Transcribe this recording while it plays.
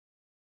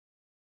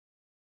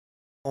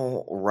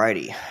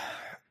Alrighty.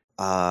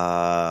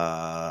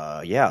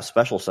 Yeah,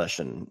 special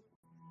session.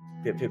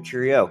 Pip pip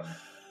cheerio.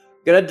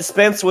 Gonna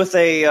dispense with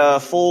a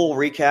full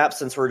recap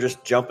since we're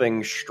just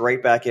jumping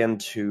straight back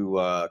into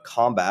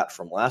combat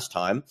from last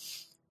time.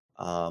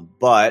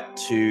 But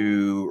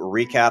to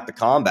recap the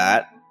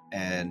combat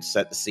and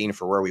set the scene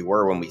for where we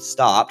were when we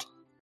stopped,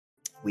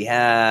 we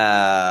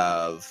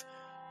have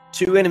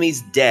 2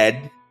 enemies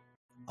dead.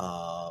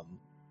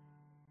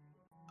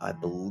 I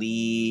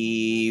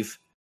believe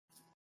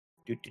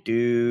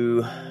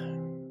 2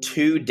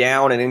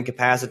 down and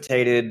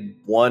incapacitated,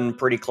 1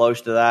 pretty close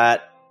to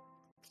that,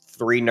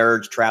 3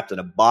 nerds trapped in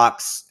a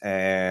box,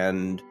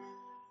 and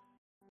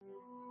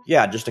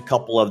yeah, just a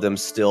couple of them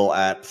still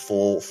at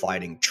full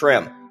fighting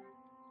trim.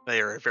 They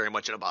are very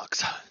much in a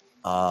box.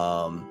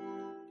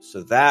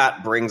 So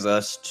that brings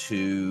us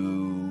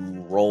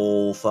to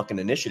roll fucking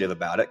initiative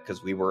about it,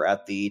 because we were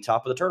at the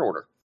top of the turn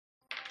order.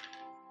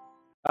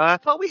 I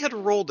thought we had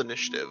rolled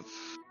initiative.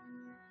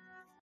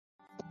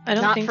 I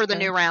don't Not think for the so.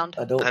 new round.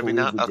 I don't Have we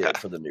believe not? we did Okay.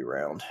 for the new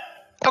round.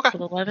 Okay.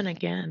 With 11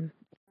 again.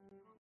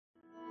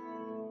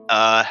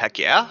 Heck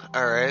yeah.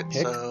 Alright,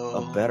 Pick so...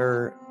 a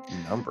better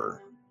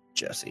number,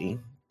 Jesse.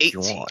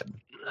 18. God.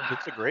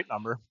 It's a great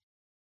number.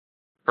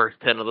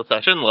 First 10 of the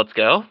session, let's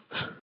go.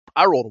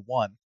 I rolled a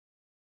 1.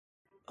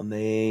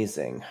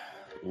 Amazing.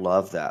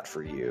 Love that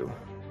for you.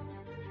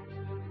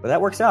 But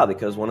that works out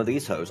because one of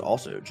these hoes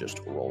also just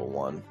rolled a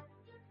 1.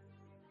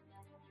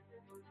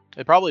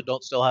 They probably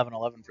don't still have an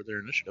 11 for their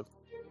initiative.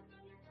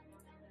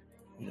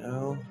 You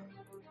know,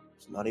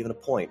 it's not even a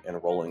point in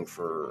rolling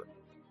for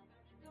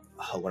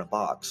a hoe in a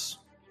box.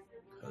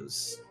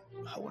 Because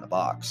hoe in a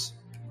box.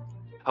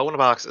 Hoe in a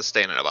box is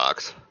staying in a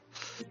box.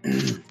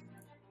 And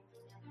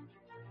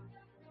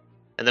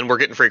then we're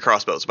getting free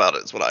crossbows about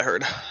it, is what I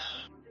heard.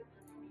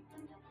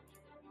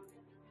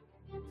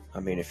 I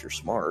mean, if you're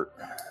smart.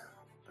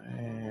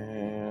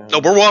 And... No,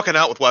 we're walking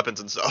out with weapons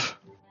and stuff.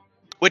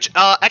 Which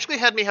actually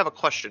had me have a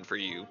question for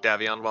you,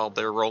 Davion, while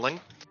they're rolling.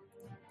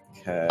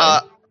 Okay.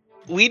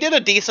 We did a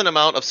decent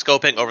amount of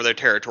scoping over their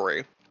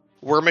territory.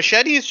 Were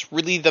machetes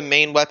really the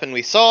main weapon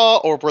we saw,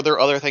 or were there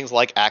other things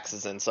like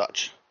axes and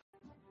such?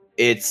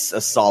 It's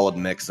a solid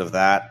mix of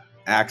that.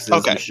 Axes,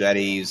 Okay.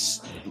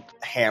 machetes,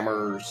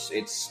 hammers.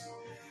 It's...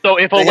 So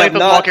if They have Olathe's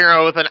not- walking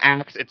around with an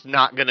axe, it's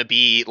not going to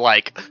be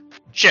like...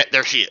 Shit,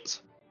 there she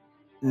is.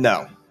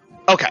 No.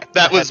 Okay,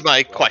 that was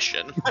my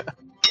question.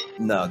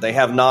 No, they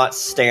have not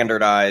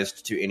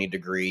standardized to any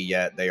degree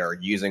yet. They are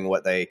using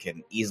what they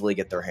can easily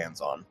get their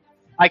hands on.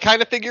 I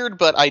kind of figured,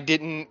 but I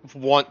didn't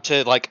want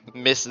to, like,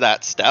 miss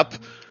that step.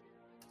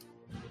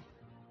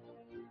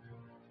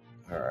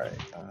 Alright.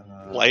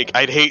 Like,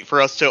 I'd hate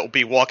for us to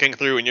be walking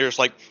through and you're just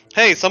like,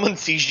 hey, someone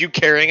sees you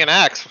carrying an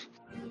axe.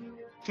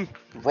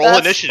 Roll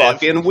That's initiative.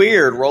 fucking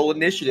weird. Roll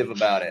initiative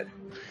about it.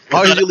 As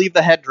long as you leave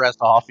the headdress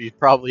off, you're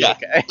probably Yeah.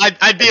 okay.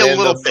 I'd be And a then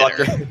little the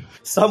bitter.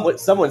 fucking-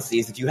 someone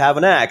sees that you have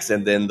an axe,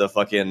 and then the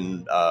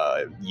fucking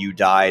you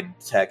died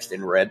text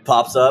in red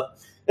pops up.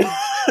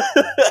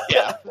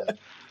 Yeah.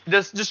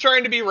 Just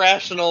trying to be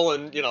rational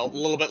and, you know, a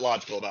little bit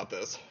logical about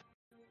this.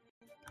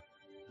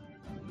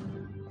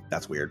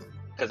 That's weird.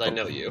 Because I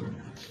know you.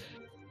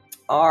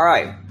 All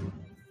right.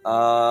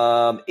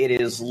 It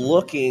is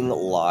looking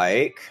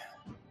like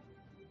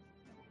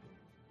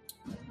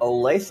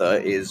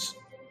Olathe is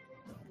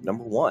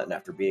number 1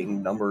 after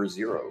being number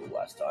 0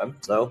 last time.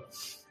 So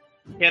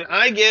Can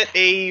I get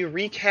a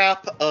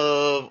recap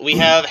of... We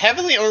have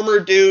heavily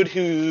armored dude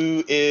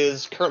who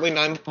is currently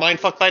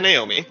mindfucked by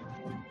Naomi.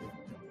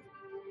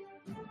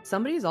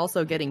 Somebody's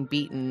also getting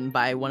beaten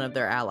by one of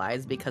their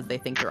allies because they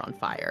think they're on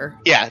fire.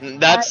 Yeah,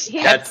 that's...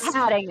 He's that's-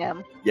 patting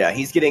him. yeah,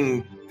 he's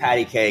getting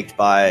patty caked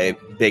by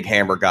Big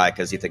Hammer Guy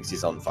because he thinks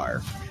he's on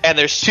fire. And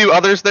there's 2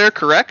 others there,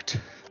 correct?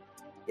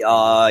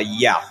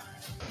 Yeah.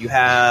 You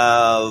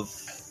have...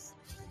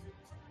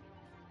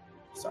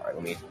 Sorry,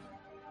 let me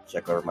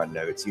check over my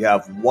notes. You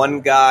have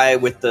one guy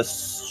with the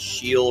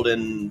shield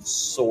and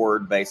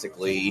sword,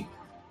 basically,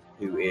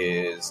 who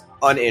is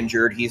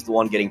uninjured. He's the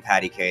one getting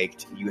patty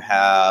caked. You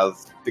have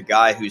the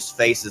guy whose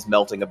face is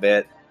melting a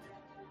bit.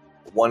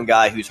 One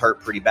guy who's hurt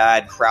pretty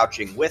bad,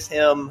 crouching with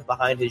him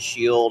behind his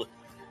shield.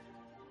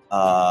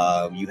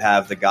 You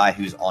have the guy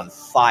who's on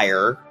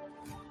fire.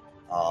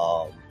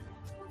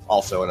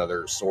 Also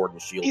another sword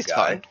and shield He's guy.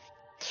 fine.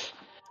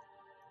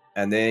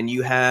 And then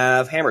you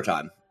have Hammer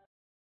Time.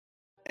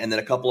 And then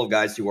a couple of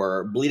guys who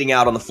are bleeding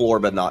out on the floor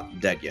but not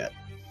dead yet.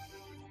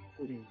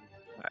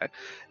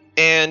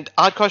 And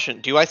odd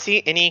question, do I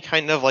see any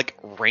kind of like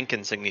rank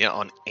insignia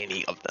on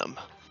any of them?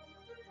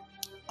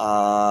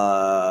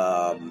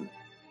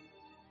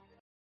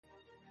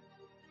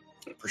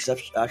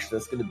 Perception. Actually,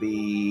 that's going to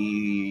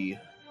be.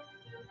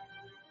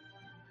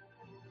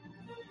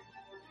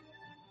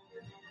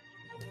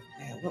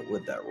 Man, what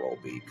would that roll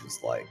be? Because,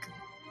 like,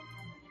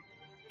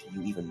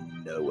 do you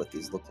even know what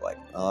these look like?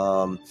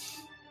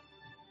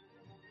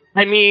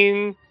 I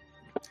mean,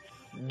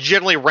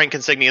 Generally, rank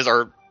insignias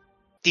are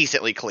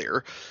decently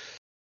clear.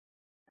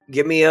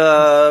 Give me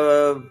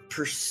a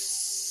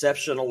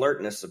perception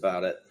alertness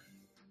about it.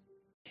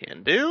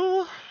 Can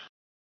do.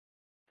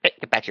 Hey,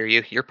 get back here,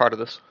 you. You're part of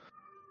this.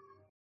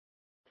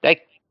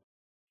 Hey,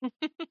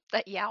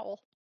 That yowl.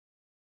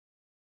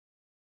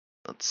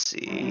 Let's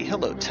see.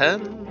 Hello,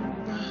 10.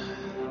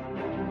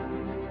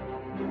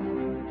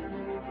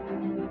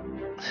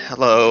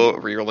 Hello,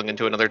 rerolling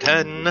into another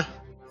 10.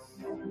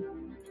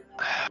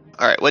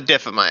 Alright, what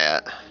diff am I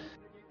at?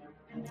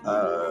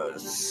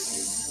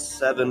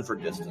 7 for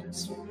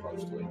distance,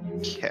 mostly.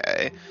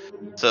 Okay.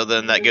 So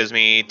then that gives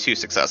me 2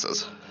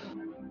 successes.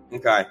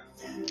 Okay.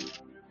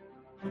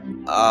 2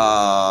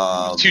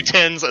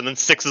 10s and then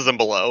 6s and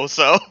below,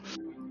 so.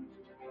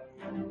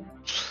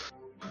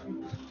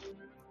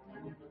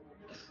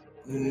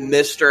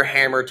 Mr.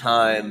 Hammer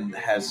Time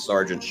has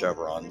Sergeant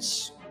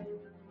Chevrons.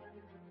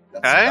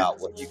 That's Okay. about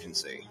what you can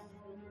see.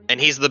 And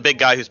he's the big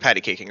guy who's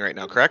patty caking right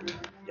now, correct?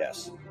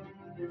 Yes.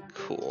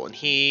 Cool. And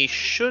he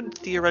should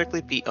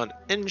theoretically be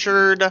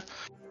uninjured.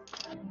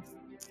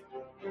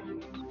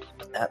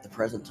 At the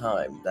present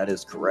time, that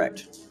is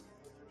correct.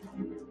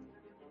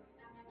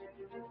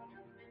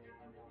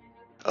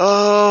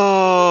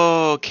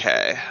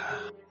 Okay.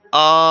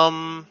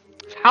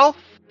 How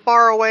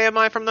far away am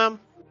I from them?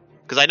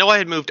 Because I know I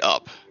had moved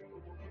up.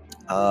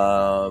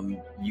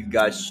 You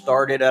guys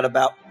started at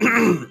about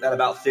at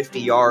about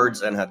 50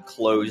 yards and had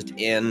closed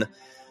in.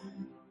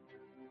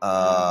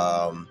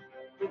 So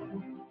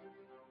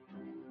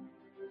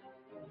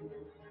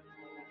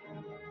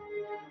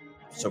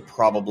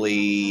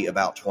probably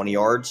about 20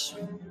 yards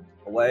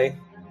away.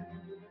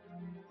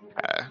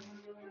 Okay.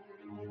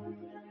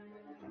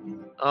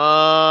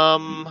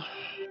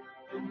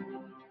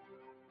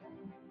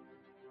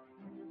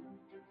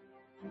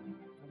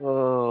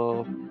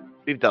 oh,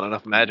 we've done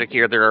enough magic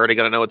here. They're already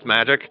gonna know it's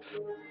magic.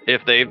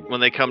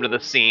 When they come to the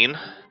scene.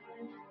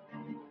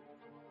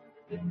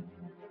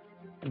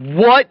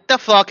 What the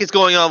fuck is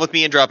going on with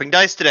me and dropping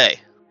dice today?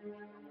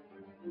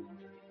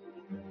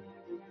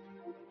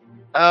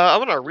 I'm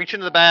gonna reach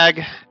into the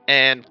bag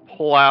and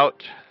pull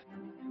out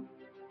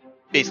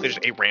basically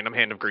just a random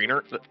hand of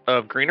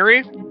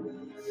greenery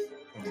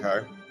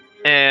Okay.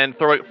 and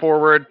throw it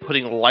forward,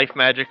 putting life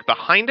magic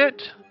behind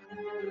it.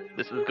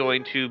 This is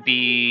going to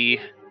be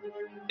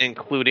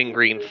including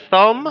green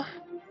thumb.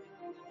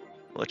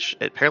 Which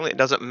apparently it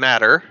doesn't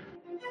matter.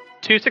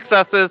 2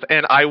 successes,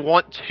 and I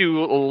want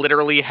to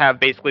literally have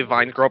basically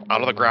vines grow up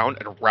out of the ground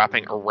and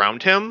wrapping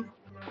around him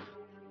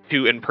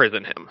to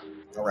imprison him.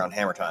 Around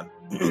Hammer Time.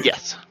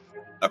 Yes.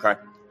 Okay.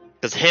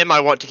 Because him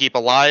I want to keep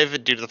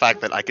alive due to the fact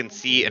that I can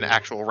see an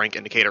actual rank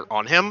indicator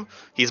on him.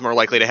 He's more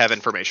likely to have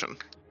information.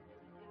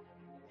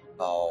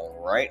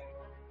 All right.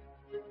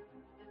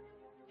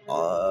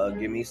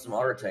 Give me some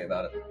arete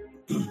about it.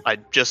 I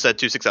just said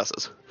 2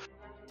 successes.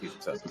 2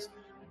 successes.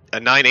 A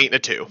 9, 8, and a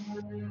 2.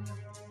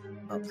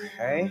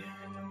 Okay.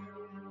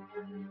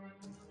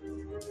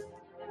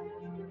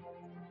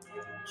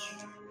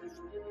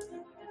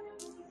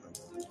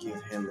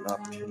 Give him an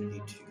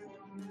opportunity to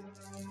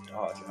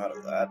dodge out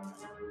of that.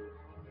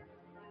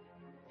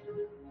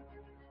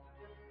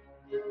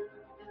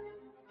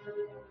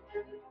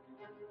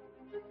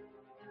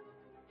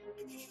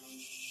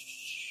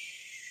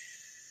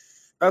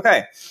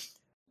 Okay.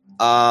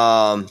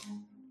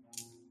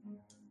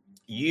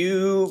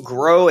 You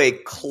grow a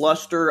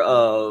cluster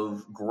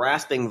of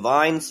grasping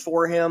vines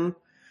for him.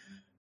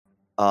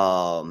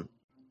 And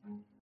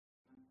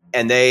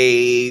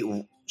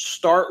they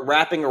start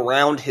wrapping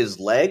around his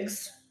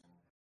legs.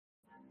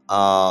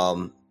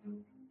 But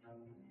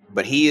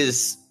he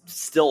is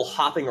still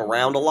hopping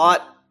around a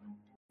lot.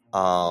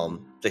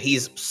 So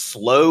he's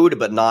slowed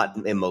but not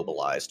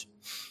immobilized.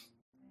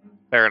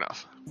 Fair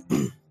enough.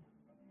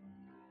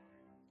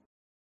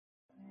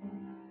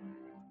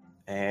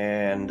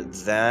 And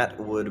that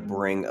would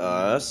bring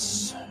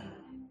us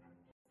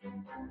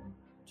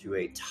to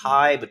a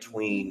tie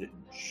between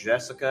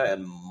Jessica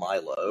and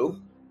Milo.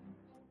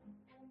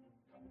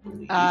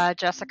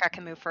 Jessica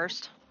can move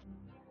first.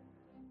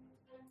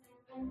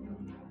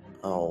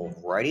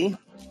 Alrighty.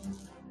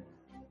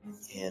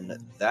 In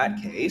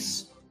that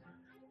case,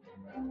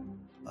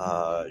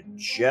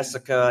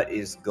 Jessica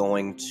is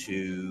going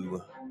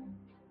to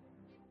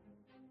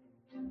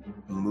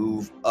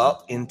move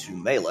up into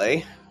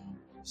melee.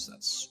 So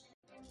that's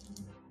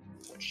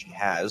what she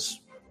has,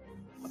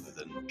 other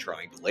than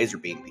trying to laser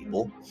beam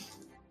people.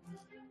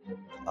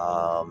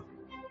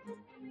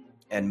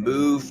 And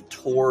move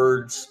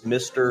towards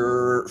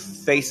Mr.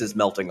 Faces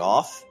Melting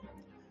Off.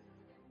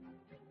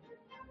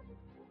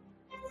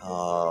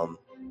 Let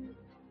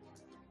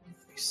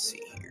me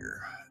see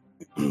here.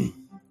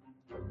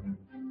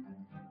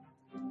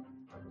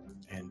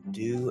 And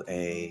do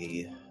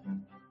a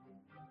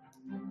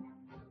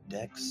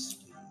Dex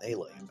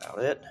melee about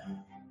it.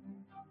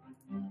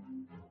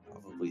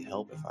 Probably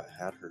help if I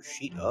had her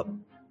sheet up.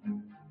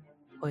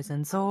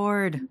 Poison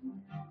sword.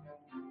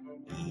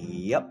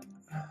 Yep.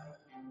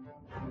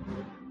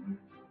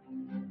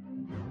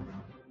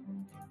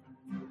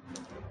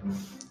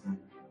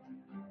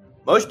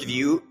 Most of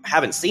you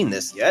haven't seen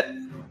this yet.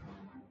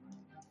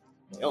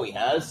 Joey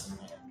has.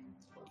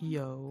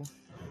 Yo.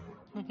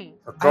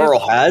 Her girl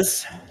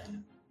has.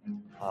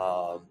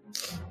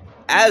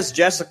 as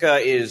Jessica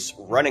is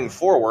running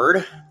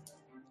forward,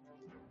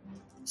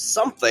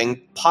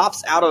 something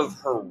pops out of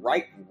her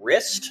right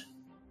wrist.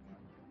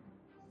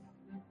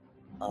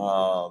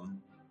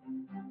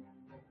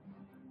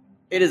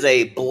 It is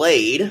a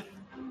blade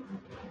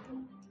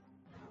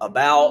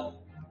about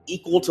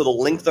equal to the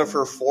length of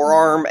her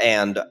forearm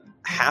and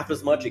half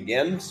as much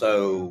again,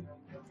 so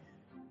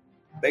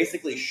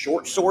basically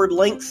short sword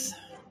length.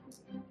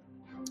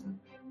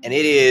 And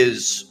it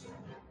is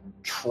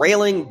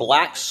trailing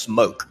black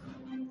smoke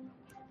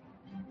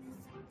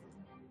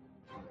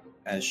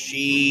as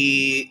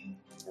she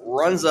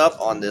runs up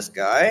on this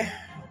guy.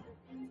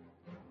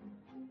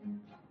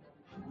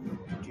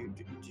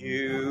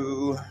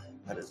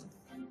 That is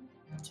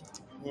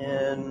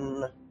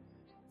 10.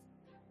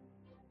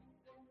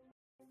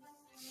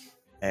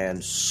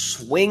 And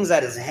swings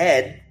at his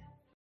head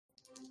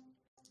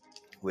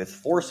with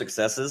 4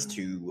 successes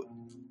to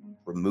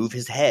remove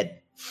his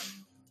head.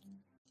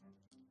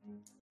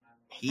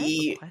 I have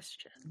a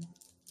question.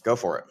 Go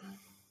for it.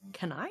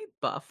 Can I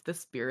buff the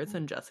spirits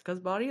in Jessica's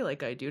body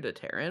like I do to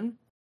Taryn?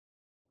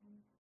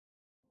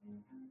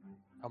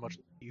 How much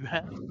do you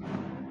have?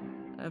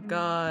 I've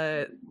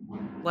got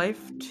life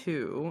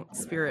 2,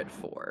 spirit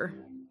 4.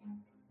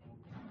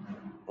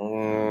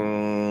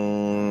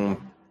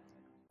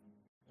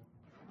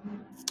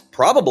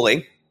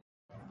 Probably.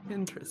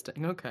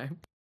 Interesting. Okay.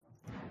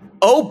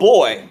 Oh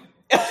boy.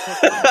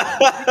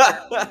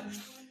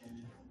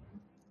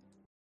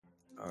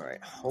 All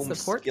right. Home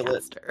Support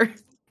Skillet caster.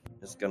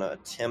 is going to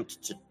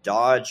attempt to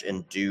dodge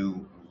and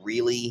do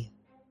really,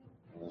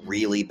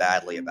 really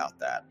badly about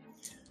that.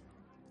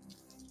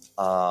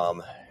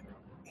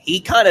 He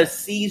kind of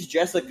sees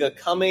Jessica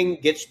coming,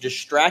 gets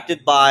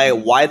distracted by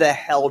why the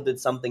hell did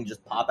something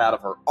just pop out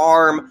of her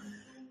arm,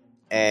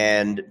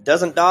 and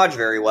doesn't dodge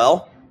very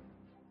well.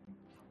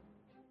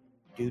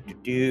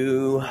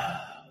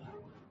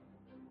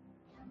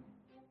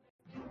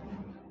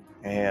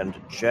 And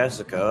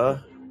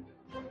Jessica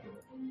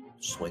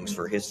swings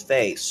for his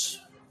face.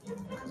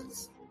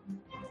 It's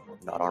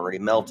not already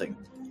melting.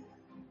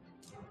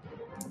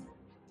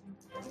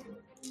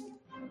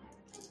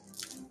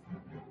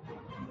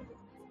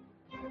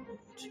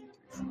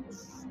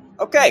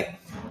 Okay.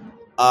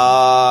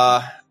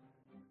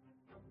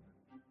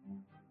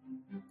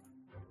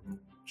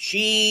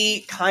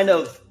 She kind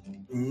of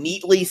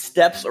neatly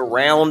steps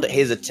around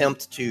his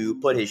attempt to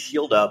put his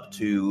shield up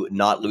to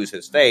not lose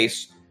his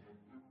face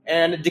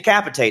and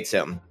decapitates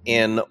him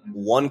in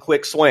one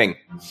quick swing.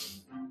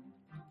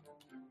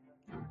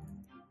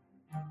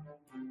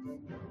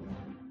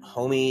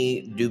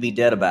 Homie do be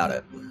dead about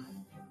it.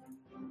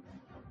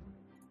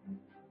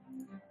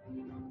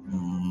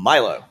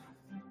 Milo.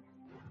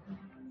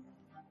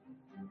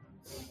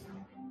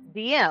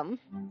 DM,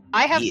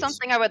 I have Yes.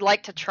 something I would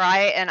like to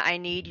try, and I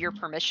need your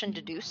permission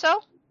to do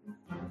so.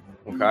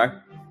 Okay.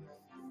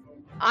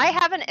 I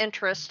have an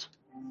interest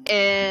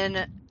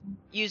in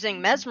using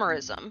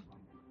mesmerism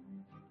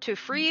to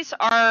freeze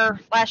our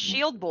last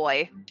shield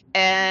boy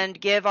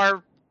and give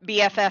our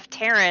BFF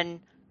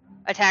Terran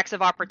attacks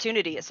of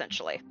opportunity,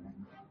 essentially,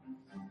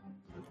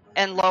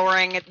 and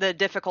lowering the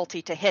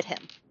difficulty to hit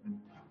him.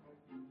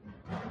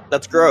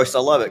 That's gross. I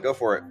love it. Go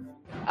for it.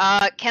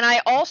 Can I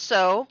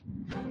also...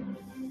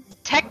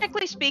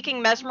 Technically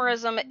speaking,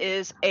 mesmerism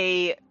is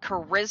a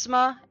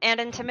charisma and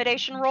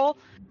intimidation roll.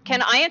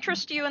 Can I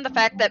interest you in the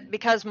fact that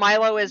because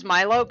Milo is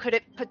Milo, could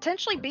it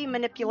potentially be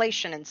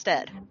manipulation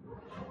instead?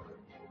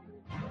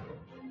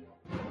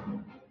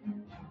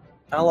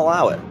 I'll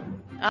allow it.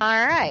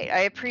 Alright,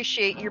 I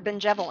appreciate your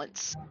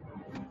benevolence.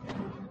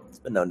 It's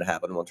been known to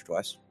happen once or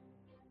twice.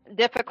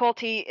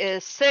 Difficulty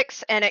is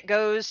 6, and it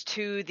goes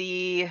to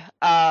the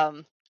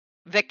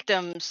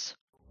victim's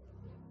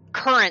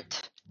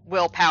current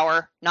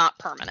willpower, not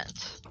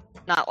permanent.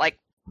 Not like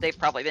they've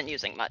probably been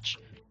using much.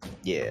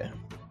 Yeah.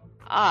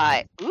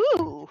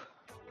 Ooh.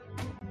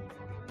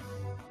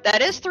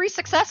 That is 3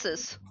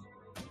 successes.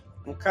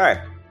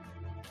 Okay.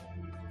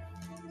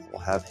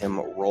 We'll have him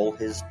roll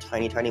his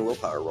tiny, tiny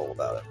willpower roll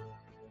about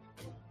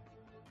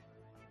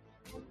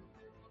it.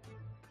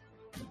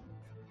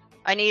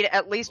 I need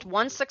at least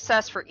 1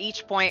 success for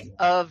each point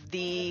of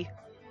the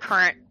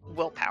current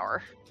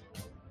willpower.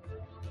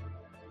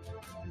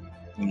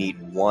 You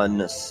need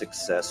 1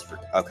 success for...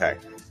 Okay.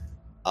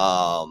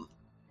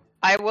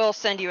 I will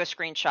send you a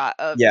screenshot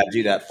of... Yeah,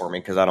 do that for me,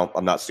 because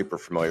I'm not super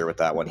familiar with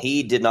that one.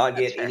 He did not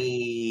That's get fair.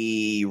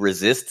 any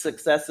resist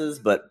successes,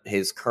 but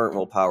his current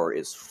willpower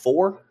is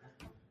 4.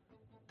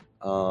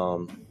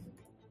 Let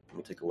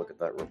me take a look at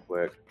that real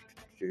quick.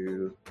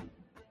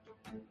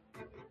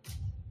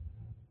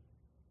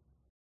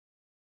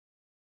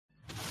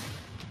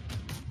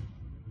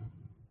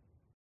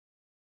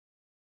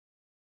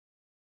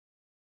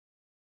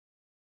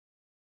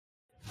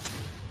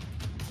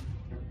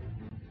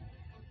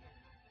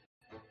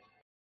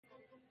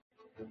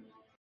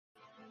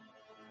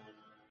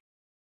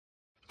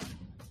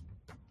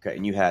 Okay,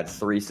 and you had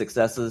 3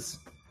 successes?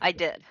 I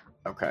did.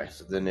 Okay,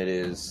 so then it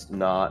is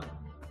not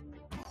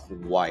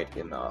quite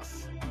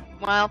enough.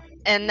 Well,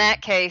 in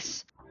that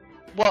case,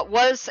 what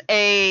was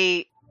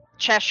a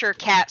Cheshire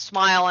Cat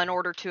smile in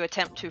order to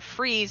attempt to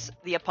freeze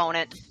the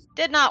opponent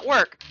did not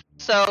work.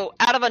 So,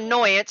 out of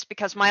annoyance,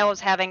 because Milo's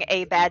having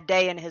a bad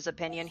day in his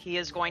opinion, he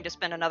is going to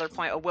spend another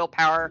point of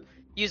willpower,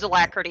 use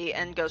Alacrity,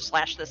 and go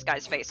slash this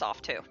guy's face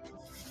off too.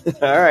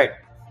 Alright.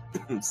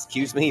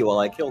 Excuse me while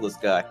I kill this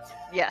guy.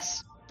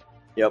 Yes.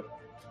 Yep.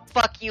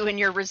 Fuck you and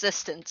your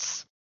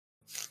resistance.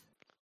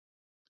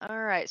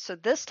 Alright, so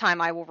this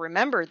time I will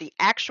remember the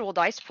actual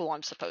dice pool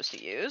I'm supposed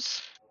to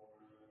use.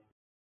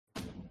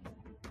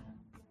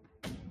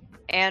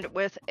 And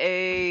with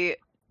a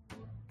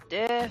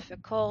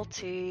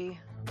difficulty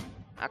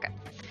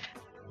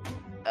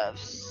of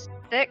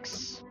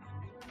 6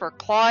 for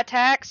claw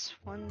attacks.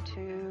 1,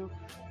 2,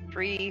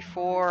 3,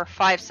 4,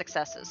 5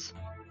 successes.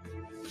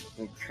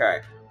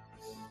 Okay.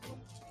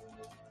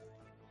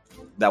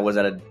 That was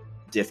at a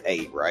diff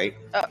 8, right?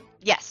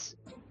 Yes.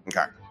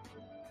 Okay.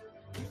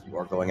 You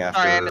are going after...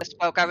 Sorry, I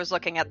misspoke. I was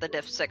looking at the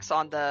diff 6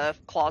 on the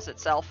claws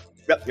itself.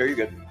 Yep, there you're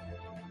good.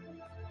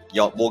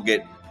 Y'all, we'll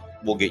get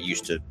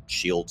used to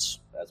shields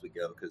as we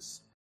go,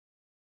 because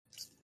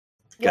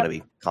it's gotta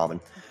be common.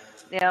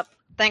 Yep.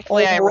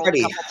 Thankfully, I rolled a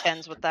Alrighty. couple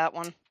 10s with that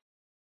one.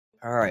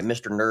 All right,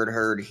 Mr. Nerd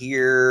Herd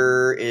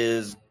here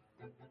is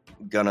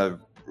gonna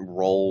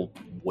roll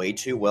way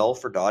too well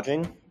for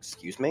dodging.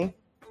 Excuse me.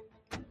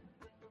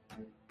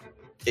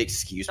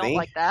 Excuse Don't me.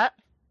 like that.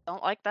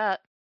 Don't like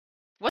that.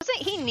 Wasn't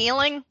he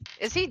kneeling?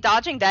 Is he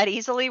dodging that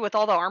easily with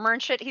all the armor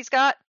and shit he's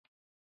got?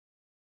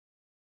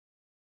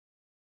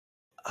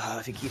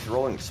 I think he's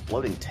rolling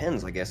exploding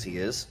 10s. I guess he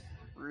is.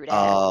 Rude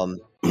ass.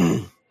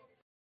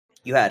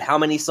 You had how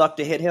many suck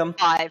to hit him?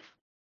 5.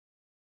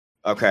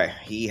 Okay,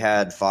 he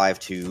had 5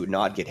 to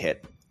not get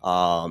hit.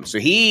 So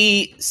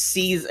he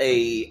sees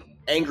a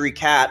angry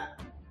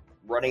cat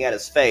running at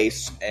his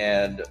face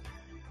and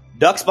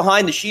ducks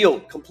behind the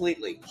shield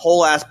completely.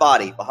 Whole ass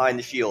body behind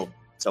the shield.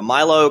 So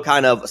Milo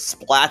kind of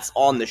splats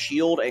on the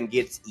shield and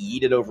gets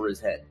yeeted over his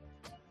head.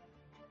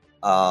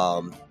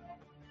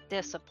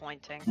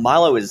 Disappointing.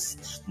 Milo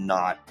is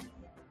not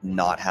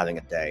having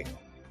a day.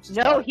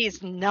 No,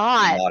 he's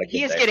not. Not a good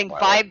He is day getting for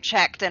Milo. vibe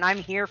checked, and I'm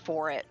here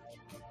for it.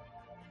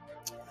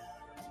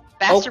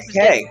 Bastard was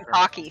Okay. getting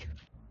cocky.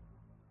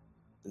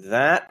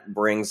 That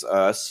brings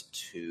us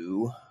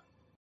to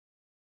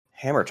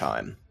Hammer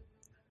Time.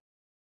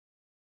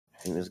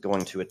 He is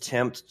going to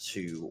attempt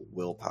to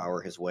willpower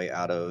his way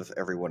out of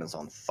everyone is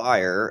on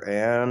fire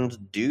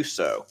and do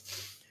so.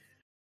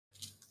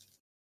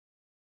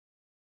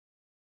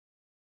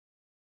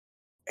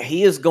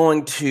 He is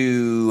going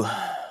to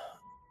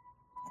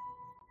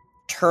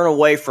turn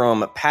away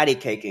from patty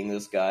caking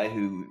this guy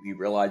who he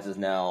realizes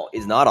now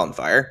is not on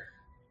fire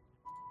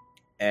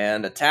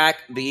and attack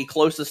the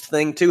closest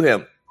thing to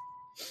him,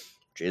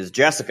 which is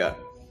Jessica.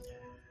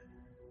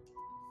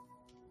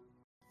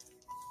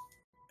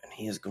 And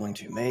he is going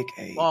to make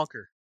a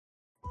Bonker.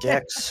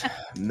 Dex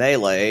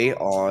melee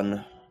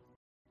on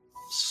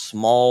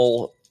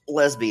small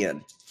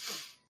lesbian.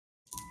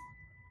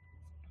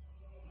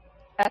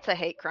 That's a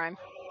hate crime.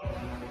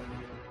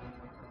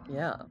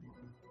 Yeah.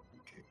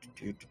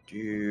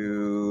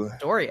 Do.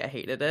 Doria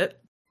hated it.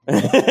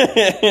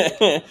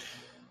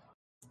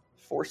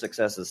 4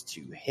 successes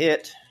to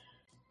hit.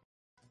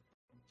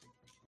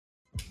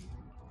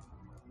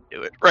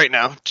 Do it right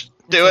now.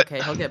 Do It's it.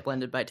 Okay, he'll get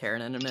blended by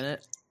Terran in a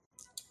minute.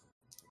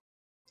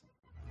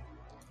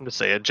 I'm just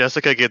saying,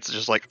 Jessica gets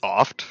just like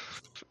offed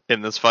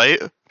in this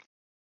fight.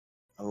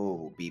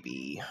 Oh,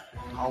 BB.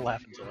 I'll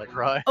laugh until I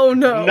cry. Oh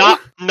no! Not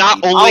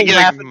I'll only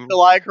laugh getting,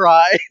 until I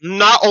cry.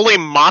 not only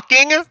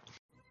mocking,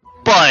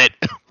 but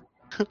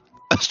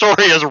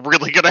Astoria is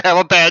really gonna have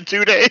a bad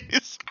 2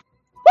 days.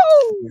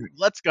 Woo!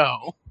 Let's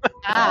go.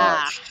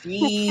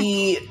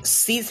 She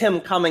sees him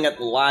coming at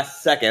the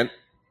last second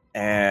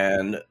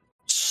and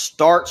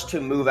starts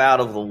to move out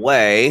of the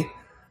way.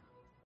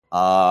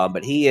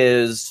 But he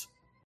is,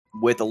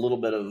 with a little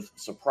bit of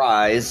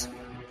surprise,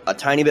 a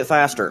tiny bit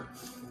faster.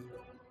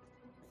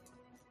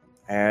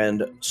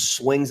 And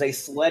swings a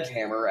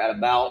sledgehammer at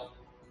about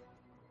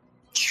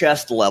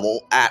chest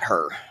level at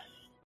her.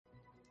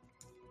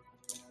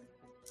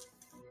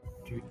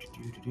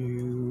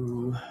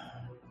 Do.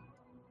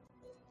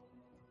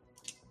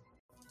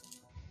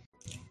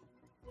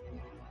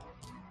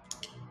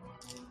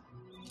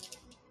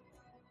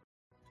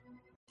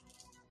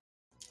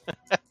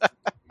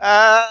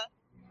 No.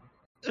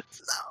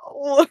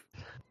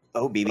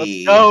 Oh, BB.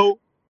 Let's go.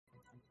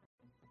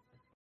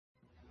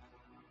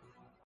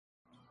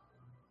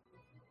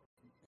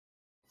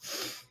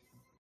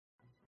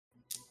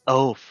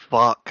 Oh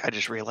fuck! I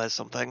just realized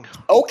something.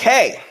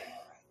 Okay.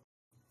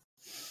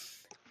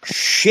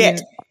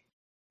 Shit.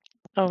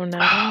 Oh no.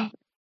 Dad,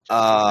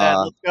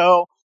 Uh, let's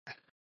go.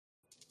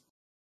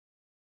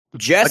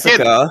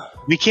 Jessica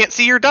We can't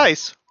see your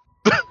dice.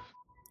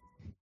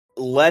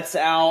 lets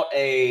out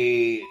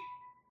a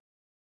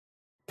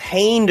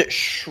pained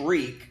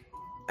shriek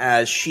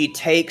as she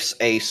takes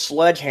a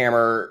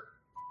sledgehammer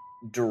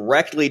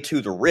directly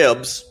to the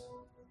ribs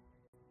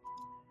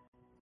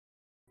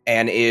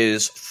and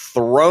is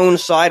thrown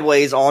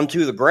sideways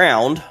onto the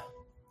ground,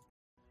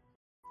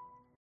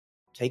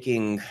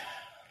 taking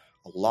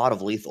a lot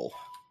of lethal.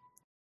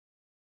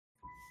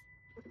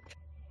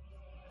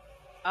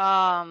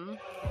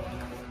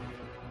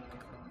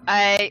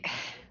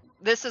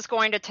 This is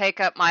going to take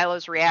up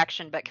Milo's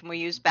reaction, but can we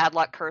use Bad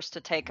Luck Curse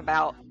to take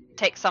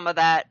some of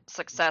that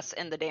success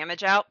in the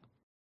damage out?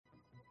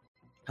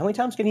 How many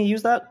times can he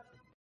use that?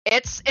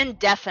 It's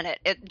indefinite.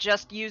 It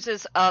just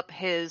uses up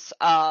his.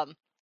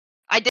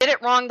 I did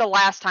it wrong the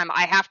last time.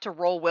 I have to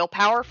roll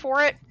willpower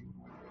for it.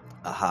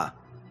 Aha.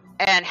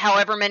 And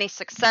however many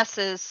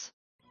successes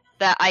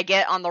that I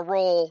get on the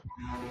roll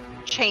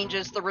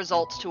changes the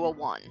results to a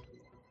 1.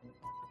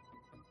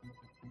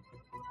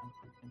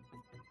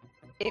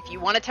 If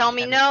you want to tell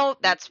me no,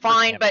 that's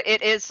fine, but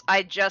it is,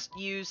 I just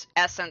use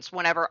essence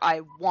whenever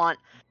I want.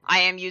 I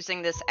am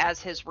using this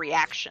as his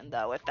reaction,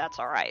 though, if that's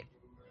alright.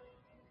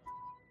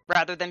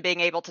 Rather than being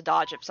able to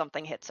dodge if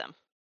something hits him.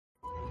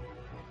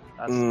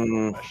 That's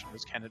the question,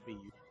 is can it be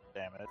used for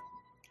damage?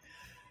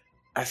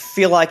 I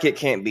feel like it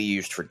can't be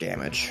used for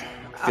damage.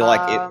 I feel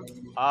like it...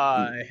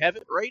 I have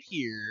it right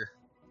here.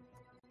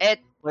 It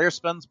Player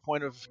spends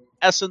point of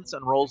essence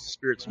and rolls the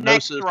spirit's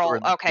next gnosis. roll. or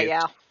in this Okay,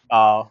 case,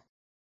 yeah.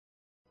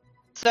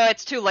 So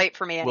it's too late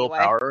for me anyway.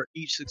 willpower.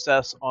 Each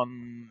success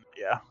on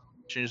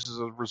changes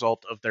the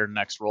result of their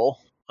next roll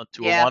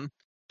to Yeah. a 1.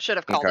 Should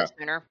have called Okay. it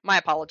sooner. My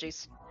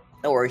apologies.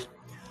 No worries.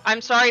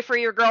 I'm sorry for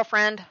your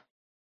girlfriend.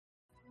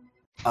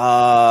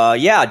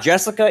 Yeah,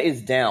 Jessica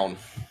is down.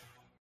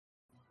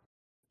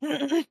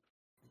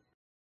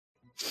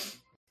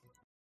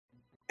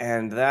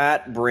 And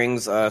that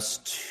brings us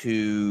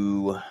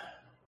to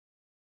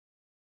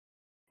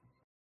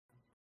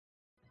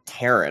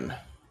Taryn.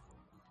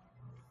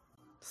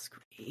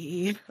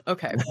 Screed.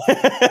 Okay.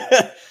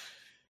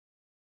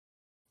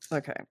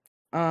 Okay.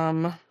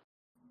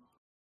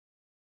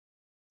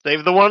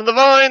 Save the one in the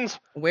vines!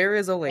 Where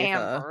is Damn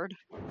Olathe? bird.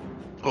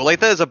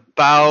 Olathe is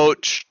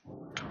about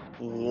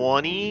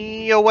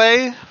 20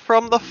 away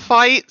from the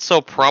fight,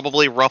 so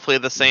probably roughly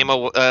the same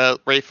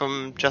rate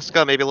from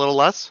Jessica, maybe a little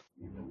less.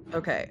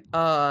 Okay.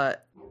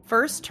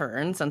 First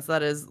turn, since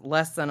that is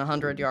less than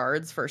 100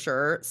 yards for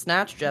sure,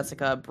 snatch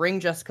Jessica, bring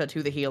Jessica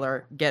to the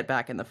healer, get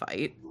back in the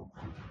fight.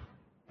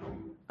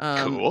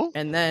 Cool.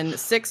 And then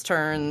 6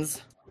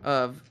 turns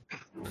of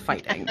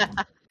fighting.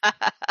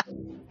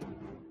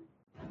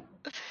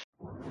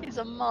 He's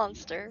a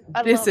monster.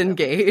 I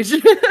Disengage.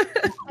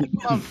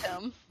 love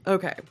him.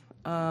 Okay.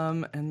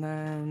 And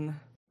then.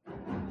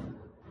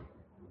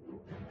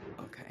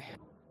 Okay.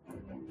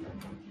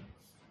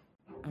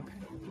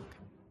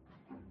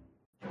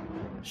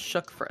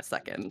 Shook for a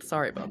second.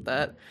 Sorry about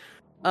that.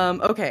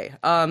 Okay.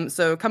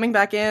 So coming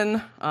back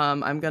in,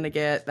 I'm gonna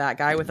get that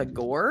guy with a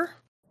gore.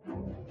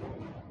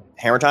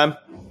 Hammer time?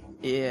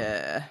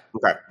 Yeah.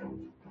 Okay.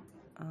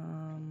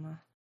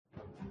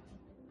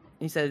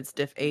 You said it's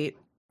diff 8.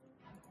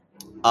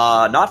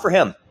 Not for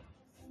him.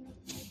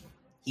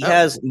 He Oh.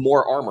 has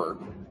more armor,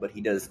 but he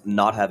does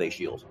not have a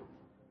shield.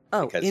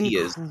 Oh, Because he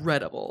is-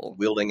 incredible.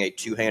 Wielding a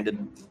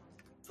two-handed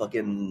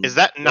fucking... Is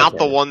that not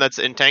the Left-handed. one that's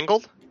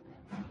entangled?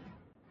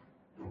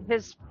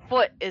 His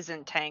foot is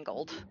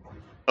entangled.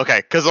 Okay,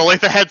 because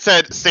Olathe had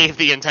said save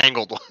the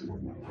entangled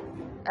one.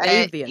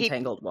 Save the He-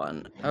 entangled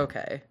one.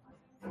 Okay.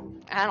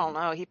 I don't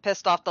know. He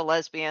pissed off the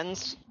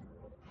lesbians.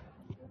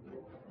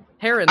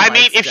 Heron I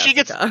mean, likes if she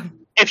gets- Jessica.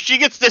 If she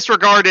gets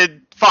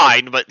disregarded,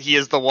 fine, but he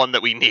is the one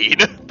that we need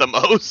the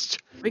most.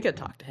 We could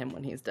talk to him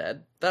when he's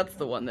dead. That's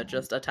the one that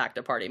just attacked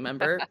a party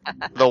member.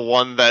 The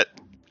one that...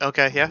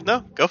 Okay, yeah, no,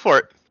 go for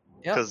it.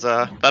 Yep. Because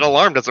that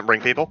alarm doesn't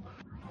bring people.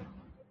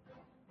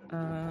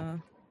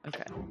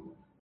 Okay.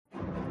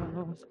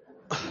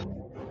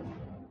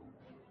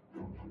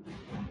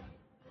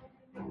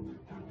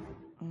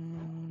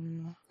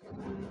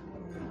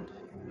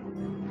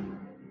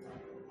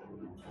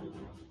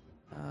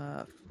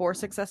 Um, 4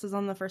 successes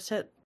on the first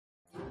hit.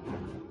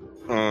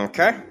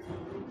 Okay.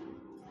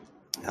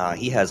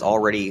 He has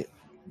already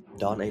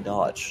done a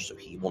dodge, so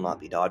he will not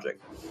be dodging.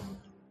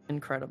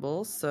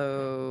 Incredible.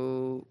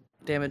 So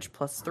damage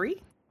plus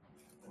 3.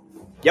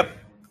 Yep.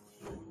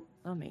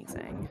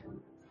 Amazing.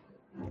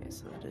 Okay,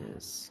 so that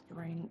is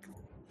strength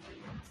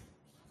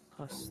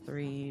plus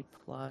 3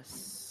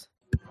 plus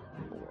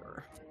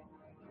 4.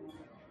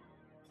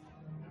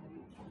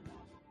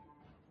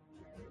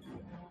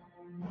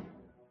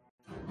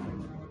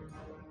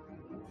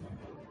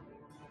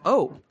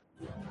 Oh.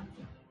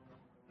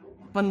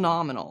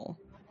 Phenomenal.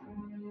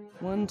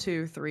 1,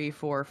 2, 3,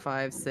 4,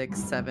 5, 6,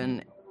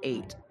 7,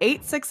 8.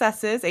 8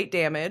 successes, 8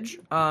 damage,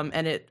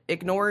 and it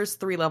ignores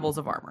 3 levels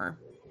of armor.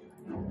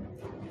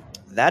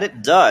 That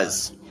it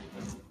does.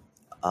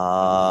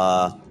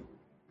 Yeah,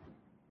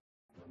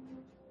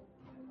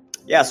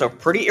 so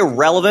pretty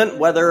irrelevant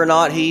whether or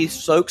not he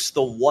soaks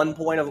the 1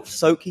 point of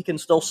soak he can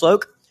still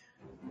soak.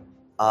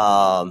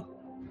 Taryn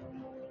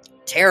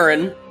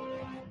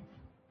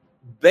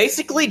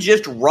basically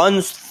just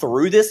runs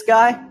through this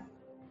guy.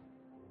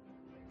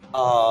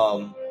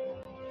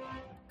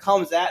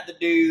 Comes at the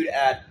dude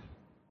at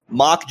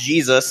Mock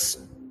Jesus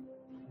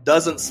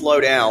doesn't slow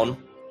down,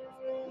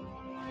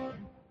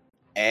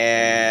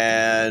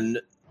 and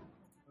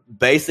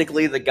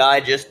basically the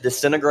guy just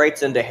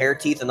disintegrates into hair,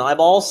 teeth, and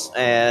eyeballs,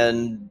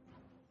 and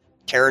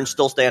Terran's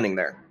still standing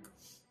there,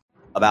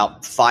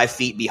 about 5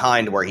 feet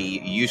behind where he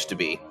used to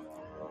be.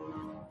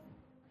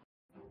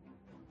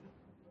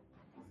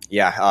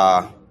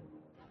 Yeah,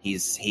 he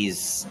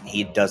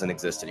doesn't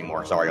exist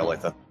anymore. Sorry,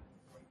 Olathe.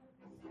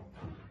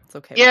 It's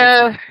okay.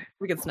 Yeah.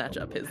 We can snatch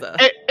up his.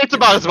 It's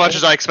about as much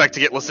as I expect to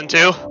get listened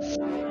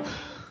to.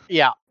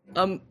 Yeah.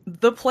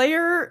 The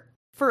player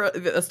for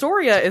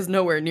Astoria is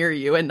nowhere near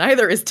you, and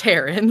neither is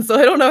Terran. So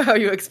I don't know how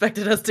you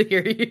expected us to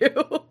hear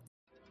you.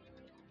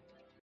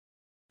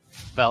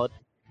 Valid.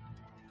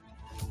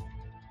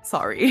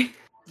 Sorry.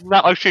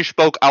 Not like she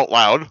spoke out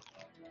loud.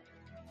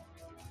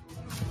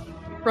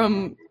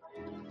 From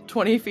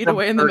 20 feet From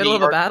away in the 30 middle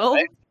of a yards battle.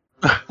 away.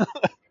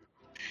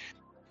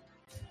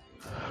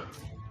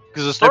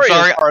 Because Astoria,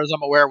 sorry. as far as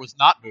I'm aware, was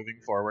not moving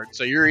forward.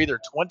 So you're either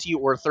 20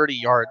 or 30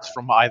 yards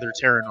from either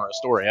Terran or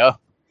Astoria.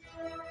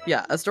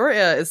 Yeah,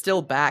 Astoria is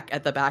still back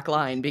at the back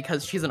line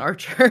because she's an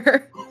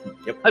archer.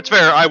 That's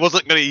fair. I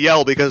wasn't going to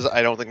yell because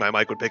I don't think my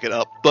mic would pick it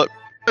up, but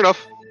fair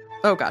enough.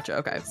 Oh, gotcha.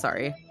 Okay,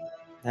 sorry.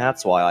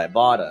 That's why I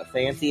bought a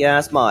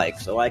fancy-ass mic,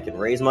 so I can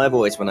raise my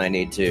voice when I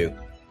need to.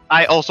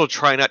 I also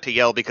try not to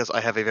yell because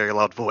I have a very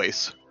loud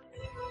voice.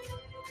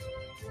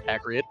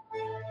 Accurate.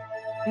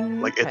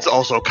 Like, it's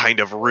also kind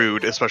of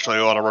rude, especially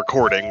on a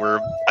recording where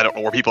I don't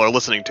know where people are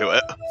listening to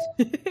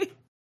it.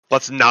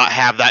 Let's not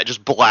have that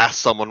just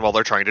blast someone while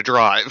they're trying to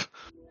drive.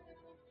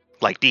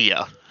 Like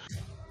Dia.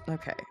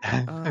 Okay.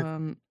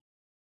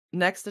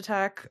 Next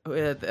attack.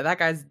 That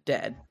guy's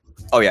dead.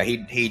 Oh yeah,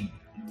 he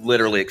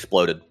literally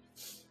exploded.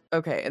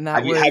 Okay, and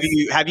that was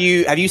Have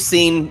you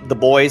seen The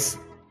Boys?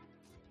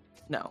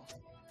 no.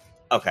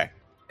 Okay.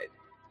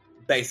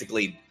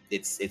 Basically,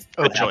 it's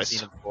Good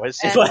choice. Boys.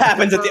 it's what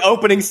happens at the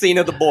opening scene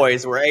of The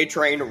Boys, where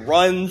A-Train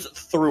runs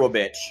through a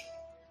bitch.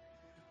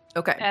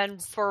 Okay.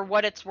 And for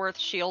what it's worth,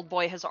 Shield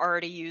Boy has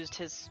already used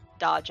his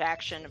dodge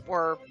action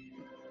or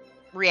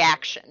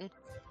reaction.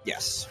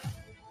 Yes.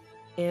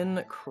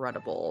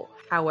 Incredible.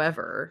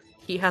 However,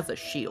 he has a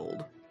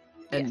shield.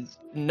 And Yes.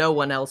 no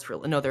one else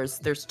really. No, there's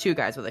 2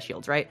 guys with a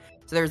shield, right?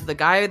 So there's the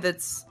guy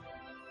that's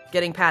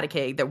getting patty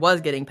caked, that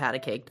was getting patty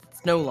caked.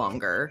 It's no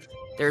longer.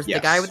 There's the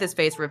Yes. guy with his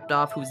face ripped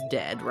off who's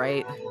dead,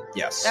 right?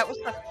 Yes. That was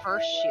the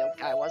first Shield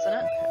guy, wasn't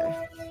it?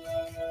 Okay.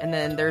 And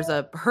then there's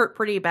a hurt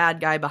pretty bad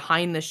guy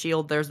behind the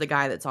shield. There's the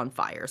guy that's on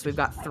fire. So we've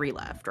got 3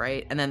 left,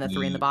 right? And then the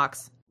 3 in the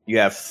box. You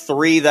have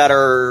 3 that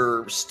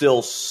are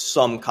still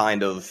some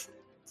kind of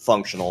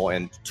functional,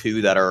 and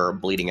 2 that are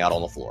bleeding out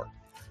on the floor.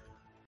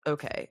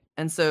 Okay.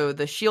 And so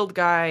the shield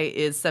guy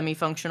is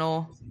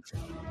semi-functional.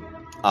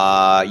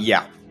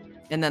 Yeah.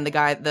 And then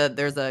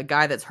there's a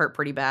guy that's hurt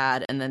pretty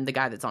bad, and then the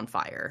guy that's on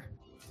fire.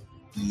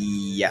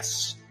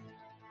 Yes.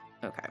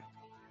 Okay.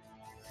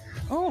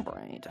 All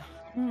right.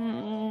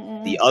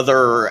 The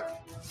other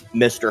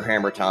Mr.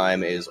 Hammer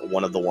Time is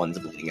one of the ones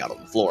bleeding out on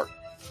the floor.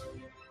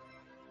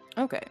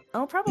 Okay.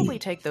 I'll probably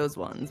take those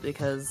ones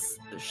because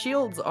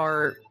shields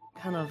are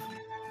kind of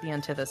the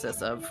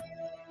antithesis of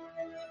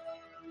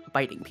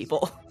biting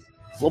people.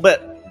 A little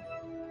bit.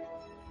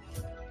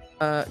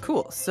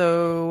 Cool.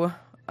 So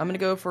I'm gonna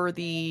go for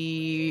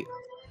the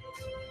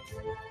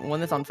one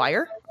that's on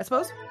fire, I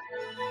suppose.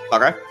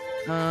 Okay.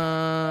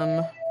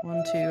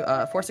 1, 2,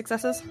 4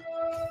 successes.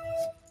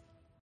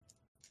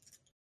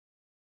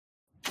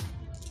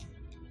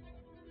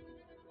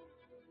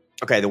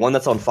 Okay, the one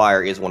that's on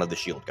fire is one of the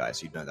shield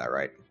guys. You know that,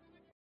 right?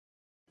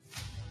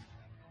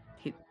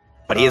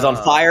 But he is on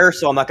fire,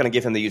 so I'm not going to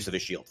give him the use of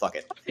his shield. Fuck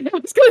it. I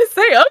was gonna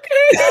say,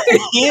 okay.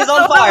 He is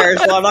on fire,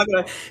 so I'm not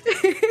going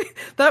to...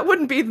 That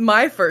wouldn't be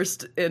my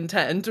first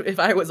intent if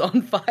I was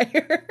on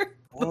fire.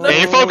 Yeah,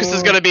 your focus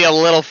is going to be a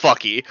little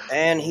fucky.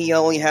 And he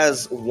only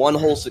has one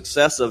whole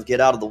success of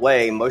get out of the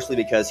way, mostly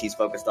because he's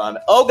focused on,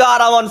 oh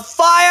god, I'm on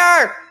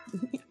fire!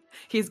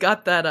 He's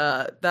got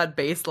that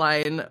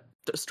baseline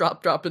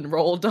drop, and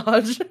roll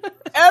dodge.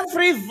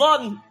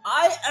 Everyone,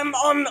 I am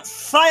on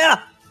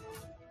fire!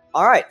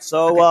 Alright,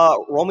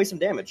 so roll me some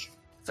damage.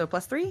 So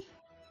 +3?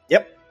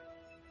 Yep.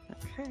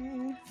 Okay.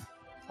 I'm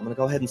going to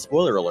go ahead and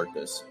spoiler alert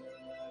this.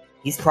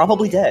 He's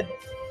probably dead.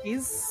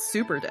 He's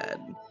super dead.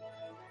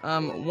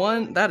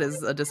 That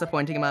is a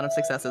disappointing amount of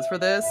successes for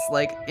this.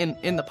 Like,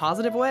 in the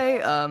positive way,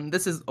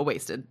 this is a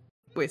wasted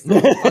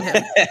on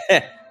him.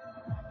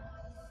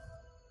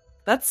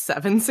 That's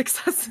 7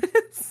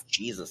 successes.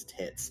 Jesus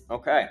tits.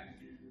 Okay.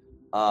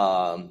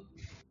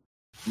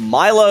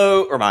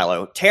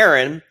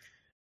 Terran,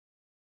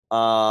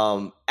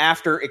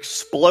 after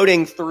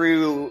exploding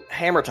through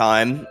Hammer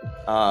Time,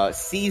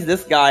 sees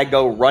this guy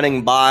go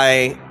running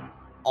by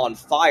on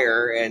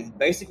fire and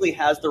basically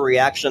has the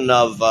reaction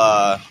of,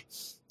 oh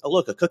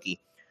look, a cookie.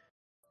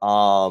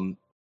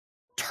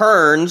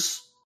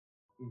 Turns,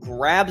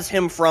 grabs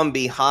him from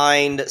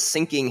behind,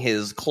 sinking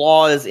his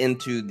claws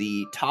into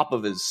the top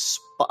of his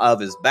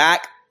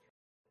back,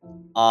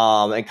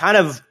 and kind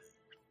of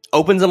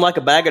opens him like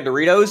a bag of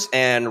Doritos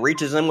and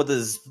reaches in with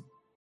his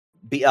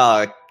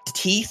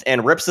teeth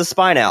and rips his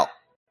spine out.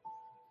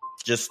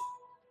 Just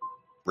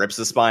rips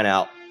his spine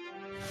out.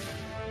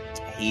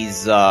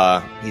 He's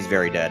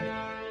very dead.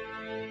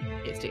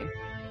 Tasty.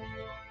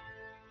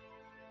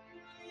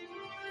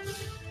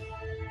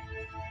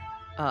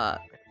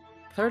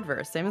 Third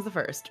verse, same as the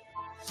first.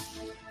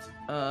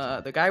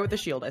 The guy with the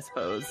shield, I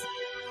suppose.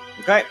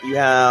 Okay, you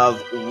have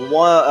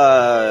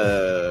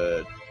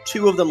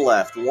two of them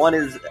left. One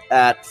is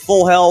at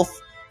full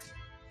health,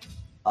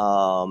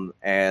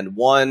 and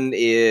one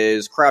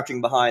is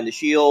crouching behind the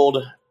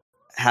shield,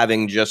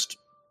 having just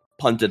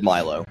punted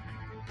Milo.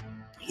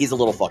 He's a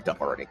little fucked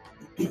up already.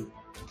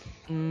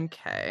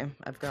 Okay,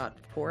 I've got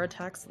 4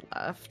 attacks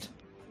left.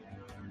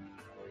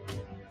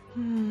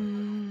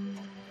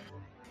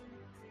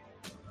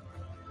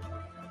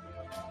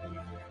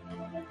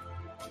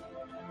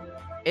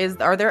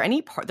 Are there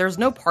any there's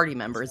no party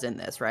members in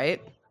this,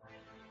 right?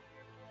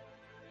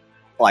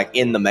 Like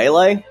in the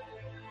melee?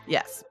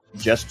 Yes.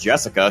 Just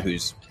Jessica,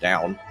 who's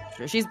down.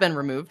 Sure, she's been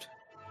removed.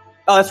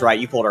 Oh, that's right,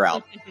 you pulled her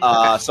out.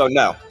 So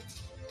no.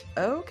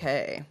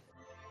 Okay.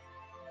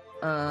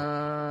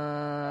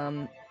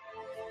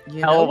 You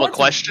Hell know of a what's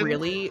question.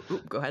 Really?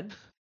 Ooh, go ahead.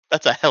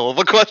 That's a hell of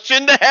a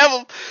question to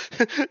have.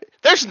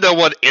 There's no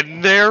one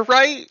in there,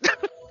 right?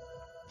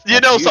 You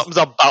know something's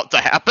about to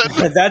happen.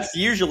 That's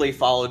usually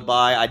followed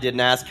by, I didn't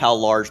ask how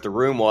large the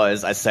room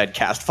was, I said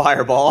cast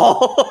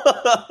fireball.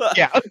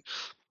 Yeah.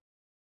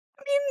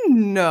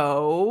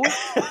 No.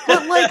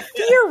 But, like,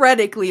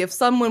 theoretically, if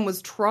someone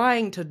was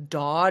trying to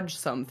dodge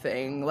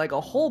something, like, a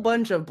whole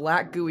bunch of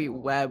black gooey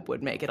web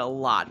would make it a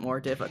lot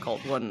more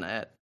difficult, wouldn't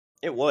it?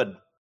 It would.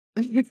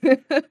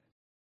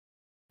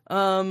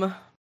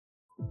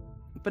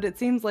 But it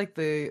seems like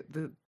the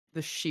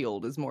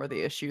shield is more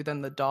the issue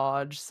than the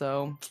dodge,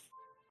 so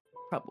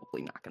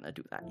probably not gonna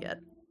do that yet.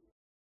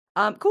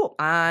 Cool.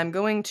 I'm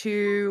going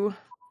to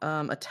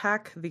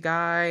attack the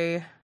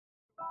guy.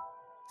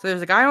 So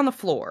there's a guy on the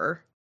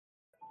floor.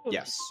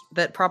 Yes.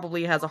 That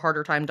probably has a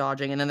harder time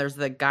dodging, and then there's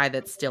the guy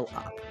that's still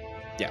up.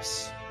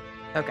 Yes.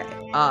 Okay.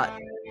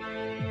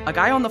 A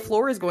guy on the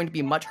floor is going to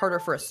be much harder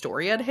for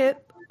Astoria to hit.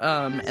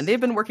 And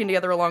they've been working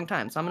together a long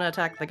time, so I'm gonna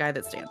attack the guy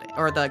that's standing,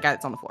 or the guy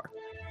that's on the floor.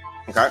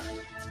 Okay.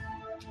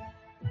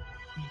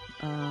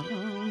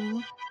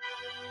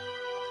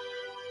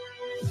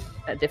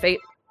 At diff 8.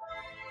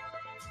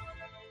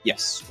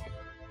 Yes.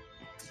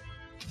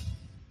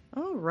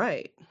 All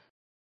right.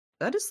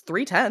 That is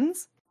 3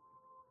 10s.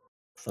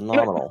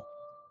 Phenomenal.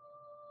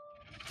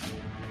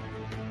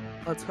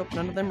 Let's hope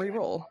none of them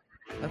re-roll.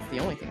 That's the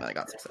only thing that I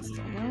got successes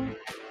on.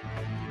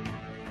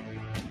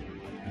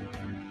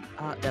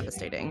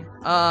 Devastating.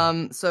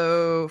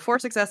 So 4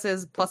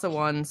 successes plus a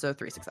 1, so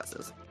 3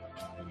 successes.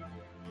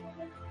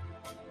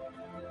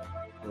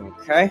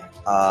 Okay.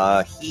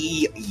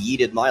 He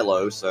yeeted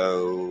Milo,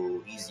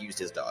 so he's used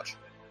his dodge.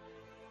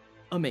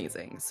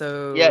 Amazing.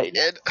 So Yeah, he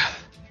did.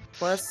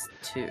 plus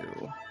 2.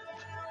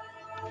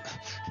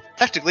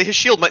 Technically, his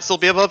shield might still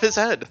be above his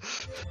head.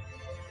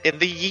 In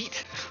the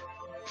yeet.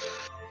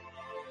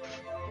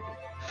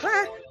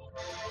 Ah.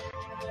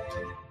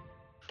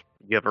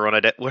 You ever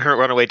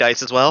run away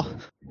dice as well?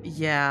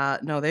 Yeah,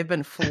 no, they've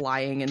been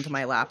flying into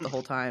my lap the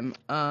whole time.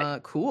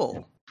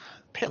 Cool.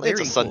 Apparently, it's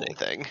a Very Sunday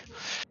cool. thing.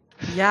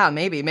 Yeah,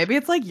 maybe. Maybe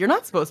it's like, you're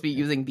not supposed to be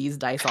using these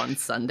dice on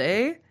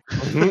Sunday.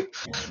 Okay,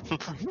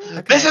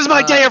 This is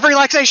my day of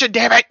relaxation,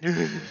 damn it!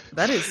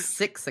 That is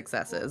 6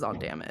 successes on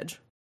damage.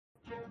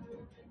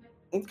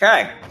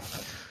 Okay.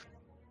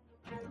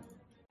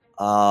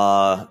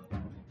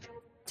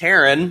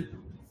 Taryn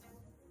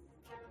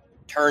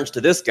turns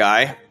to this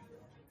guy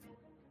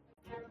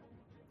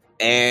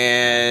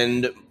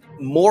and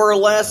more or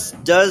less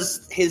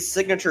does his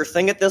signature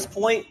thing at this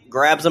point,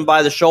 grabs him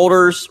by the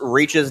shoulders,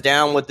 reaches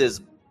down with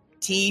his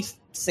teeth,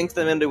 sinks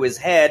them into his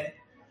head,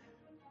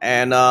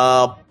 and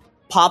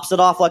pops it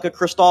off like a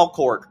crystal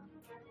cork.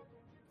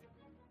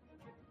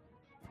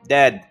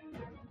 Dead.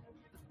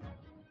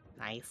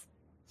 Nice.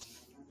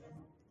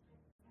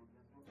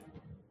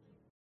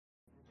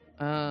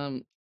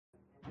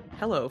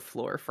 Hello,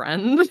 floor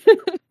friend.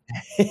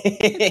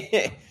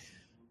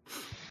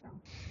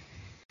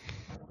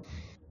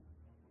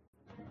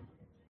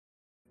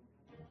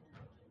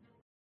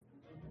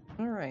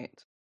 All right.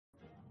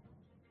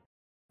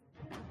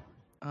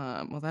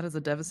 Well, that is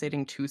a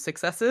devastating 2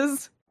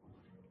 successes.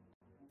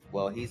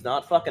 Well, he's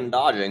not fucking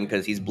dodging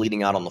because he's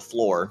bleeding out on the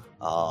floor.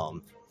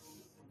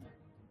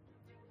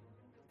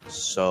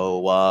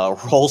 So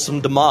roll some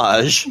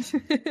damage.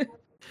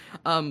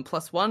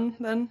 Plus 1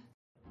 then.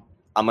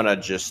 I'm gonna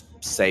just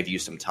save you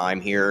some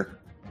time here.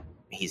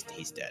 He's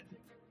dead.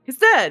 He's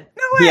dead.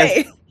 No He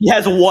way. He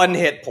has 1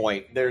 hit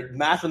point. There's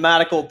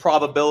mathematical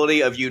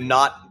probability of you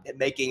not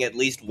making at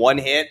least 1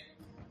 hit.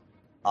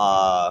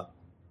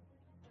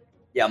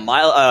 Yeah,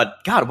 Milo.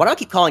 God, why do I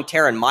keep calling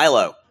Taryn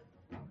Milo?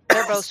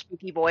 They're both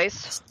spooky boys.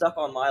 Stuck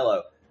on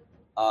Milo.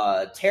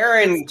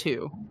 Taryn.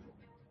 2.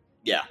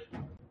 Yeah.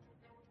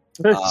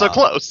 So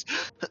close.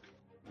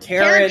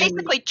 Taryn Taryn.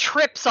 basically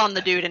trips on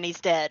the dude and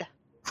he's dead.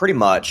 Pretty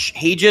much.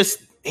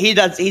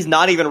 He's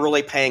not even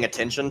really paying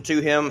attention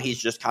to him. He's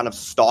just kind of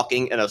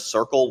stalking in a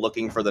circle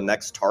looking for the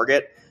next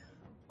target.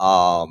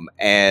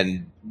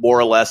 And more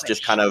or less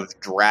just kind of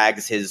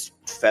drags his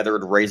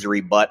feathered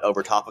razory butt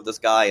over top of this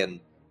guy and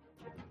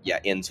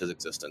ends his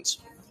existence.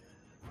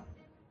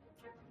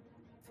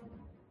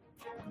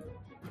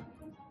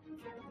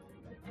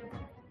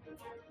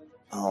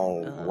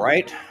 All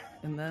right.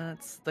 And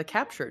that's the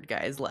captured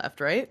guys left,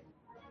 right?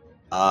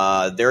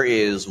 There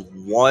is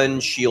one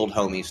shield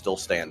homie still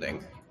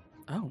standing.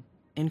 Oh,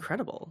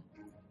 incredible.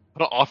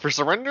 Want to offer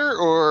surrender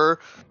or?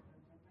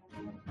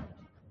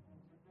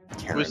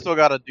 We still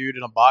got a dude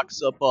in a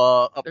box up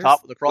There's-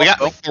 top with the We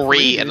crossbow. got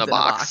three in dudes the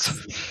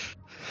box.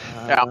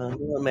 Yeah.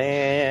 A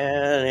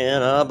man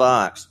in a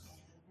box.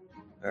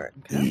 All right.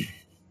 Okay.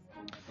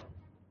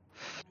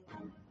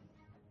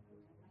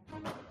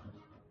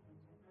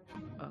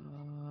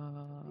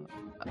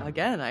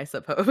 Again, I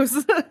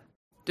suppose.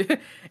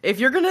 If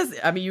you're gonna,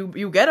 I mean,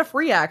 you get a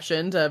free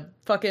action to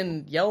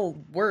fucking yell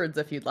words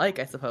if you'd like,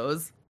 I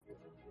suppose.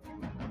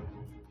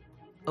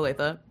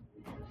 Aletha.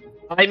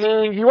 I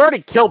mean, you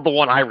already killed the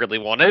one I really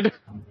wanted.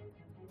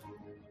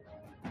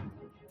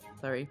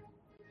 Sorry.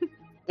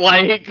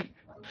 Like,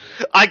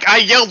 I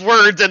yelled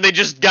words and they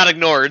just got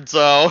ignored,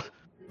 so.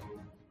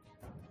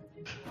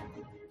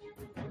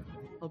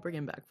 I'll bring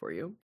him back for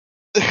you.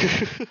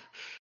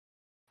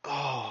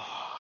 Oh.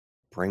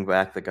 Bring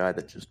back the guy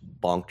that just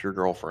bonked your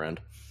girlfriend.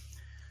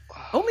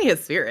 Only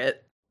his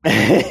spirit.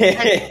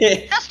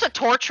 Just to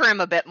torture him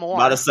a bit more.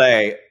 About to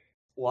say,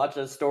 watch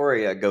a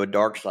story go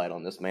dark side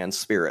on this man's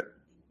spirit.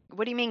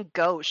 What do you mean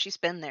go? She's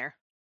been there.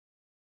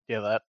 Yeah,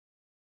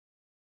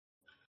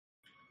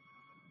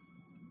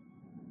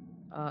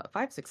 that.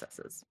 5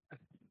 successes.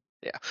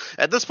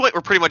 At this point,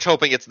 we're pretty much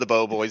hoping it's the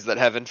Bow Boys that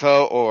have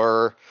info,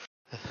 or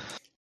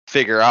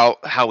figure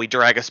out how we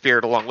drag a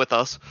spirit along with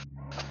us.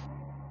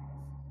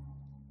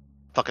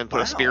 Fucking put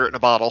Wow. a spirit in a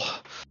bottle.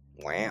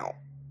 Wow.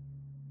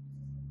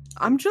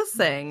 I'm just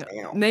saying,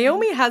 Damn.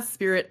 Naomi has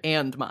spirit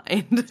and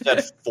mind.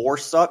 Said 4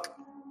 suck,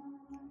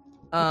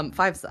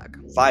 5 suck.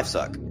 5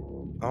 suck.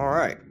 All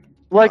right.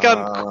 Like,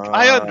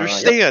 I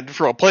understand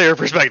from a player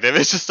perspective.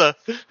 It's just a,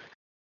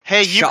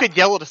 hey, you Shock. could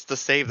yell at us to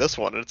save this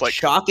one. And it's like,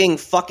 Shocking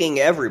fucking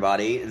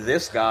everybody.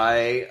 This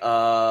guy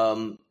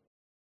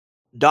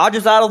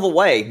dodges out of the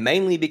way,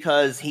 mainly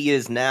because he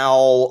is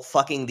now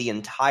fucking the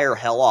entire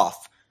hell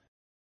off.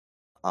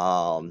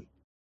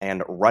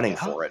 And running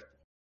Yeah. for it.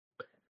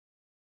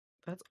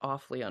 That's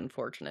awfully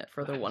unfortunate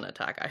for the one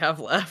attack I have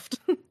left.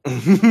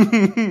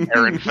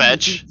 Aaron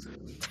Fetch.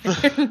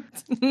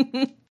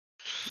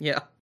 Yeah.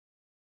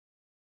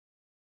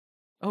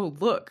 Oh,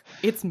 look,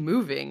 it's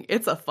moving.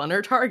 It's a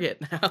funner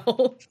target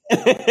now.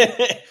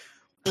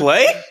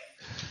 Play?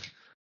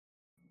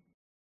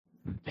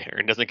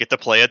 Aaron doesn't get to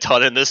play a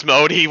ton in this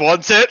mode. He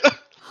wants it.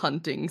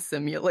 Hunting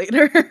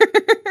simulator.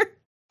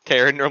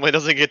 Aaron normally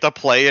doesn't get to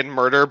play in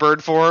murder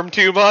bird form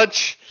too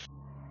much.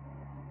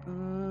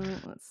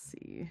 Let's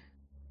see.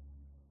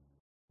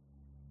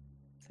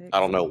 I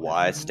don't know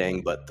why,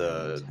 Sting, but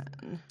the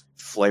 10.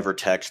 flavor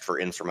text for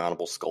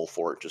Insurmountable Skull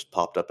Fort just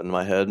popped up in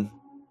my head.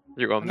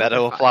 You're going Another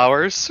meadow of 5.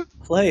 flowers.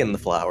 Play in the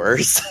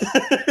flowers.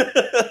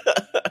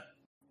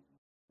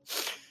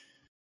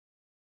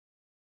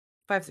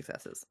 5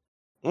 successes.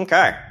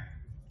 Okay.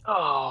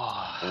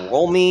 Oh.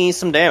 Roll me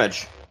some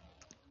damage.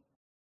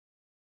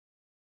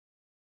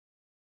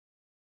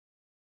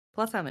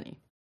 Plus how many?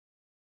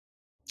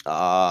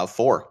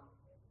 4.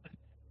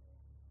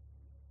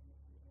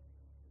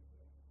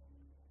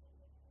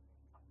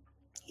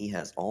 He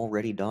has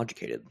already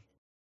dodgecated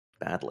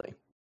badly.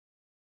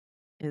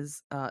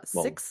 Is Well,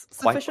 6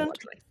 quite sufficient?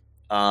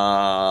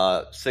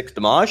 well, actually. 6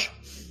 damage.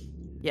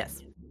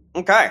 Yes.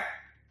 Okay.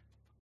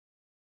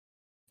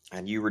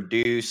 And you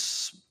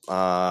reduce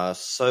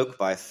soak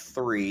by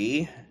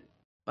 3.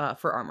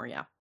 For armor,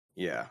 yeah.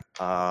 Yeah.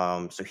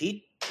 So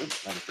he.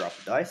 Oops, I just dropped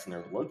the dice and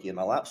there's Loki in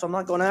my lap, so I'm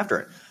not going after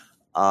it.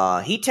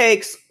 He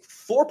takes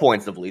 4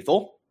 points of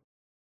lethal.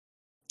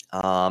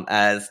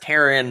 As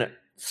Terran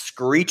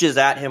screeches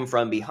at him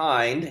from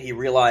behind, he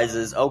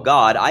realizes, oh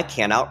god, I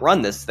can't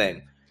outrun this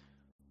thing.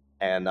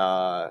 And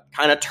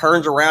kind of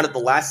turns around at the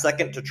last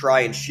second to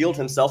try and shield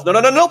himself.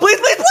 No, please!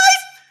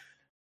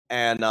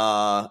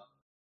 And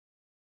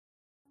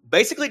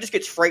basically just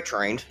gets freight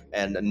trained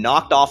and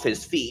knocked off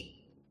his feet.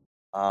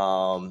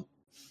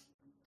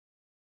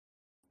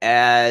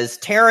 As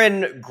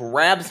Terran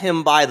grabs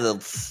him by the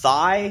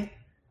thigh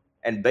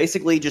and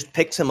basically just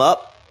picks him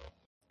up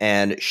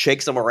and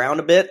shakes him around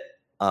a bit,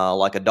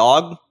 like a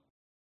dog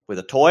with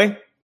a toy,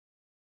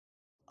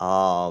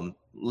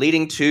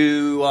 leading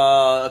to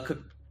a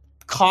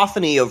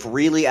cacophony of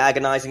really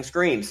agonizing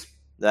screams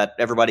that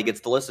everybody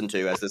gets to listen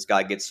to as this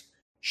guy gets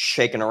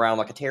shaken around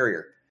like a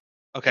terrier.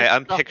 Okay,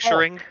 I'm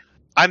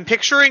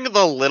picturing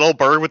the little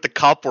bird with the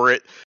cup where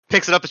it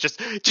picks it up. It's just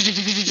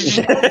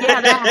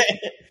that.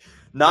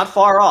 Not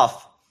far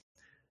off.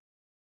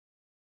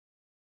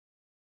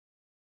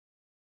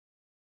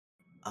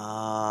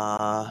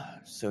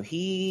 So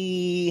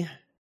he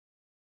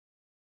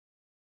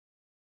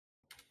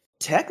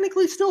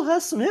technically still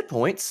has some hit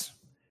points.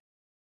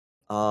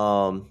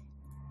 And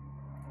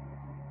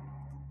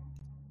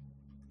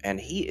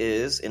he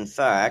is, in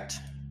fact,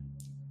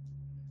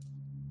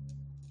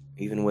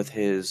 even with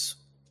his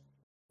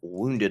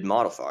wounded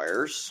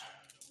modifiers,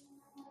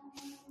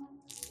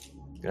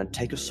 gonna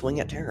take a swing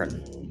at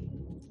Terran.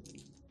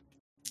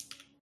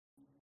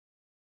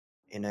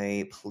 In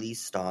a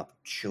please stop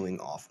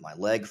chewing off my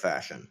leg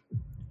fashion.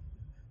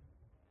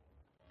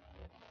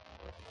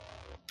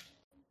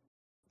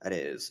 That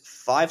is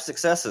 5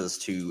 successes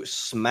to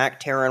smack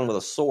Terran with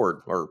a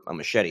sword, or a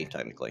machete,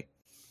 technically.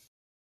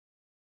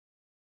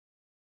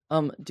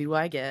 Do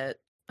I get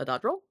a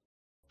dodge roll?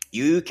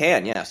 You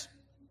can, yes.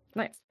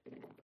 Nice.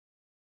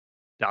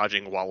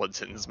 Dodging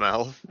Wallinson's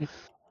mouth.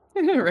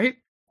 Right?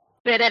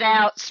 Spit it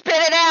out! Spit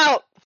it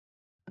out!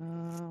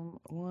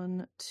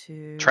 1,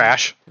 2...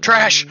 Trash. 3.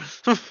 Trash!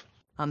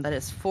 That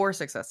is 4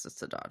 successes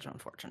to dodge,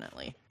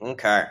 unfortunately.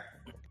 Okay.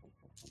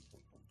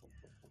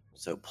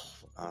 So,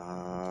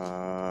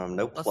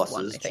 no Plus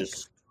 1, I pluses, think.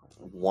 just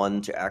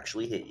 1 to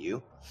actually hit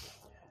you.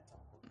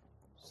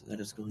 So that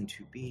is going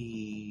to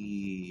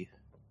be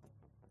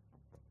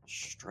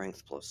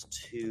strength plus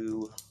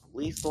 2,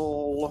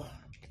 lethal.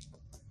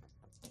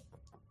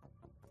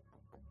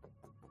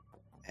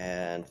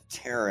 And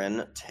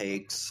Terran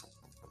takes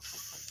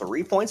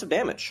 3 points of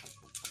damage.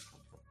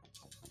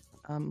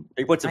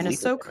 3 points of Minus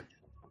lethal soak? damage.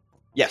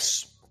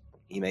 Yes,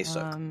 he may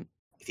soak.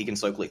 If he can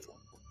soak lethal.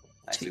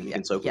 I assume he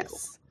can soak lethal.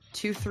 Yes.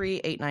 2,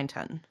 3, 8, 9,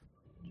 10.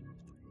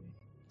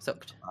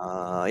 Soaked.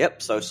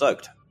 Yep, so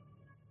soaked.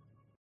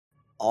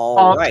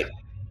 All right.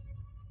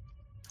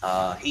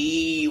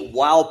 He,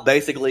 while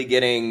basically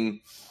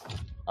getting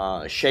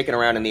shaken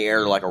around in the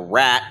air like a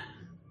rat,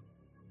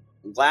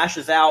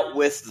 lashes out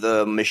with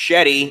the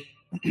machete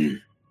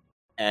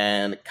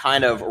and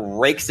kind of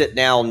rakes it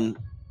down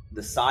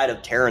the side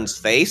of Terran's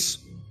face,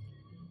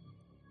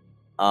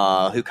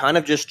 who kind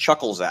of just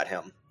chuckles at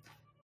him.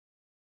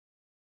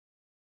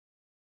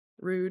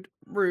 Rude.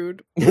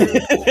 Rude.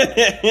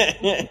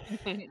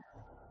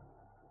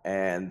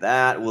 And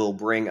that will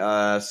bring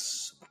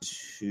us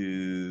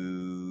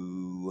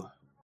to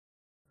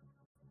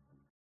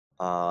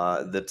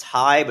the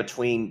tie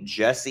between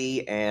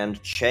Jesse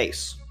and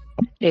Chase.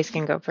 Chase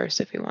can go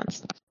first if he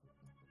wants.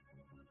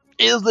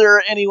 Is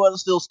there anyone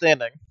still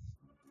standing?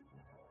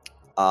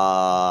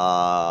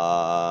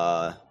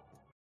 No.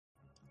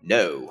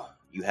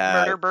 You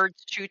have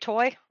Murderbird's chew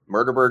toy?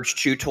 Murderbird's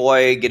chew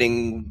toy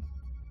getting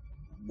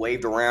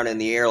waved around in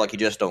the air like you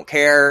just don't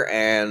care,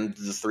 and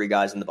the 3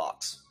 guys in the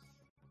box.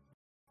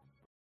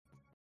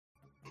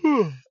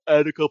 I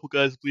had a couple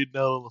guys bleeding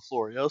out on the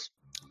floor, yes?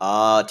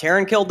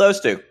 Terran killed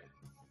those 2.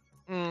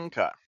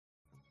 Okay.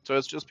 So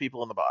it's just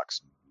people in the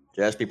box.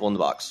 Just people in the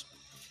box.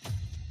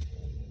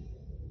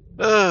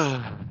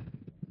 I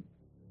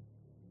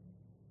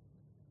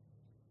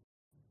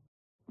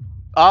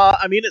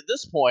mean, at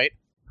this point,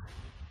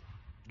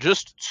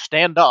 just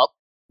stand up,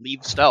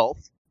 leave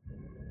stealth,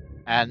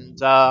 and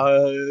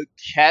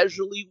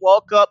casually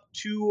walk up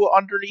to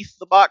underneath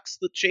the box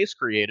that Chase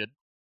created.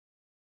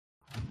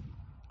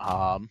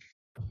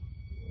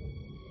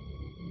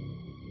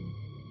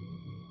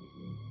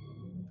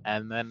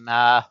 And then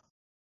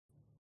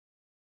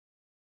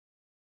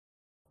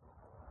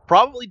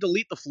probably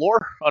delete the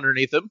floor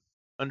underneath him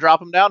and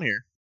drop him down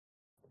here.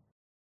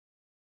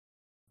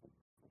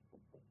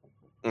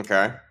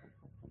 Okay.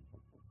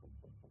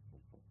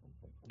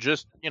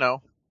 Just,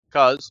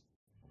 cause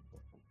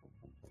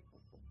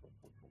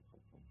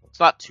it's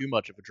not too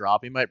much of a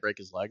drop. He might break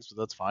his legs, but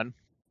that's fine.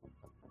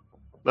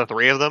 The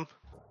 3 of them?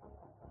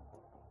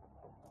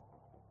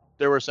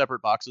 There were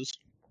separate boxes.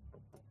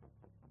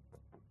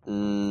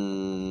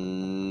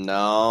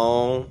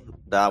 No,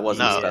 that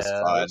wasn't No.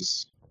 specified.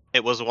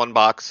 It was 1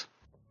 box.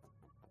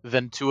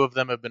 Then 2 of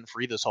them have been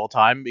free this whole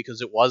time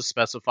because it was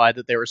specified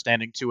that they were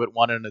standing 2 at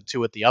one and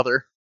 2 at the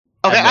other.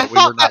 Okay, and I that we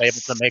were thought not that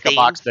able to make a same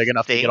box big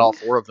enough to thing- get all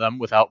 4 of them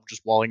without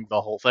just walling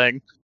the whole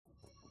thing.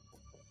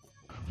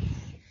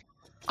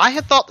 I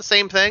had thought the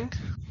same thing,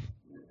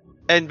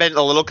 and been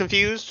a little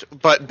confused,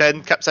 but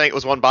Ben kept saying it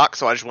was 1 box,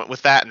 so I just went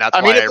with that, and that's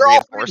I why mean, if I they're all 3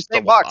 in the reinforced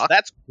same the 1 box,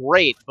 that's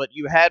great, but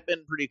you had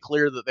been pretty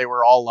clear that they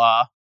were all,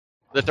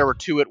 that there were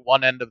 2 at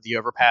one end of the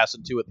overpass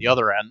and 2 at the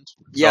other end.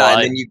 Yeah, So and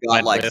I then you got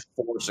went like with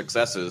 4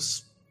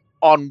 successes.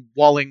 on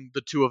walling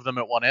the 2 of them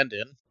at one end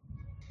in.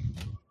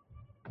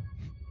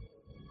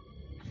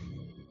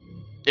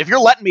 If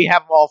you're letting me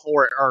have all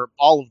 4 or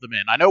all of them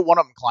in, I know one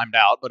of them climbed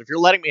out, but if you're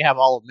letting me have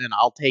all of them in,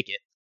 I'll take it.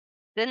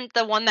 Didn't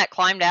the one that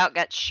climbed out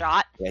get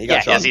shot? Yeah, he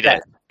got shot. yes, he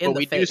did. In But the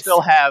we do face.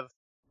 still have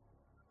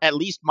at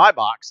least my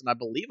box, and I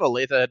believe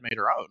Olathe had made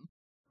her own.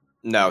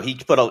 No,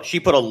 she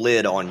put a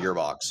lid on your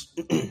box.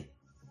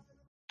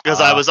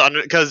 Because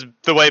because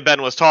the way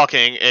Ben was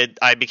talking,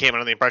 I became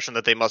under the impression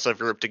that they must have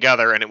grouped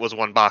together, and it was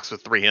 1 box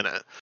with 3 in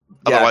it.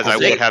 Otherwise, I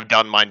 'cause would have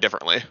done mine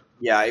differently.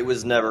 Yeah, it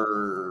was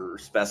never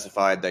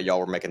specified that y'all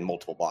were making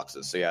multiple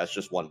boxes. So yeah, it's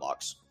just 1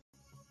 box.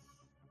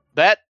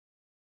 That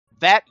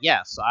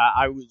yes,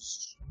 I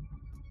was.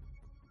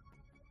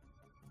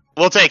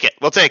 We'll take it.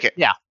 We'll take it.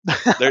 Yeah.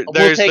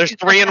 There's take there's it.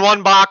 3 in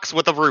one box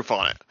with a roof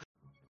on it.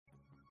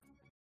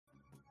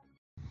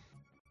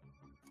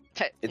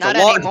 It's Not a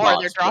large anymore.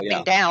 box, They're but dropping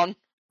yeah. down.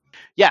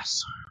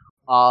 Yes.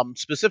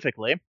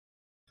 Specifically,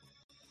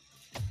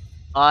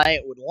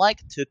 I would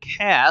like to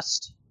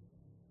cast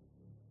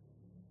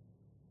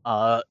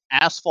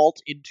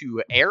Asphalt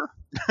into Air.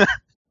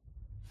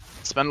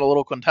 Spend a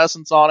little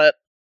quintessence on it.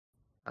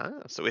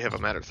 So we have a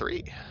matter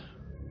 3.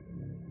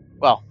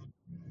 Well,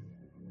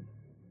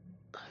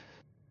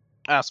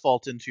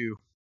 Asphalt into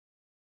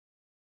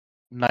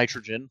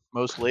nitrogen,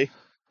 mostly.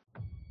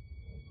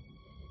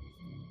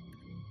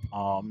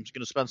 I'm just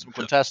going to spend some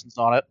quintessence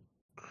on it.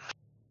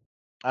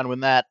 And when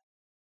that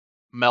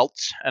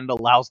melts and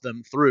allows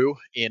them through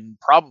in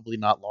probably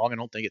not long, I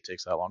don't think it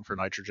takes that long for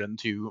nitrogen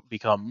to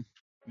become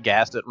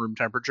gassed at room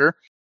temperature,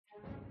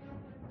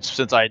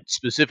 since I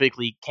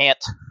specifically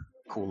can't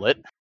cool it.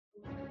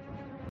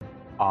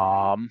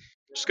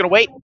 Just going to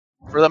wait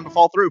for them to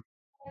fall through.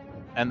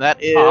 And that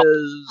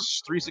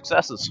is 3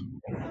 successes.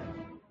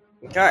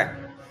 Okay.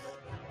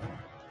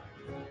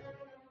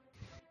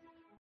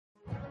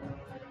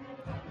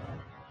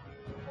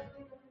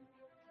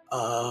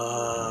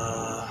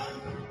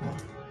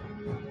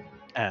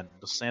 And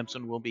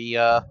Samson will be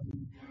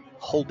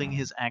holding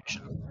his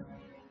action.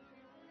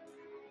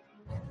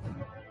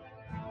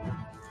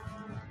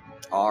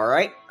 All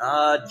right.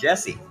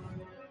 Jesse.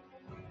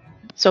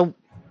 So,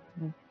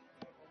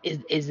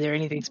 is there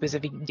anything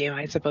specific? Am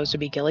I supposed to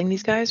be killing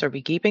these guys or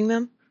be keeping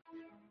them?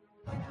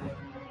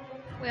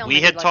 We only We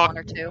need had like talked. 1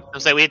 or 2. I'm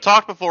saying we had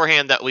talked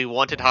beforehand that we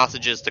wanted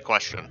hostages to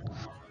question.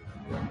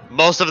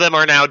 Most of them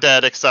are now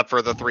dead, except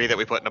for the 3 that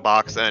we put in a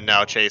box, and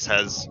now Chase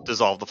has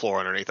dissolved the floor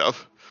underneath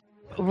of.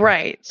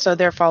 Right. So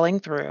they're falling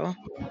through.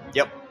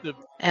 Yep.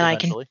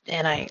 And Eventually.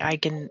 I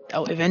can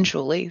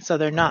eventually. So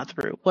they're not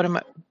through. What am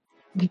I?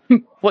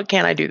 What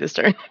can I do this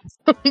turn?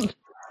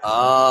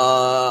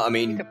 I You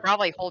mean, could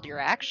probably hold your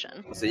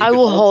action. so you I could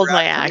will hold your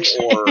my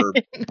action. or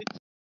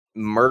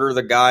murder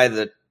the guy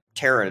that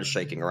Taryn is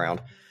shaking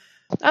around.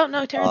 Oh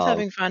no, Tara's Um,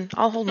 having fun.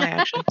 I'll hold my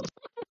action.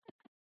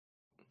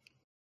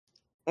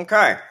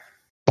 Okay.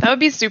 That would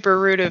be super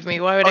rude of me.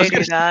 Why would I I was do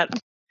gonna that?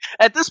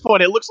 At this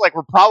point, it looks like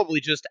we're probably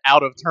just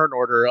out of turn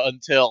order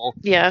until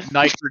Yeah.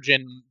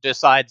 nitrogen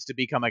decides to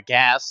become a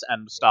gas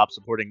and stop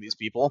supporting these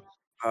people.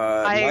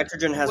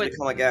 Nitrogen has would-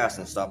 become a gas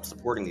and stopped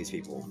supporting these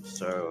people.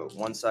 So,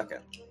 1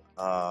 second.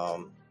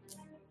 I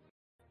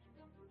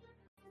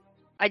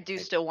do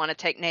still want to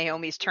take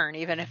Naomi's turn,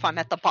 even if I'm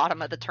at the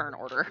bottom of the turn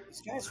order.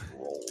 These guys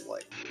roll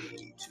like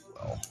way too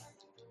well.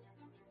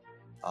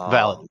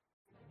 Valid.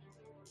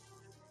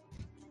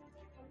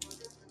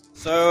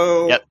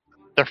 So, Yep.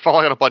 They're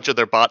falling on a bunch of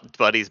their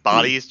buddies'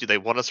 bodies. Do they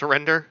want to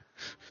surrender?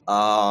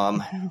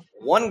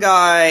 one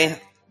guy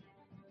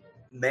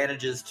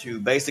manages to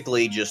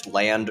basically just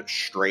land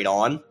straight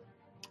on,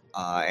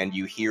 and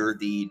you hear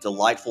the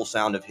delightful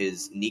sound of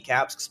his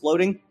kneecaps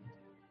exploding,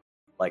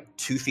 like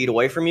 2 feet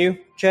away from you,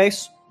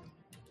 Chase.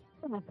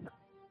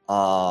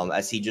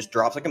 As he just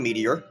drops like a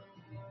meteor.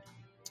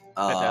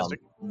 Fantastic.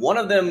 One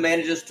of them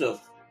manages to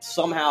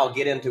somehow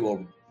get into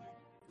a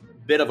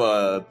bit of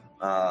a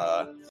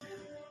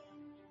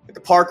like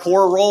a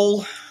parkour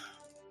roll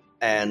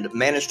and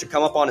managed to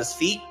come up on his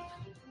feet.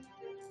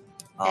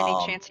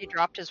 Any chance he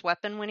dropped his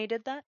weapon when he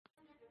did that?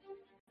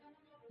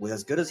 With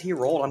as good as he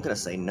rolled, I'm going to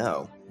say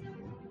no.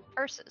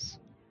 Versus.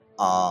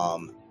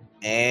 And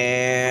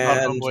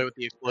Homeboy with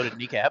the exploded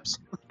kneecaps.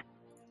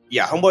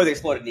 yeah, Homeboy with the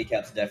exploded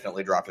kneecaps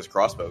definitely dropped his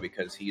crossbow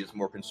because he is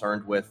more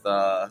concerned with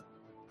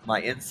my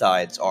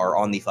insides are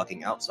on the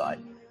fucking outside.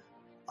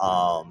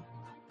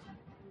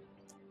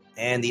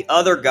 And the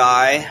other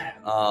guy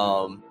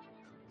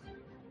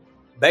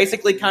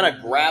basically kind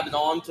of grabs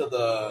onto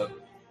the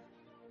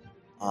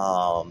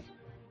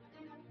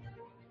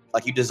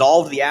like you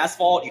dissolved the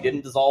asphalt, you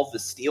didn't dissolve the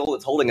steel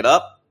that's holding it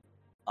up.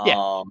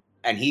 Yeah.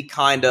 And he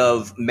kind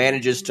of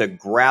manages to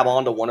grab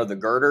onto one of the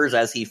girders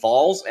as he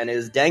falls and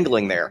is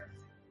dangling there.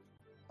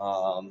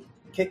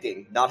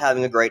 Kicking, not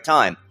having a great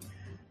time.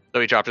 So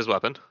he dropped his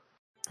weapon.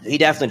 He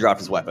definitely dropped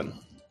his weapon.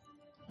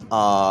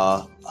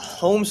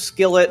 Home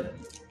Skillet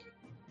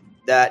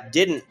that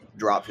didn't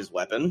drop his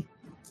weapon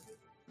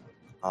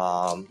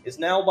is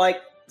now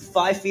like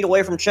 5 feet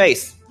away from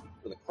Chase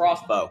with a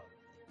crossbow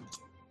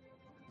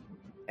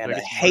and a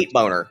hate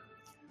boner.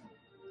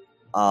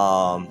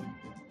 And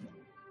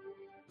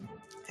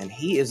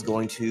he is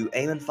going to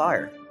aim and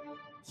fire.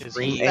 Is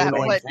Scream, he aim, that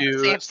going what to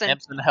Samson-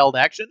 Samson held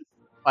action?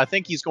 I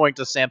think he's going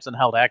to Samson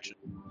held action.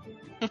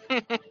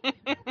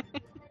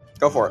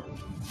 Go for it.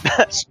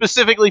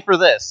 Specifically for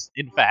this,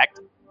 in fact.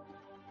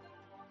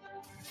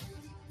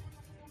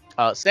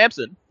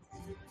 Samson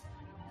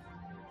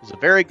is a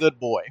very good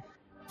boy.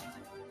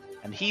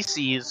 And he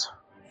sees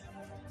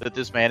that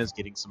this man is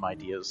getting some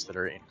ideas that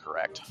are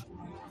incorrect.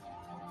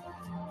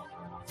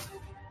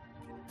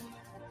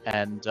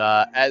 And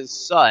as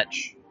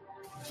such,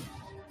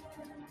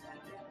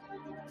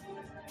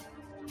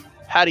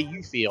 how do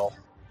you feel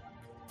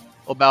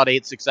about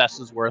 8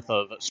 successes worth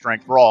of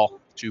strength brawl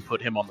to put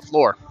him on the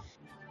floor?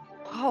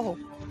 Oh,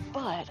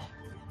 bud.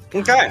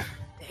 Okay.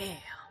 Damn.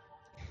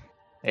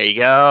 There you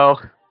go.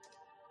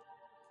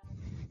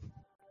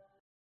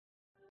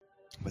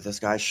 With this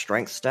guy's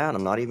strength stat,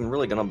 I'm not even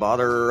really going to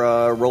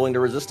bother rolling to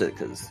resist it,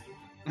 because...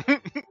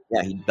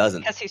 yeah, he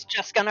doesn't. Because he's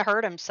just gonna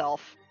hurt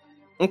himself.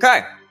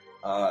 Okay.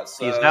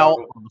 He is now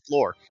on the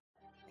floor.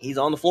 He's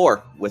on the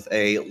floor with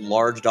a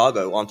large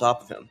doggo on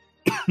top of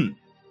him.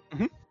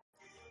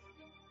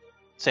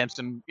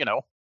 Samson,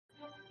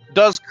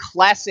 does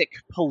classic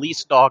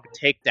police dog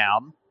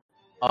takedown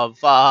of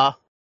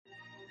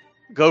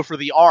go for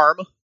the arm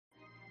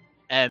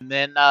and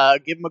then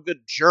give him a good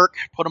jerk,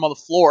 put him on the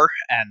floor,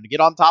 and get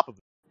on top of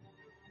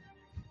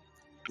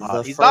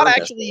him. He's not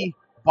actually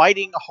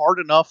biting hard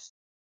enough.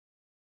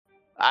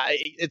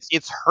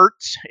 It's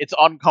hurt. It's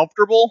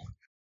uncomfortable,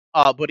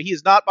 but he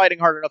is not biting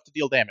hard enough to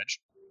deal damage.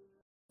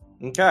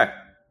 Okay.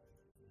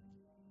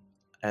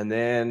 And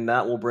then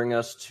that will bring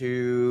us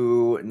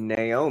to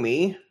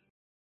Naomi, I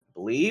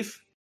believe.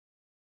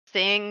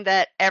 Seeing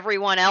that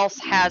everyone else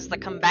has the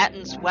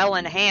combatants well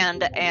in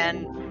hand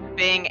and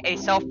being a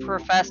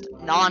self-professed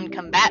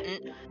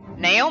non-combatant,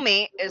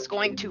 Naomi is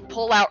going to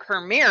pull out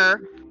her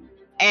mirror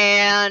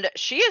and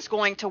she is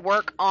going to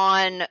work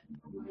on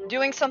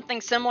doing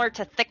something similar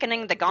to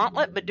thickening the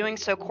gauntlet, but doing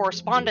so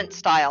correspondence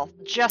style,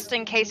 just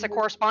in case a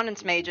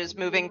correspondence mage is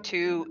moving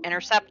to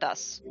intercept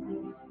us.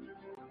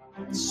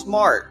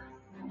 Smart.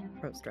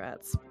 Pro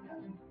strats.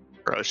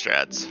 Pro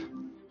strats.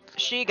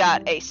 She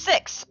got a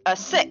 6, a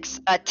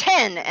 6, a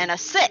 10, and a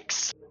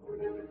 6.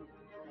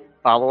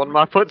 Following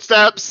my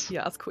footsteps.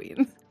 Yes,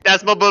 queen.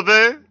 That's my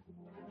baby.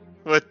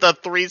 With the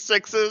 3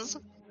 6s.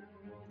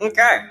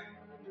 Okay.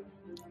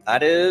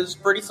 That is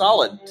pretty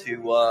solid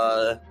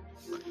to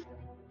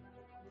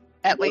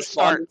At least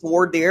start.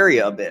 toward the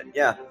area a bit.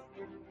 Yeah.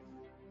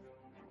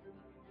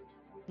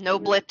 No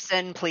blips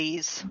in,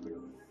 please.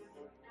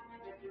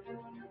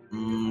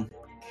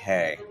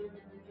 Okay.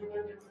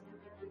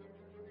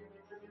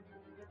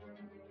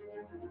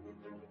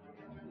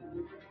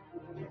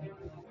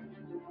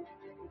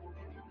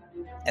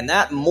 And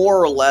that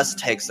more or less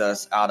takes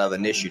us out of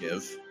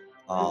initiative.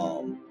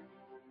 Dang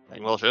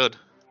well should.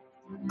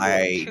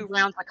 I 2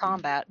 rounds of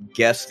combat.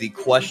 guess the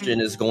question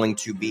is going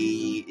to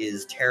be,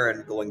 is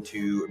Terran going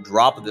to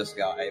drop this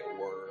guy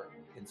or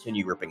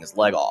continue ripping his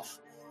leg off?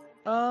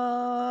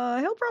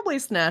 He'll probably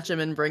snatch him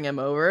and bring him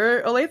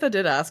over. Olathe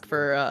did ask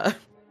for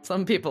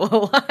some people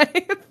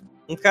alive.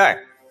 Okay.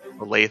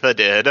 Latha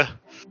did.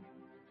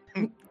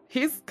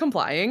 He's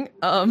complying.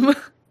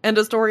 And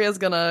Astoria's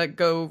gonna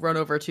go run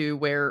over to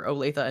where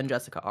Olathe and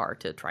Jessica are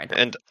to try and help.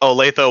 And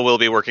Olathe will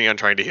be working on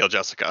trying to heal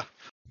Jessica.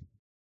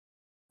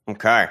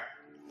 Okay.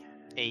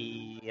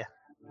 A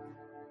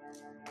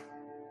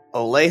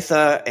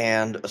Olathe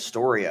and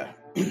Astoria.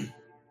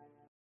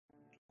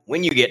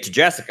 When you get to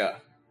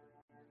Jessica,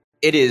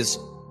 it is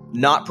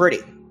not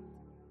pretty.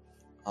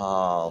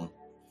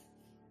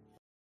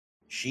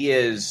 She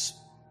is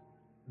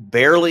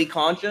barely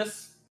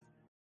conscious,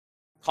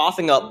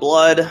 coughing up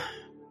blood,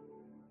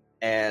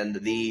 and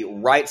the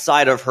right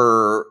side of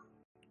her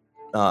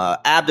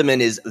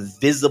abdomen is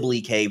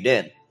visibly caved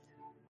in.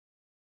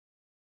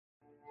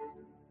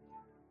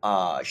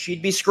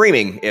 She'd be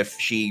screaming if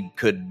she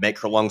could make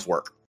her lungs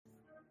work.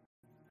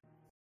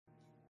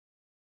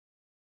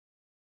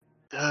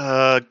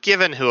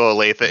 Given who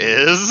Olathe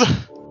is,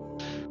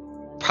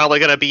 probably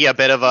gonna be a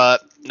bit of a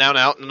none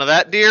of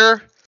that,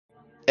 dear.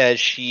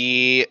 As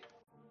she...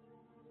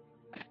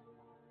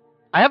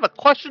 I have a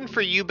question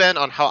for you, Ben,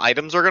 on how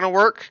items are gonna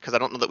work, because I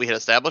don't know that we had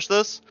established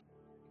this.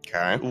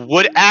 Okay.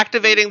 Would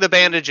activating the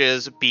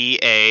bandages be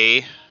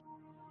a...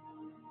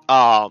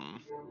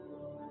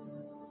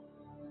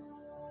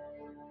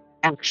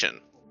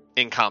 action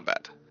in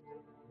combat?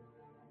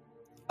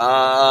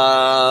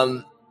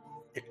 I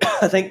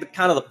think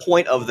the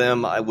point of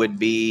them would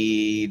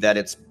be that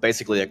it's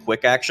basically a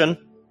quick action.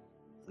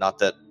 Not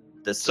that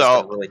this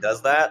system really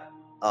does that.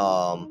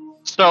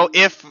 So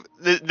if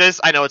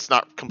this, I know it's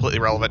not completely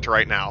relevant to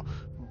right now,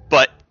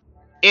 but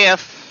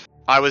if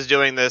I was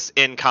doing this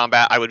in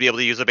combat, I would be able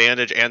to use a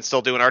bandage and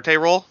still do an Arte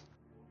roll?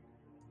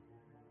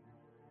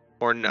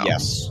 Or no?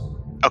 Yes.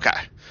 Okay.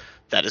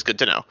 That is good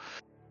to know.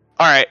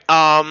 Alright,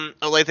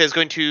 Olathe is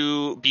going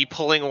to be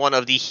pulling one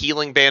of the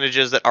healing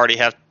bandages that already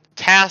have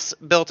tasks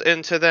built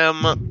into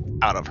them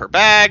out of her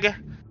bag,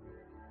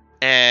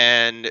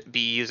 and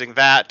be using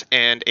that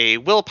and a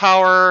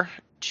willpower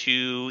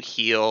to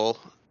heal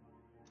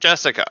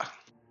Jessica.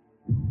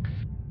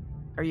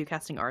 Are you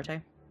casting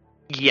Arte?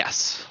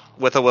 Yes,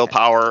 with a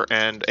willpower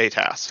and a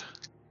task.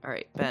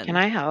 Alright, Ben. Can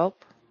I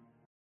help?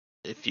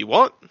 If you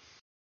want.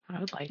 I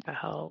would like to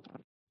help.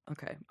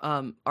 Okay.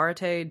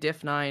 Arte,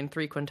 diff 9,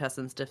 3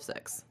 quintessence, diff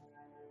 6.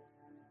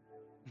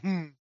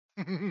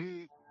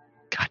 Goddamn.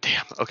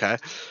 Okay.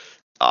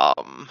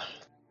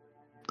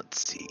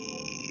 Let's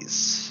see.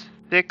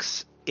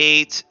 6,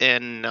 8,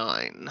 and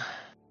 9.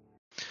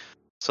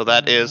 So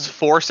that is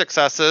 4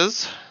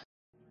 successes.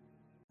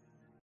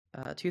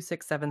 2,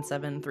 6, 7,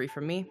 7, 3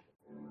 from me.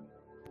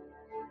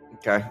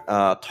 Okay.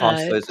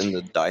 Toss those in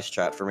the dice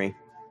chat for me.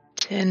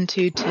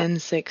 10-2,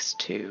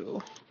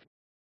 10-6-2.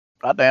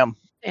 Goddamn.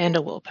 And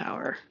a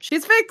willpower.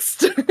 She's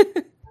fixed.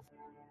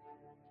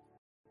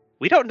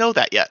 We don't know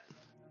that yet.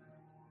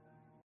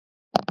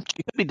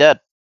 She could be dead.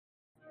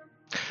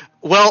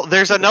 Well,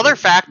 there's another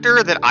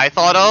factor that I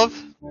thought of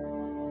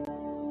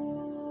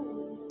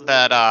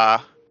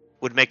that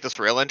would make this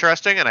real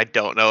interesting, and I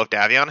don't know if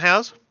Davion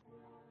has.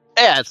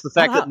 Yeah, it's the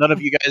fact Wow. that none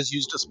of you guys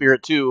used a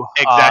spirit too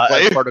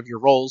Exactly. as part of your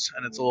rolls,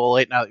 and it's a little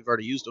late now that you've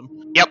already used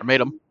them. Yep. Or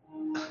made them.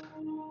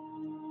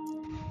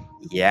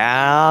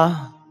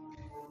 Yeah.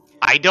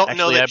 I don't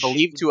know Actually, that I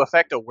believe to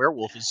affect a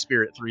werewolf is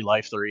spirit 3,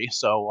 life 3.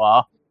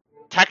 So,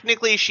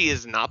 technically she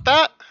is not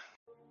that.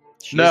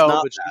 She's no,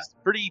 not but she's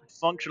pretty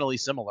functionally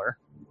similar.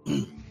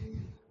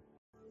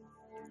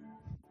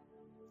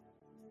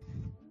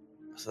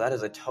 So that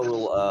is a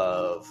total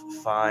of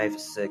 5,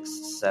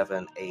 6,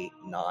 7, 8,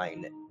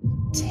 9,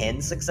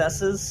 10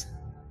 successes.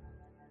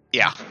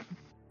 Yeah.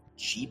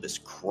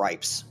 Jeebus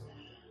cripes.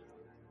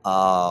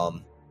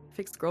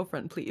 Fixed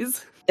girlfriend,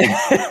 please.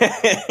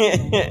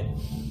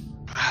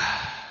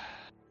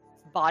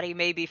 Body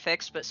may be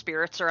fixed, but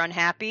spirits are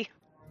unhappy.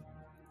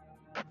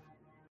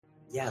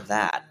 Yeah,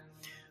 that.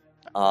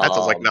 That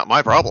sounds like not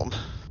my problem.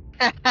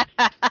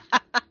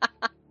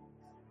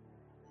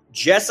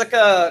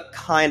 Jessica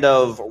kind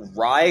of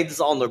writhes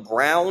on the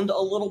ground a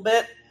little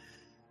bit.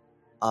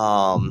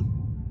 And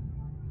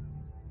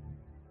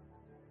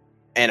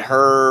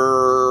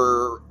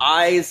her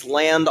eyes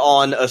land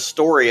on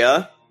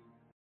Astoria.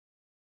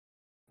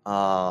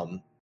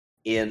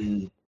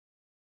 In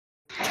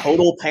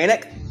total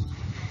panic.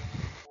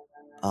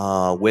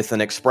 With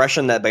an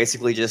expression that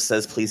basically just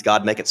says, "Please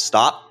God, make it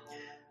stop."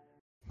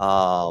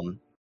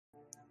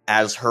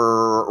 As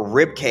her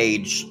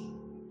ribcage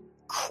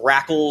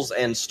crackles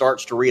and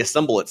starts to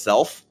reassemble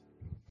itself.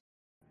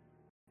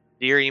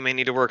 Dear, you may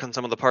need to work on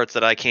some of the parts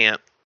that I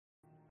can't.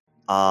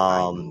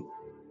 And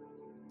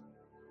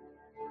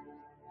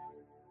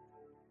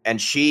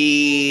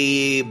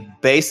she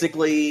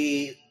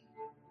basically,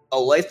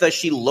 Olathe,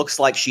 she looks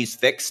like she's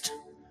fixed.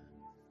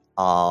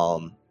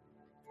 But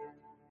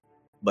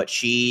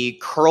she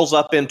curls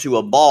up into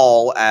a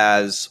ball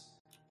as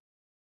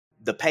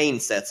the pain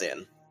sets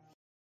in.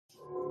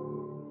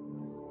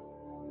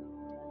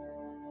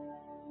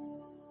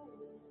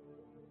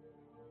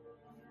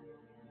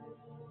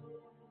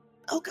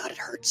 Oh God, it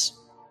hurts.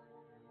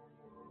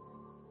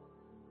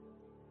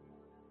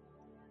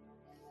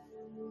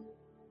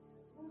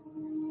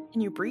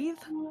 Can you breathe?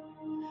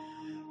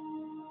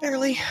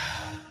 Barely.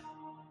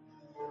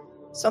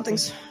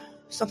 Something's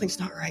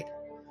not right.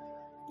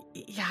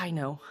 Yeah, I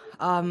know.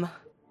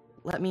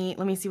 Let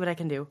me see what I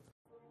can do.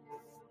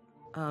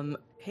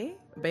 Hey,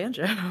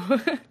 Banjo.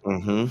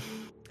 Mm-hmm.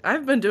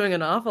 I've been doing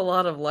an awful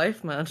lot of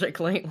life magic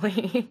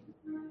lately.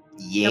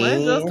 Yeah. Can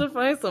I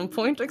justify some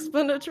point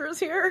expenditures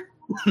here?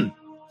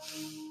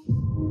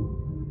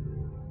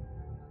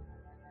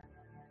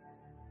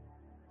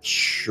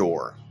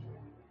 Sure.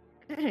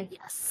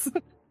 Yes.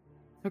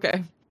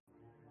 Okay.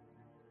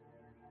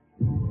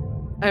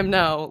 I'm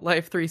now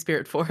life 3,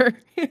 spirit 4.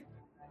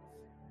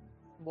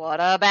 What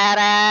a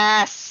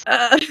badass!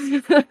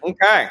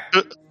 Okay.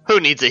 Who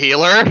needs a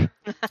healer?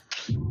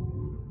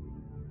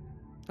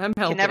 I'm You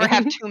helping. can never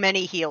have too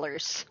many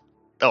healers.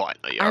 Oh, I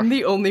know you are. I'm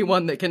the only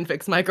one that can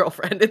fix my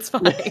girlfriend. It's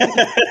fine.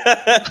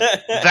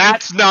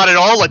 That's not at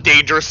all a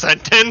dangerous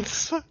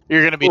sentence.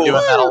 You're going to be doing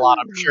that a lot,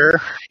 I'm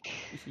sure.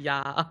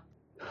 Yeah.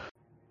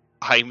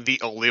 I'm the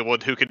only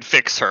one who can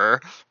fix her.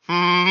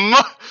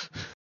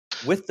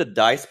 With the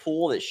dice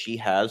pool that she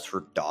has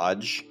for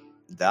dodge,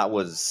 that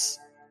was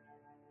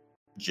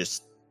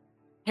just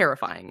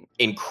Terrifying.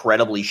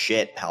 incredibly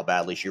shit how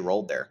badly she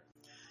rolled there.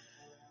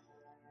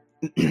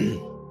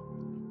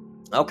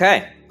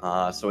 Okay,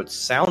 so it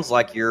sounds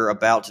like you're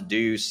about to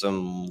do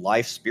some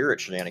life spirit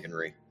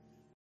shenaniganry.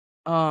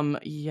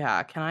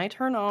 Yeah, can I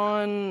turn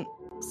on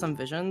some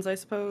visions, I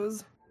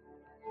suppose?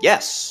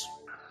 Yes.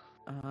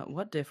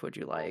 What diff would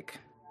you like?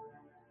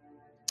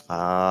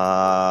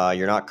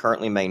 You're not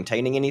currently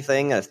maintaining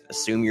anything. I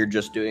assume you're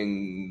just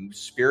doing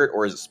spirit,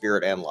 or is it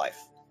spirit and life?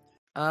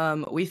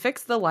 We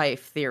fixed the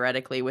life,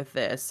 theoretically, with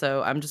this,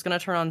 so I'm just gonna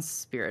turn on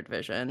spirit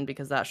vision,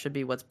 because that should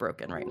be what's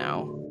broken right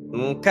now.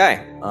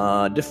 Okay,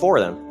 diff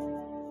 4 then.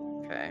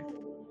 Okay.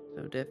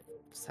 So diff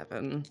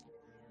 7.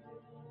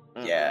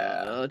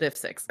 Yeah. Diff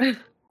 6.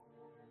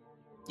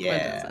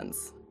 Yeah.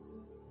 Coincidence.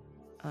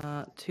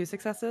 2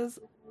 successes?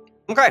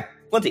 Okay,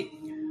 plenty.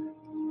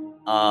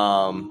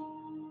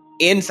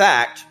 In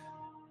fact,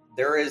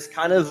 there is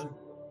kind of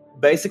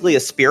basically a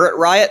spirit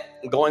riot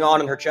going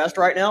on in her chest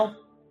right now.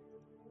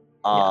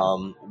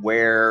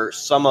 Where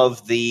some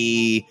of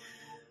the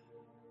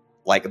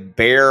like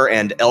bear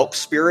and elk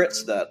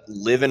spirits that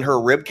live in her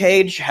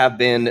ribcage have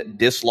been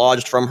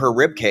dislodged from her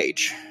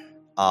ribcage.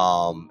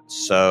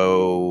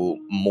 So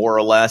more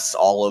or less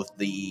all of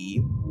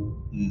the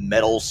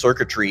metal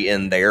circuitry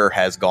in there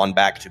has gone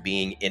back to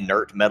being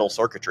inert metal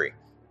circuitry.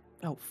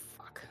 Oh,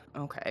 fuck.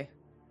 Okay.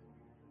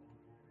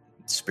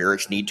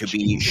 Spirits need to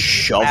be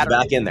shoved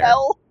back in there.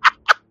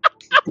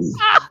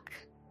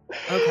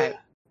 Okay.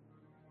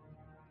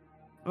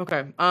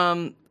 Okay.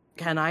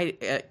 Can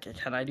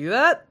I do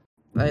that?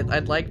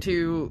 I'd like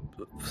to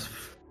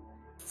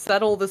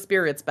settle the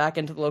spirits back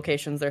into the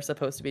locations they're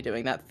supposed to be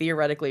doing. That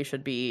theoretically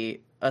should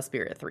be a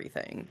Spirit 3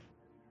 thing.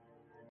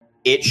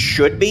 It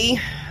should be.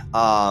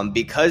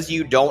 Because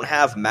you don't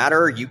have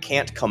matter, you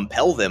can't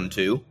compel them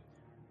to.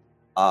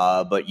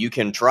 But you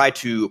can try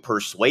to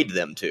persuade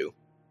them to.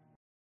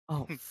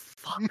 Oh,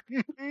 fuck.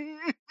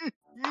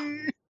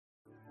 I'm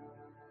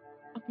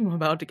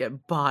about to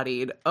get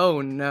bodied.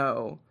 Oh,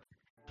 no.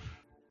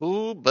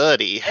 Ooh,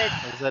 buddy. Is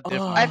that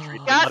different? Oh. I've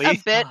got a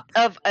buddy? bit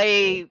of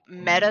a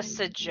meta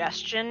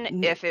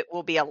suggestion, if it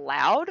will be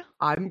allowed.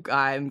 I'm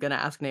gonna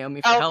ask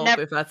Naomi for Oh, help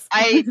if that's...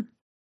 I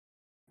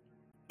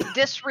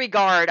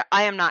disregard.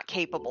 I am not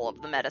capable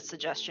of the meta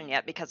suggestion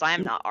yet because I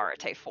am not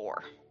Arate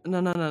 4.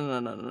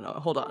 No.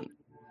 Hold on.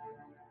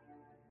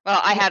 Well,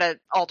 I had an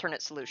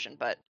alternate solution,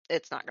 but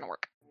it's not going to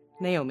work.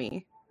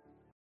 Naomi,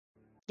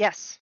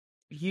 Yes.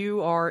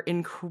 you are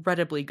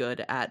incredibly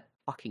good at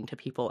talking to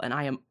people, and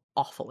I am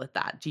awful at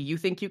that. Do you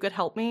think you could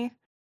help me?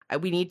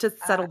 We need to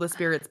settle the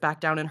spirits back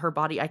down in her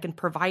body. I can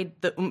provide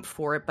the oomph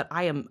for it, but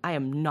I am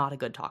not a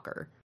good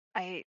talker.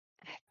 I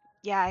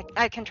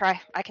can try.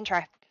 I can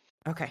try.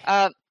 Okay.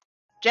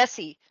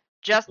 Jesse,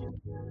 just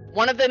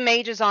one of the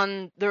mages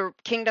on the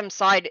kingdom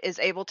side is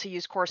able to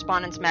use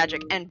correspondence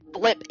magic and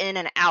blip in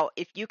and out.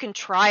 If you can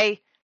try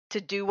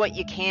to do what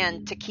you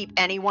can to keep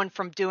anyone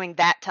from doing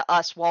that to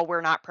us while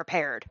we're not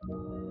prepared.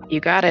 You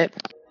got it.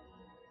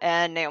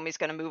 And Naomi's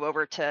going to move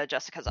over to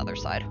Jessica's other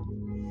side.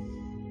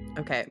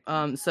 Okay.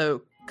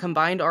 So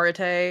combined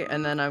Arate,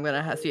 and then I'm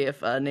gonna see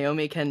if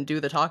Naomi can do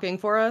the talking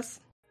for us.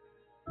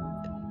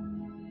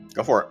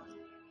 Go for it.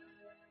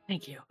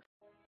 Thank you.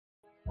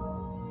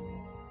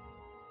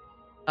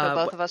 So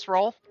both of us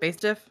roll. Base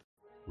diff?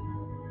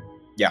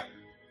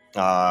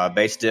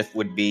 Base diff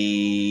would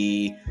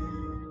be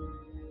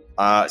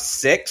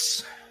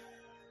 6.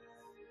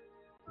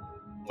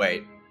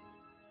 Wait.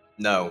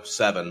 No,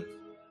 7.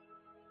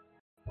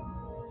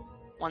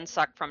 One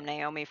suck from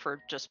Naomi for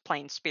just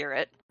plain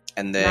spirit.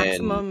 And then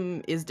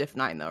Maximum is diff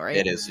 9 though, right?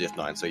 it is diff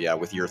 9. So yeah,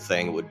 with your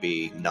thing it would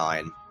be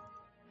 9.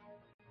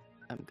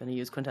 I'm gonna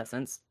use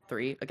quintessence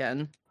 3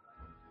 again.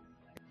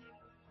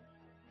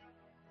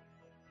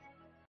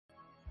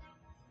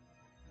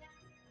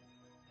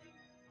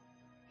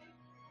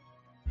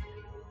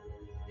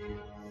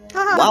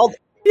 Wow.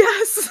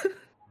 Yes.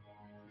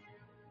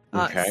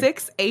 Okay.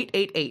 6, 8,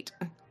 8, 8.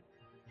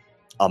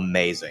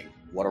 Amazing.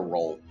 What a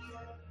roll.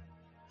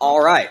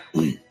 All right.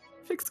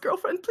 Fix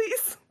girlfriend,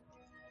 please.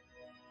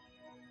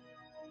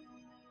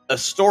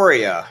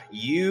 Astoria,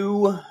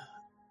 you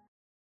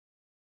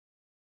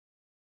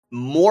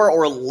more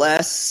or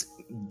less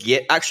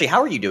get... Actually,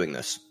 how are you doing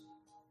this?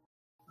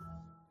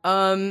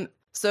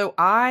 So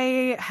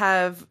I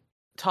have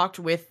talked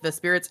with the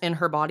spirits in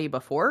her body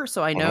before,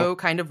 so I know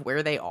kind of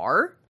where they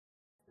are.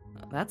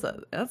 That's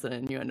an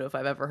innuendo if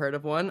I've ever heard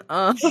of one.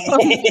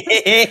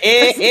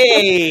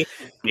 Hey!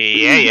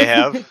 Yeah, you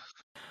have.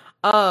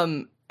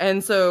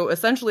 And so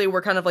essentially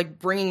we're kind of like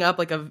bringing up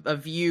like a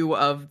view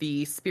of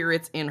the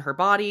spirits in her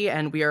body,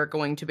 and we are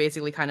going to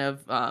basically kind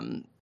of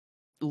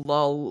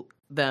lull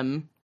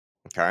them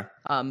Okay.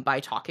 by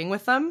talking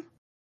with them.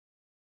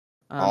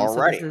 So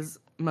Alrighty. this is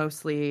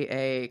mostly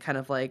a kind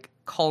of like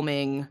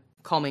calming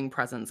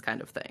presence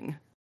kind of thing.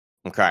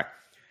 Okay.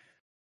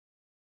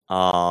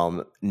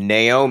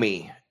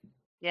 Naomi,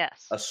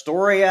 Yes.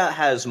 Astoria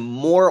has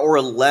more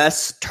or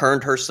less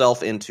turned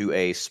herself into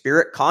a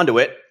spirit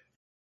conduit.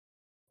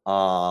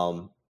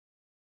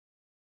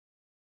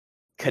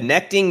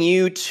 Connecting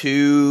you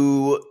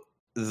to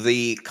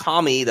the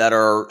kami that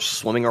are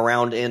swimming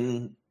around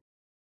in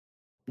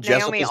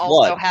Naomi Jessica's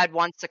also blood. had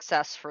one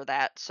success for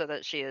that, so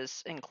that she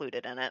is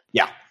included in it.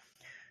 Yeah.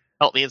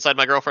 Help me inside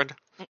my girlfriend.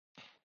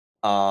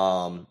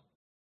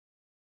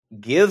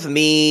 Give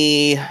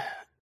me...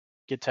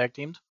 Get tag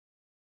teamed.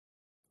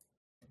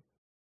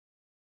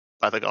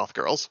 By the goth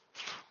girls.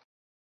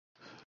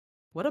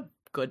 What a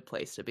good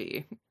place to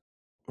be.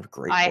 What a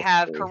great I book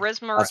have to read.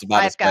 charisma. I was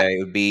about I've to got. say, it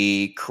would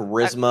be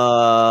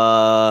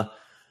charisma...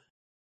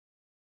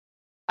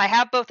 I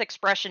have both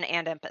expression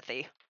and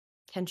empathy.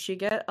 Can she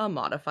get a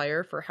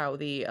modifier for how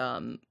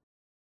the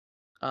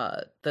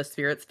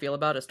spirits feel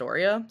about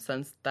Astoria,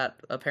 since that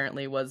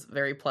apparently was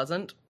very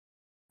pleasant,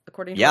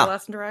 according to Yeah. our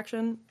last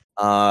interaction?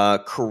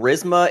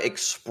 Charisma,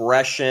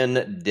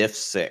 expression, diff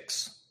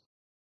 6.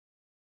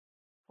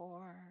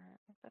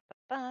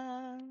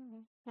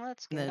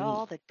 Let's And get then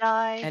all the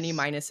dice. Any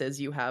minuses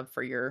you have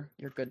for your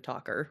good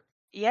talker.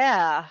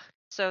 Yeah.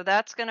 So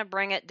that's going to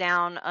bring it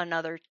down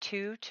another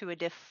 2 to a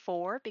diff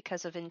 4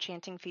 because of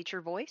enchanting feature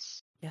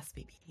voice. Yes,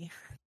 baby.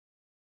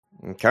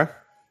 Okay.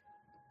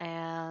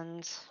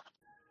 And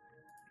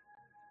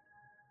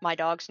my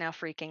dog's now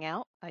freaking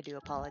out. I do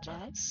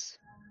apologize.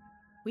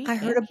 We I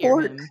heard can a hear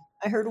bork. him.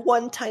 I heard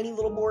one tiny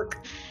little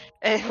bork.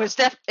 It was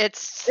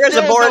it's There's a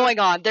still bork. going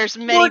on. There's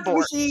many Bork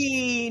borks.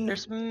 machine!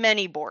 There's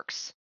many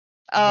borks.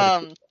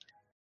 What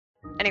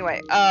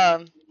Anyway,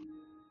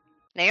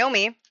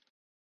 Naomi,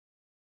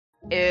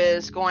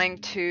 is going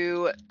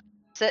to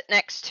sit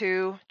next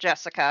to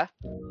Jessica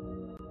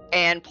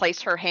and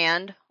place her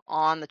hand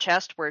on the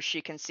chest where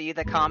she can see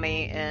the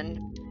Kami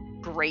in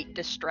great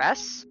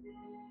distress.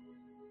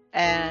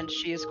 And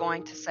she is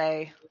going to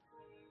say,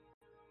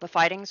 "The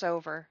fighting's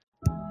over.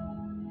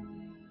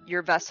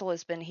 Your vessel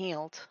has been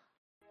healed.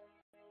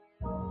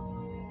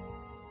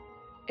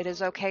 It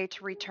is okay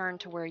to return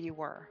to where you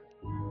were.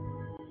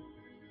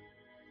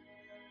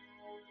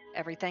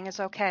 Everything is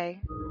okay.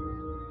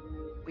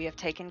 We have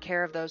taken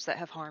care of those that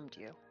have harmed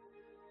you.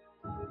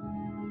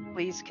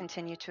 Please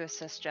continue to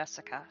assist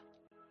Jessica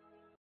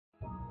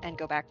and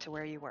go back to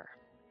where you were."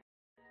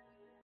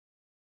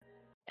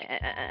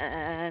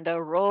 And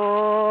a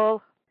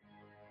roll.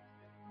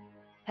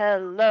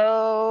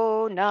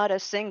 Hello, not a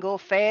single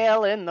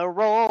fail in the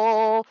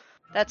roll.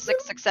 That's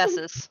 6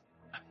 successes.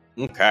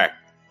 Okay.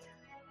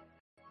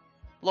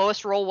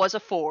 Lowest roll was a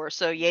 4,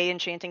 so yay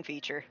enchanting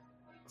feature.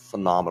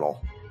 Phenomenal.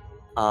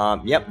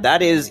 Yep,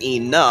 that is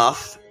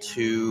enough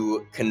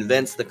to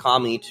convince the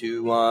Kami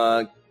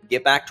to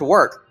get back to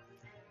work.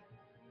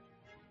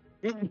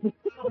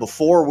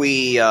 Before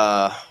we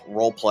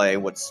roleplay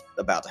what's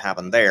about to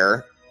happen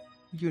there.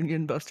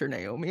 Union Buster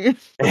Naomi.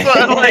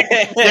 Like,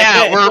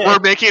 yeah, we're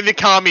making the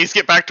commies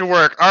get back to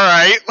work. All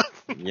right.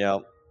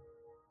 Yep.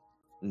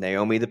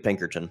 Naomi the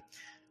Pinkerton.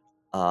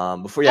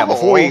 Before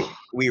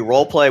we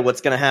roleplay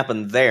what's going to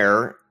happen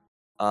there,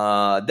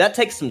 that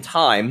takes some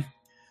time.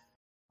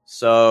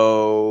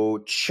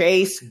 So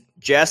Chase,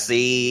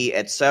 Jesse,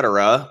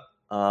 etc.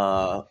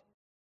 Well,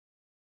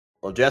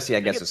 Jesse, I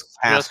guess, is Just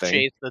casting.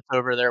 Chase that's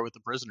over there with the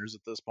prisoners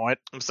at this point.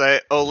 I'm saying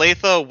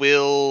Olathe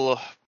will.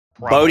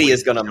 Bodhi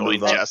is going to join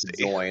move up Jesse. to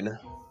join.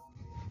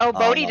 Oh,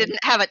 Bodhi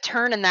didn't have a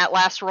turn in that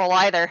last roll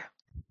either.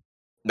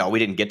 No, we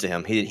didn't get to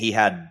him. He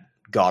had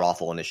god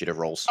awful initiative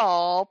rolls.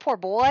 Oh, poor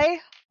boy.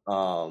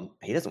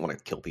 He doesn't want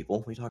to kill people.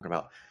 What are you talking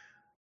about?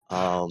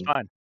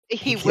 Fine.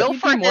 He He'd will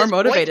He'd for be more his boy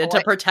motivated toy.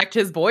 to protect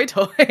his boy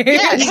toy.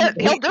 Yeah,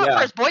 he'll do it Yeah.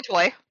 for his boy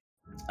toy.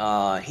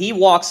 He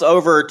walks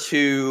over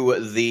to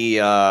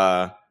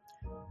the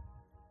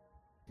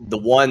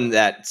one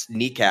that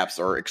kneecaps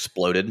are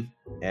exploded,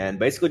 and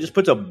basically just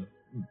puts a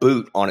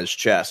boot on his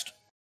chest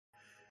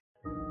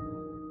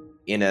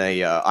in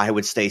a I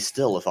would stay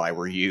still if I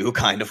were you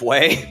kind of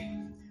way.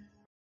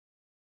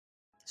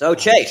 So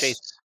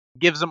Chase.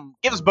 gives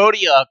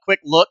Bodhi a quick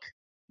look,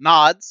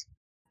 nods,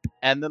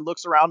 and then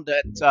looks around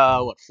at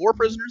 4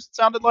 prisoners? It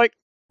sounded like.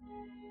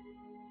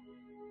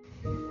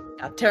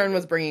 Taryn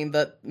was bringing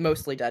the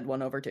mostly dead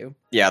one over too.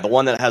 Yeah, the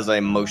one that has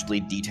a mostly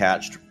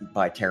detached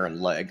by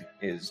Terran leg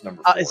is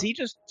number 4. Is he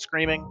just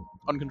screaming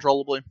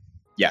uncontrollably?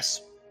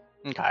 Yes.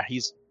 Okay,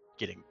 he's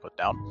getting put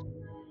down.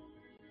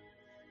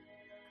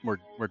 We're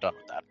done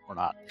with that. We're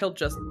not. He'll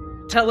just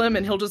tell him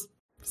and he'll just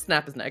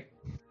snap his neck.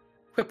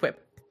 Whip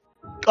whip.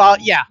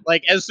 Yeah,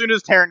 like as soon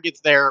as Terran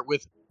gets there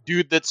with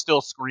dude that's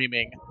still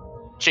screaming,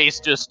 Chase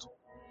just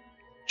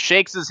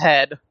shakes his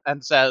head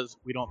and says,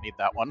 "We don't need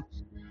that one."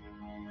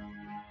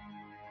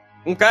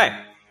 Okay.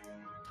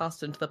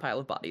 Tossed into the pile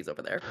of bodies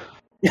over there.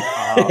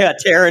 Yeah,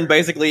 Terran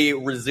basically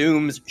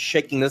resumes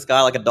shaking this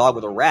guy like a dog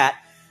with a rat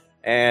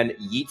and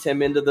yeets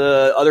him into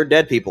the other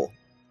dead people.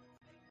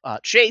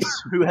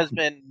 Chase, who has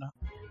been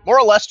more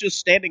or less just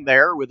standing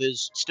there with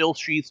his still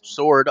sheathed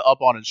sword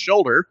up on his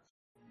shoulder,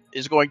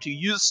 is going to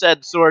use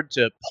said sword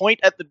to point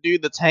at the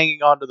dude that's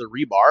hanging onto the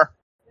rebar.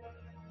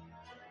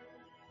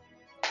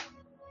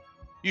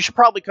 You should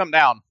probably come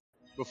down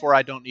before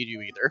I don't need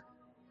you either.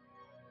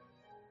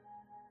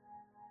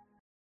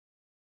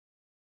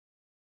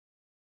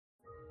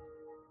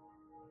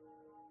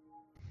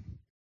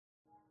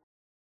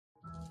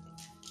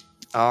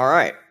 All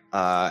right.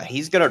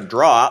 He's going to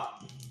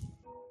drop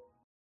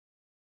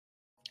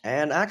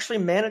and actually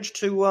manage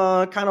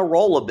to kind of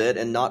roll a bit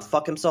and not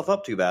fuck himself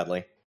up too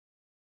badly.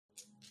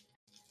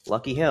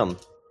 Lucky him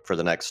for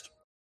the next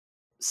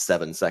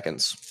 7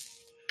 seconds.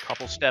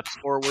 Couple steps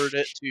forward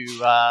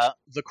to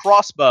the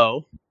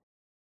crossbow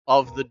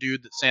of the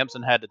dude that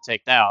Samson had to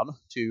take down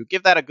to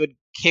give that a good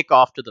kick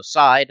off to the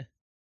side.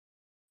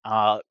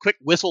 Quick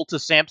whistle to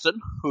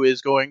Samson, who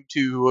is going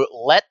to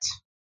let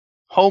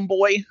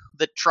homeboy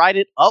that tried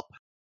it up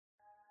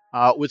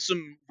with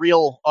some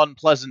real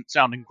unpleasant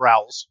sounding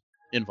growls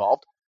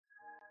involved.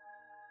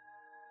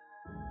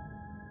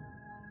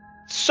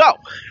 So,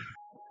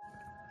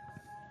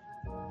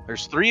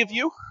 there's 3 of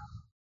you,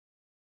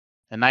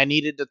 and I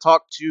needed to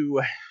talk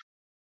to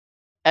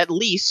at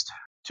least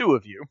 2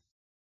 of you.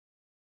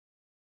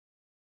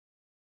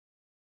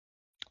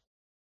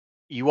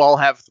 You all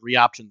have 3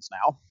 options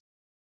now.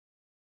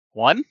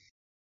 1,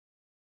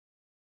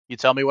 you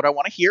tell me what I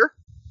want to hear,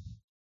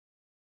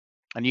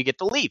 and you get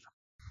to leave.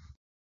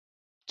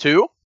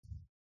 2,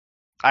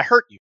 I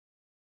hurt you.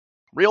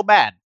 Real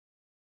bad.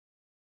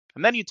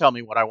 And then you tell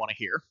me what I want to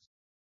hear,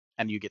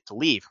 and you get to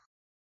leave.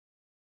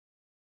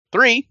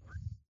 3,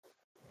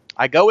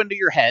 I go into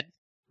your head,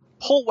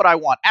 pull what I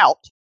want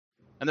out,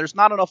 and there's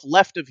not enough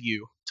left of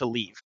you to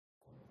leave.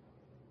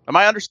 Am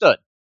I understood?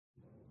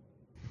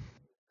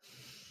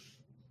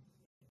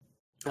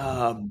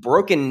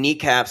 Broken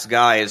Kneecaps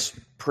guy is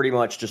pretty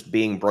much just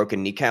being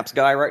Broken Kneecaps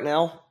guy right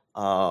now.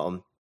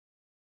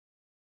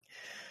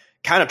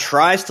 Kind of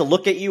tries to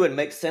look at you and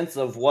make sense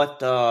of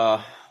what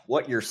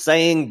you're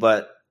saying,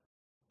 but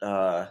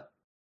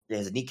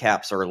his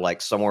kneecaps are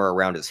like somewhere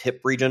around his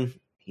hip region.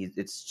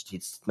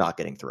 He's not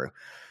getting through.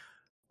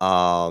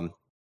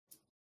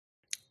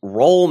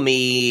 Roll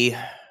me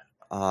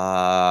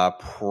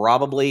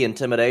probably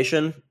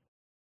intimidation.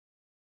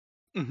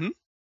 Mm-hmm.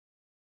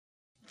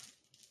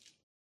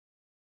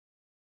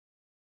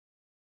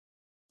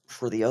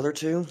 For the other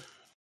two.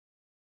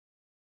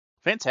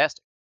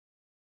 Fantastic.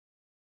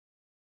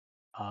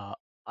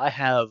 I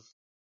have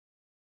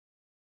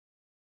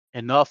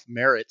enough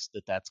merits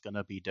that's going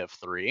to be Div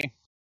 3.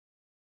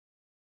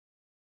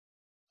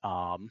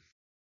 And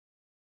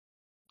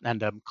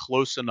I'm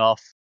close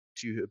enough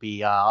to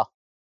be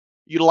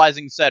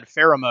utilizing said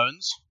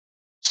pheromones.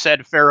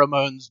 Said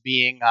pheromones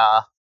being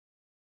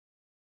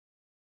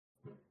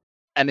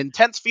an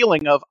intense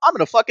feeling of, I'm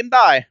going to fucking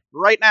die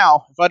right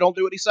now if I don't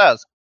do what he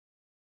says.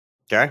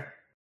 Okay.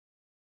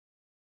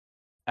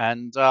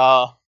 And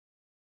we're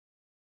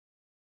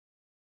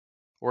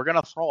going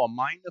to throw a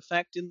mind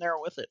effect in there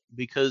with it,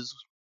 because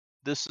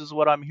this is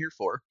what I'm here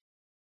for.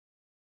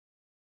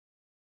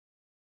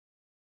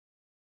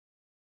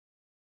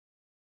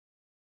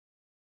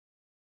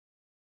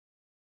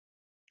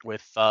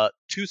 With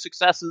 2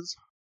 successes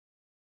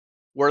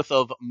worth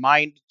of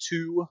mind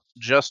 2,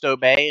 just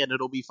obey and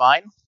it'll be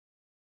fine.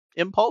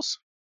 Impulse.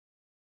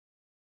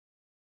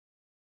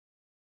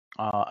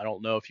 I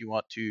don't know if you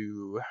want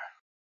to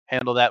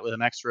handle that with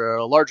an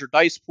extra larger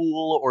dice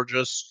pool, or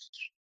just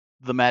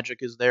the magic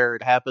is there,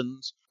 it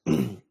happens,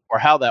 or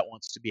how that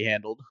wants to be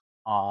handled.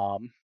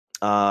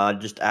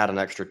 Just add an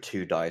extra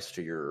 2 dice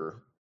to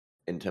your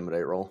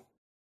intimidate roll.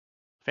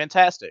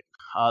 Fantastic.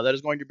 That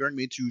is going to bring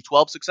me to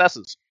 12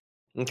 successes.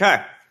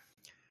 Okay.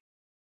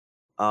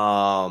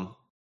 Wild.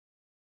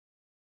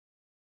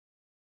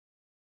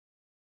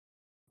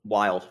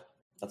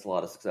 That's a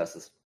lot of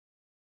successes.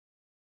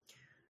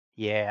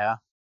 Yeah.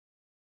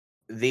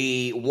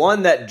 The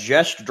one that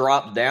just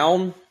dropped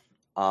down,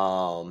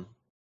 kind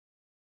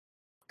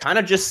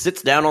of just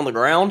sits down on the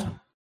ground.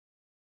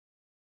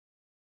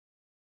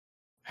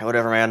 Hey,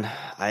 whatever, man.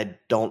 I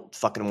don't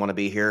fucking want to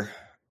be here.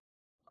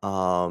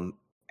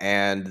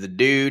 And the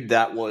dude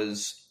that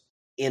was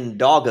in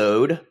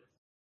doggoed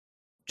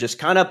just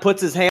kind of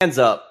puts his hands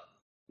up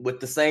with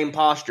the same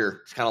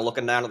posture, just kind of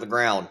looking down at the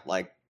ground,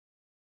 like,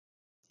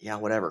 yeah,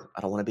 whatever.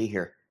 I don't want to be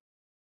here.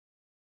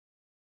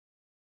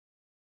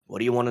 What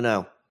do you want to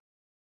know?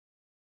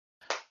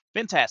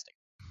 Fantastic.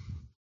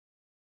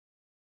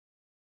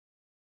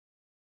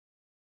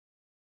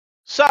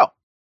 So,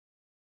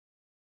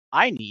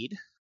 I need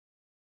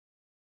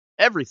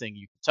everything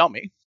you can tell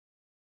me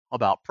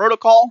about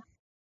protocol,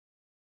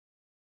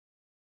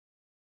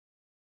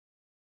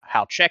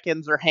 how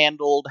check-ins are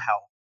handled, how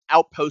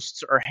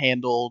outposts are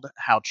handled,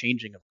 how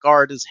changing of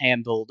guard is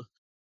handled.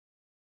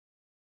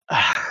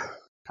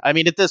 I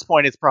mean, at this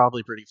point, it's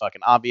probably pretty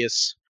fucking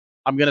obvious.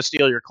 I'm gonna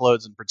steal your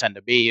clothes and pretend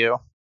to be you.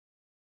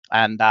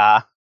 And,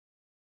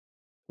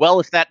 well,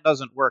 if that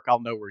doesn't work, I'll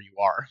know where you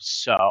are.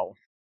 So,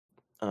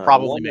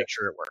 probably make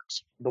sure it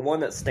works. The one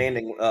that's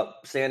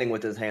standing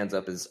with his hands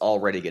up is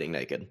already getting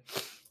naked.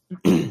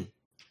 Good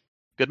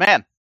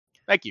man.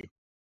 Thank you.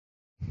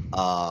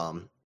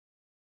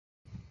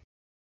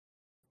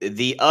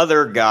 The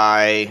other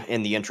guy,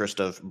 in the interest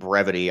of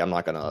brevity, I'm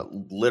not going to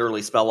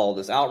literally spell all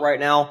this out right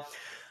now.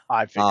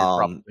 I figured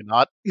probably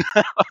not.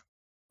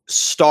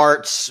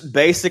 Starts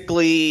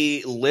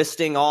basically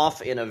listing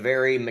off in a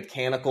very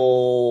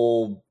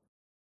mechanical,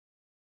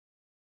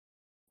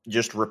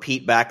 just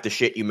repeat back the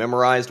shit you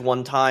memorized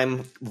one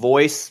time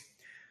voice,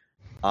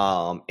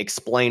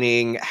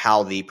 explaining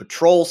how the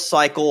patrol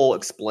cycle,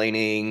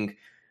 explaining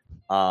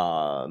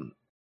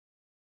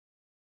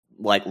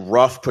like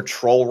rough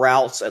patrol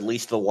routes, at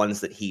least the ones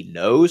that he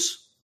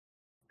knows,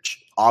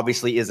 which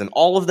obviously isn't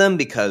all of them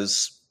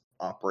because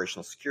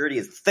operational security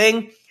is a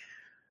thing.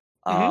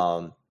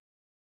 Mm-hmm.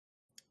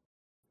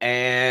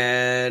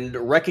 And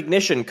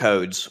recognition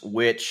codes,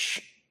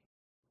 which,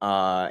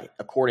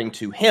 according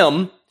to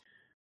him,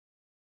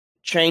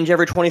 change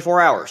every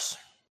 24 hours.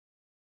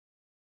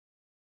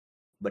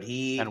 But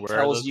he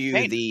tells you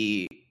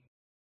he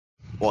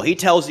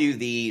tells you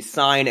the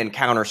sign and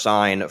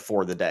countersign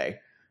for the day.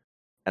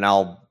 And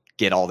I'll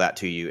get all that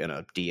to you in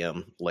a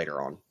DM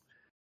later on.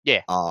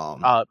 Yeah.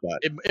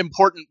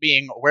 Important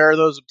being where are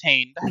those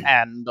obtained,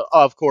 and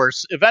of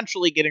course,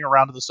 eventually getting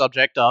around to the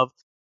subject of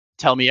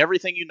tell me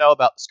everything you know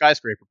about the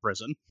skyscraper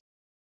prison.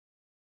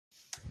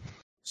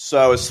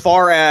 So as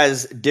far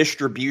as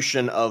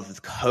distribution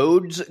of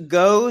codes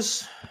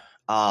goes,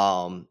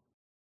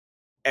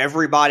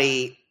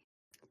 everybody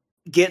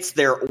gets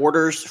their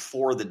orders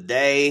for the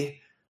day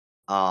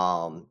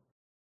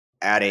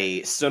at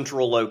a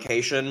central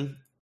location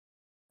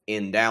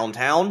in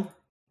downtown,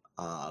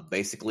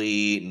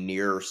 basically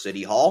near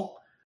City Hall.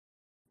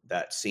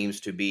 That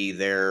seems to be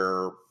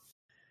their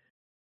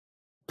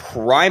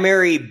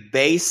primary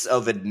base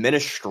of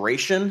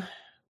administration,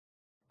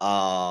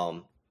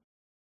 at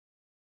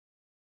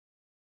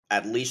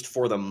least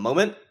for the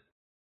moment.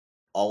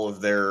 All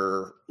of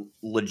their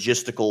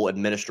logistical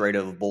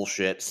administrative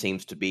bullshit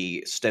seems to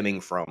be stemming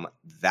from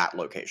that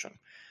location.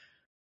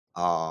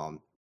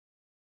 So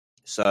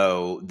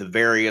the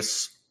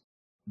various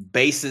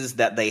bases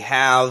that they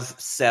have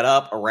set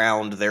up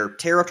around their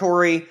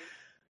territory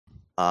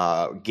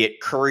get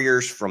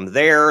couriers from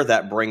there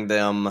that bring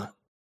them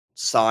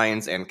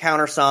signs and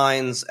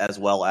countersigns, as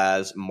well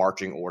as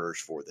marching orders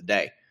for the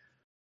day.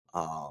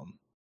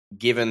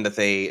 Given that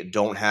they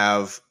don't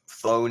have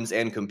phones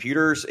and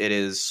computers, it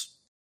is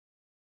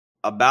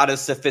about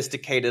as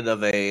sophisticated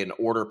of an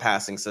order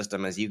passing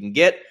system as you can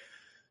get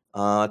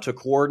to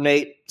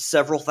coordinate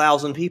several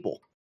thousand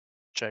people.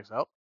 Checks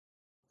out.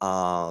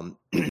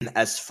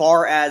 As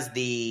far as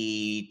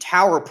the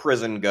tower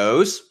prison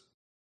goes,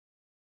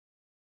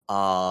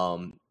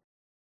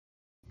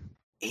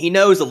 he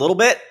knows a little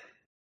bit.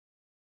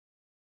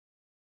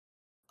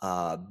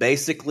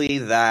 Basically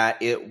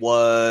that it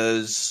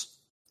was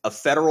a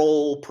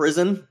federal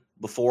prison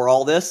before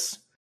all this.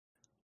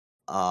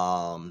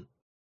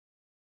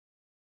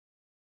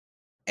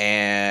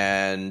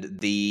 And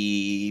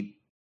the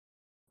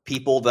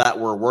people that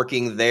were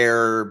working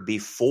there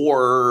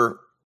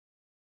before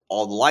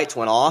all the lights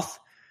went off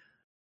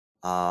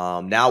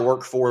now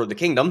work for the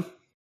kingdom.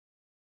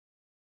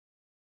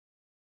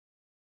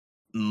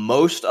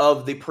 Most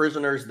of the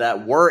prisoners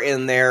that were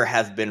in there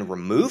have been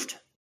removed.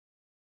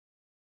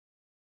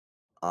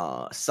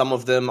 Some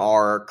of them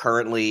are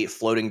currently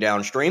floating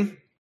downstream.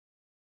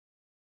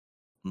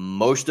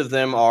 Most of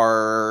them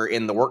are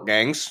in the work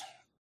gangs.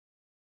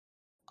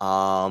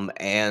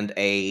 And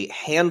a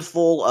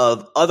handful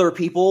of other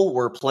people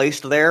were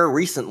placed there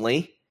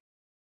recently,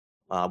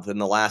 within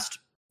the last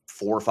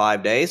 4 or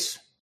 5 days.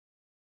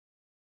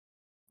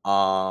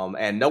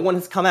 And no one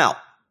has come out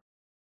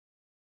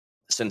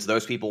since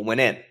those people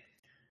went in.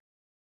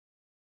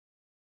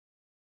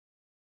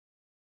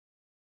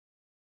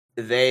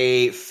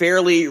 They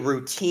fairly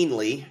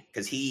routinely,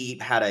 because he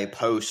had a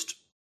post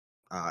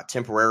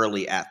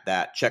temporarily at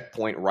that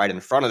checkpoint right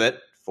in front of it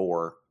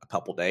for a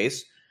couple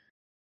days.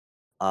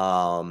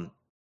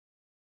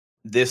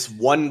 This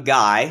one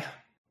guy,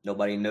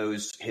 nobody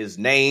knows his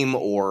name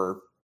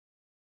or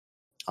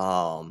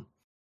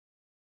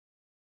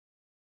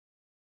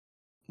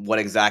what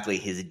exactly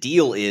his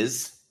deal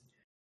is.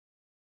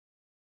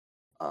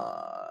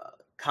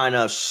 Kind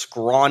of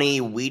scrawny,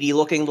 weedy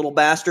looking little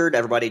bastard.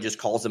 Everybody just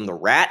calls him the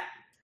Rat.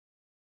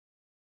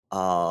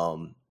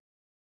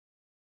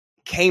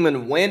 Came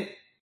and went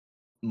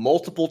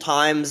multiple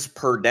times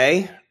per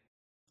day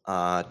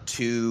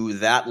to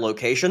that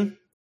location.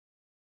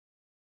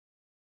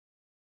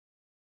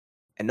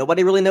 And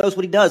nobody really knows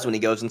what he does when he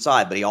goes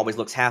inside, but he always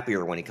looks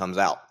happier when he comes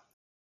out.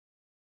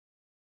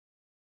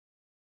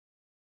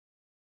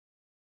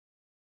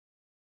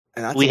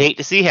 And We hate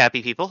to see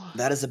happy people.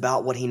 That is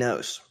about what he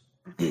knows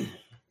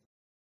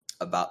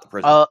about the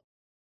prison.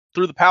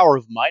 Through the power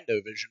of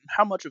Mindovision,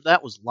 how much of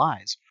that was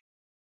lies?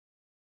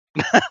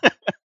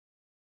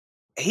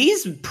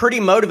 He's pretty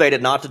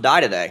motivated not to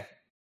die today.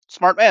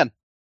 Smart man.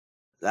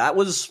 That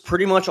was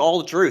pretty much all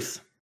the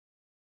truth.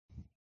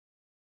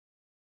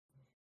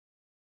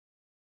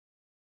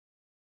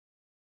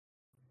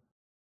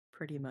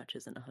 Pretty much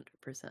isn't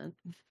 100%.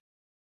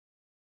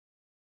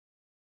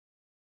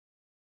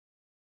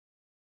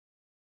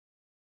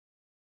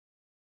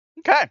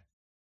 Okay.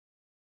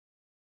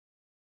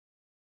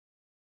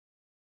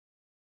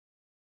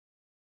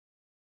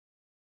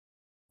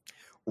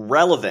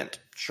 Relevant,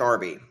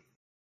 Charby.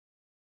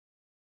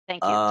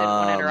 Thank you. Didn't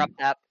want to interrupt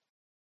that.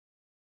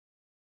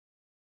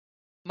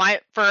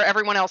 For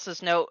everyone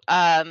else's note,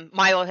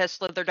 Milo has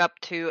slithered up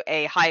to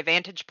a high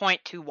vantage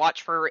point to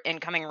watch for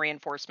incoming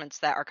reinforcements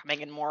that are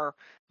coming in more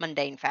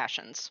mundane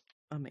fashions.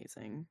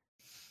 Amazing.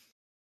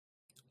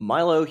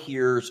 Milo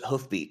hears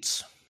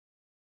hoofbeats.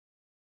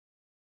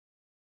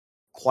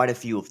 Quite a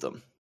few of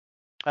them.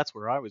 That's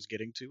where I was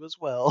getting to as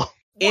well.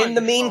 In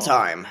the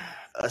meantime,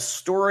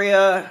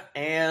 Astoria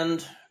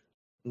and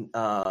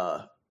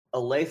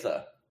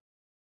Aletha.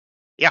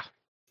 Yeah.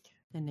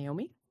 And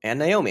Naomi? And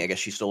Naomi, I guess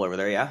she's still over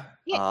there, yeah?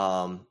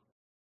 Yeah.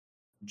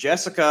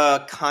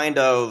 Jessica kind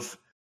of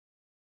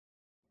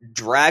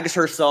drags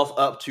herself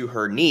up to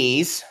her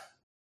knees,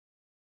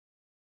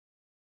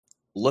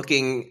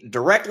 looking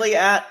directly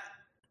at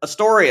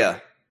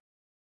Astoria.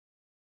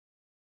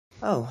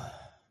 Oh.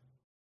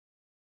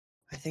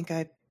 I think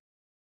I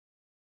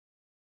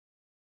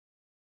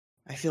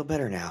feel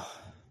better now.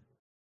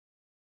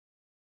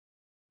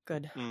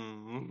 Good.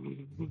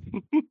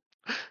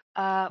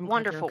 glad you're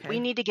Wonderful. okay. We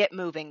need to get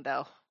moving,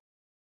 though.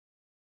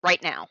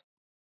 Right now.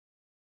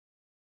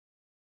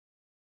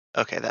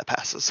 Okay, that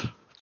passes.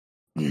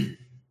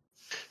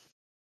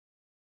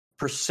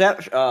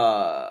 Perception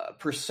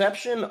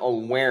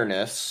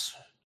awareness.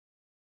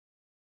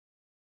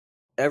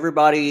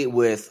 Everybody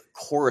with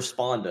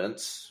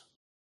correspondence.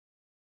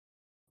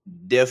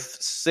 Diff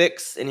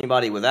 6.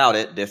 Anybody without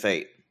it, Diff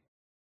 8.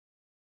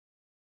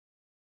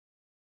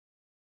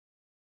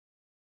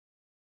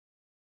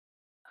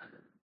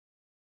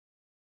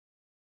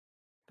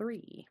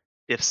 3.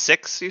 If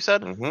 6, you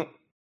said? Mm-hmm.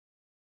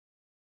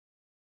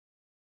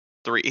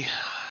 3.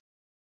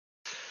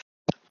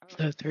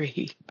 So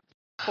 3.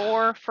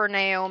 4 for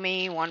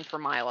Naomi, 1 for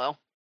Milo.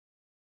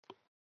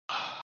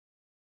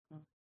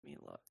 Let me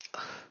look.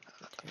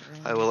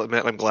 I will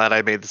admit, I'm glad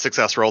I made the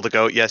success roll to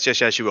go, yes,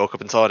 you woke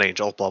up and saw an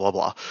angel, blah, blah,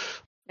 blah.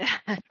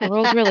 I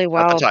rolled really At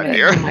well, the time but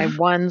here. my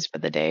ones for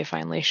the day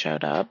finally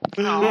showed up.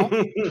 Oh,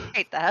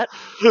 hate that.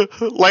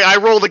 Like, I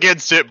rolled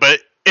against it, but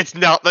it's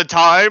not the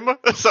time,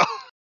 so...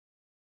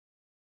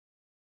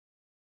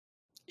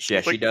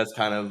 Yeah, she does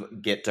kind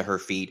of get to her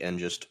feet and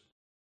just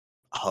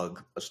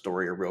hug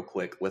Astoria real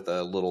quick with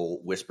a little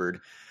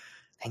whispered,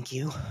 "Thank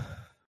you."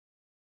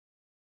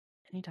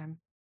 Anytime.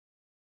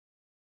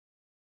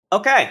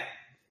 Okay.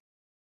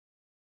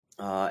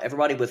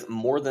 Everybody with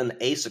more than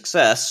a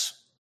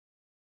success.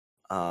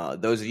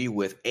 Those of you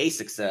with a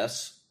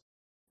success,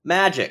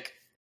 magic.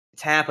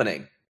 It's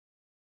happening.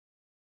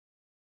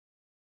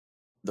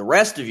 The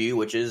rest of you,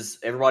 which is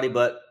everybody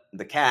but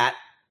the cat,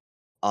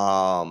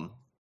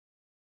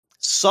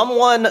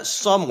 someone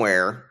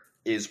somewhere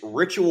is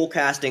ritual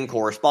casting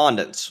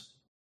correspondence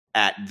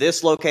at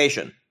this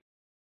location.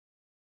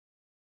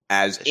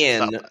 As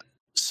in,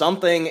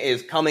 something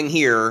is coming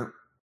here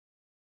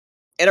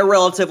in a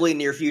relatively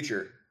near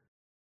future.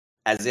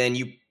 As in,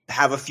 you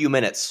have a few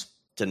minutes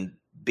to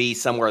be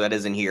somewhere that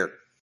isn't here.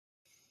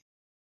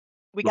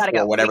 We gotta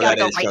go. Whatever we gotta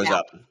that go is right shows now.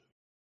 up.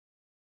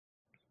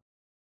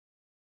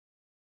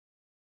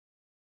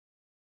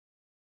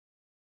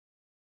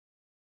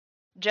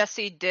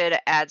 Jesse did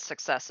add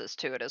successes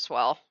to it as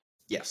well.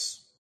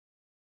 Yes.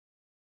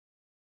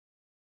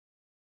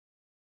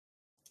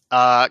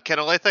 Can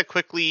Olathe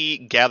quickly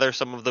gather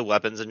some of the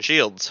weapons and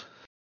shields?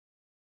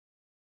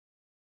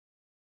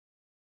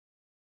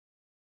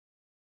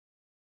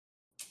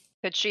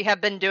 Could she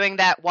have been doing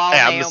that while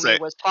Yeah, I'm gonna Naomi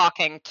say- was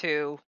talking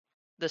to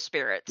the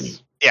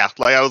spirits? Yeah,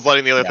 like, I was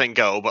letting the other Yeah. thing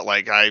go, but,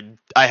 like, I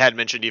had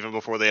mentioned even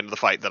before the end of the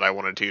fight that I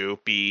wanted to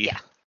be... Yeah.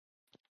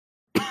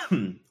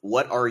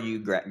 What are you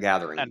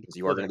gathering? And Because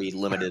you are going to be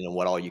limited in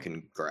what all you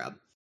can grab.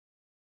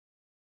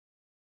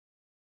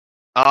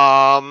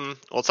 Well,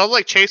 it sounds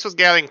like Chase was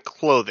gathering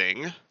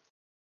clothing.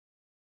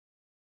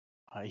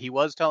 He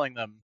was telling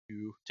them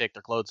to take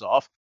their clothes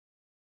off.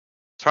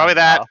 It's probably And,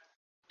 that.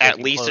 At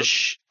taking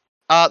least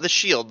clothes. the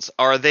shields,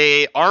 are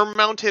they arm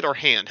mounted or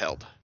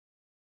handheld?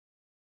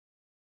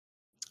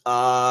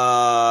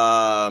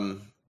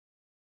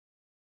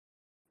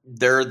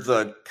 They're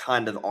the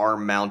kind of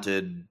arm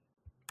mounted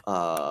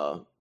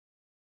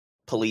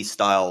police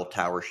style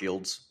tower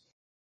shields.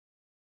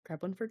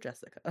 Grab one for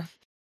Jessica.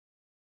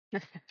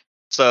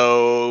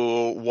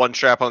 So one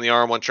strap on the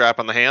arm, one strap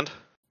on the hand.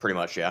 Pretty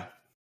much, yeah.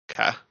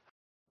 Okay.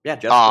 Yeah,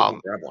 Jessica can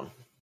grab one.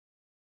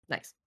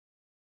 Nice.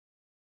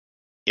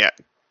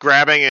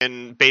 Grabbing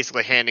and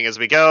basically handing as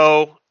we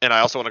go, and I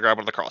also want to grab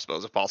one of the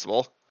crossbows if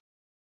possible.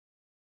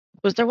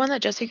 Was there one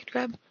that Jesse could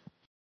grab?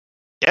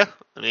 Yeah,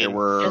 I There mean,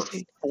 were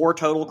Jesse. 4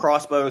 total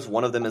crossbows.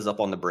 One of them is up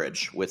on the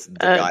bridge with the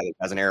guy that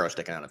has an arrow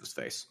sticking out of his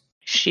face.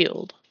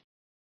 Shield.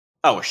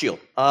 Oh, a shield.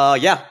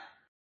 Yeah.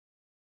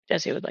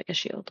 Jesse would like a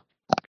shield.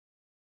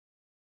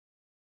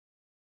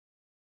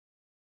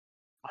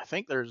 I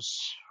think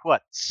there's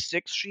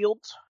 6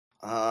 shields.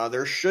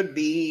 There should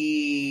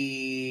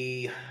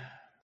be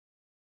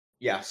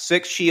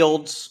 6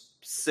 shields,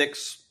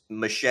 6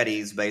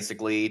 machetes,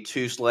 basically,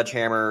 2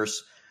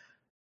 sledgehammers,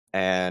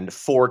 and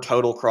 4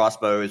 total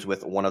crossbows,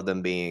 with one of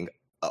them being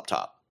up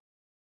top.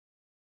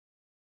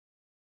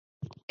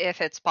 If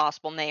it's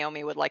possible,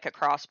 Naomi would like a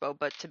crossbow,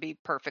 but to be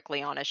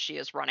perfectly honest, she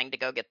is running to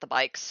go get the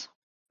bikes.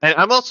 and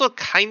I'm also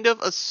kind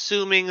of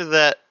assuming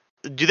that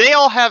do they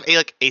all have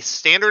a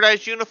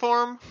standardized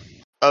uniform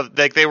of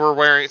like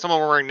someone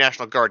were wearing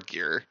National Guard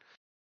gear.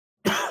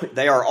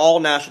 They are all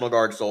National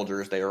Guard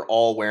soldiers. They are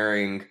all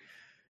wearing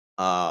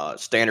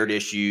standard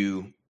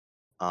issue.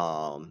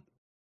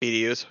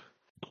 BDUs.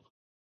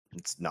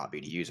 It's not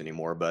BDUs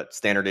anymore, but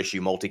standard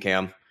issue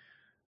multicam,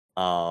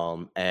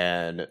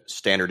 and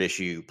standard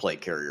issue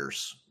plate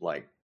carriers,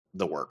 like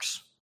the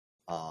works.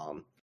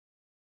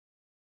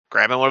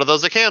 Grabbing one of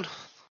those I can.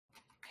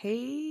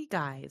 Hey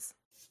guys,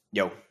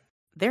 Yo,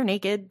 they're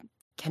naked.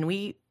 Can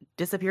we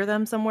disappear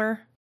them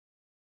somewhere?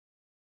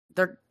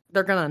 They're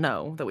gonna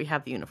know that we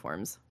have the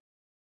uniforms.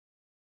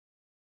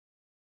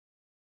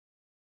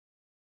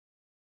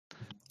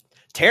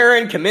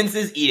 Taryn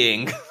commences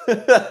eating.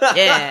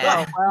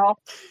 Yeah. Well,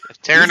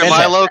 Taryn and said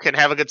Milo can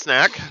have a good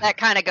snack. that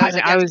kind of goes I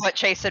against was- what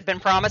Chase had been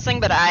promising,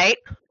 but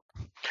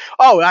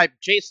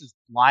Chase is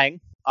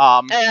lying.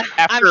 I'm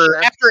After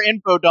sure. after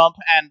info dump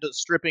and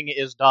stripping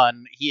is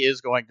done, he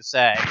is going to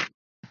say,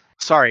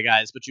 "Sorry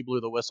guys, but you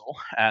blew the whistle,"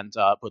 and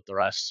put the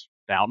rest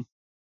down.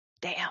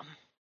 Damn.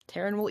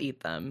 Taryn will eat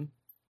them.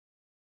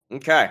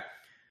 Okay.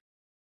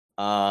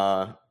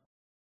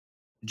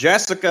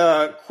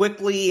 Jessica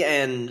quickly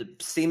and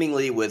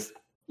seemingly with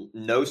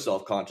no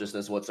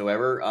self-consciousness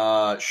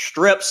whatsoever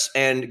strips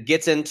and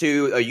gets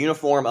into a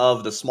uniform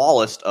of the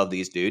smallest of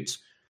these dudes.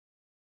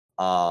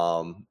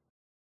 Also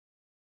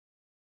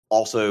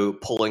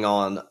pulling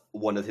on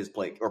one of his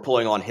plate or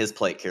pulling on his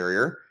plate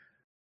carrier.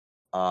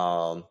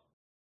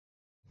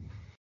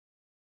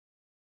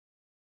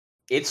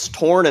 It's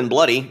torn and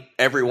bloody.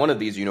 Every one of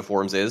these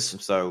uniforms is,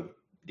 so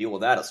deal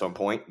with that at some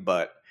point.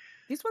 But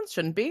These ones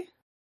shouldn't be.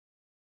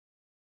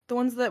 The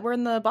ones that were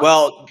in the box?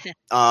 well,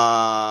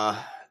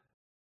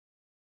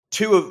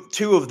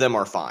 two of them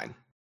are fine.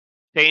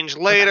 Change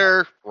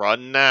later.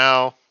 Run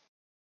now.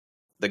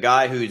 The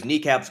guy whose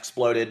kneecaps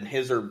exploded,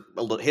 his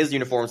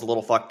uniform's a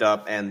little fucked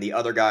up, and the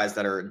other guys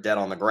that are dead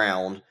on the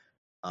ground,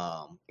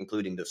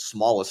 including the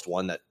smallest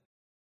one that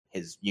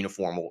his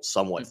uniform will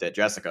somewhat fit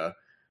Jessica,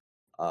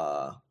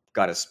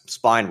 got his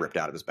spine ripped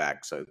out of his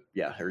back. So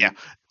yeah.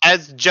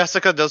 As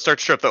Jessica does start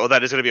to strip, though,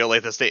 that is going to be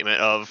Olathe's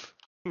statement of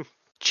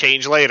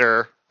change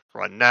later,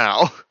 run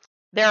now.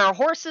 There are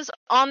horses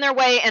on their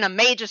way, and a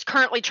mage is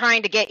currently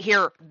trying to get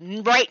here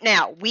right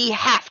now. We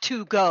have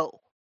to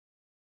go.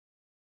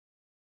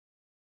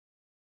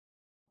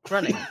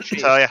 Running.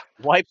 So yeah,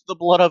 Wipes the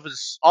blood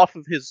off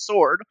of his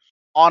sword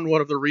on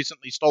one of the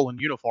recently stolen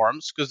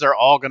uniforms, because they're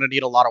all going to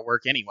need a lot of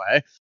work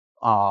anyway.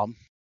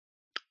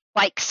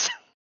 Bikes.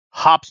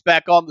 Hops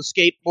back on the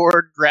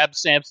skateboard,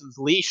 grabs Samson's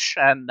leash,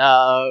 and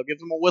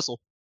gives him a whistle.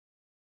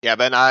 yeah.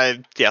 Then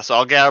so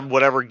I'll grab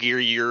whatever gear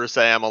you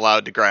say I'm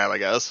allowed to grab, I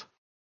guess.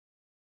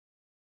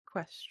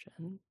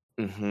 Question.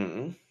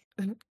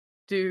 Mm-hmm.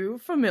 Do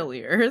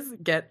familiars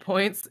get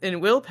points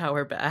in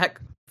willpower back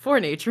for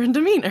nature and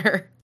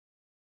demeanor?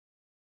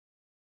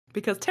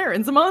 Because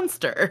Terran's a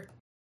monster.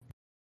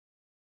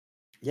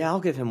 Yeah,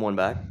 I'll give him one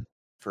back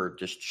for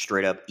just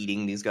straight up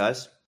eating these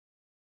guys.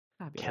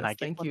 Fabulous. Can I get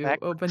Thank one you, back?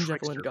 open Trickster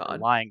Jekyll and for God.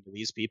 lying to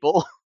these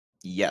people.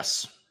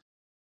 Yes.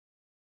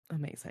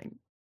 Amazing.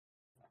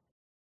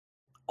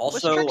 Was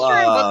Also, Trickster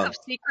in Book of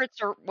Secrets,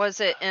 or was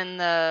it in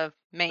the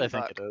main I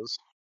book? think it is.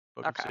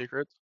 Book of Okay.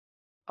 Secrets.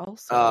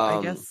 Also, I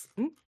Um, guess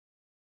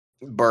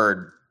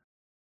Bird,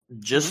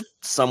 just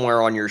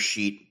somewhere on your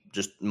sheet,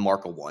 just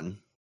mark a 1.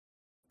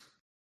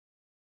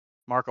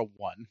 Mark a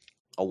 1.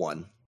 A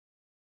 1.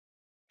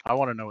 I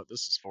want to know what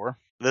this is for.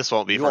 This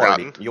won't be You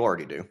forgotten.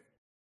 already do.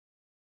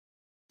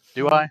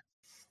 Do I?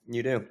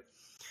 You do.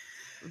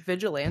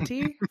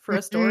 vigilante for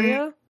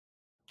Astoria.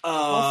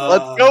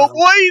 Let's go,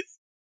 boys!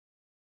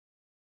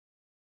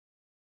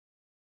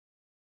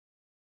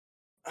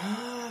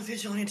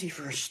 Vigilante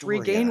for Astoria.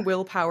 Regain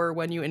willpower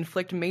when you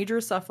inflict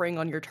major suffering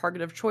on your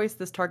target of choice.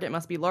 This target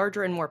must be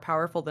larger and more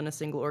powerful than a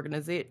single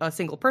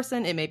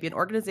person. It may be an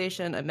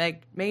organization, a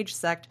mage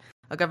sect,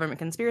 a government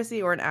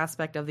conspiracy, or an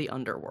aspect of the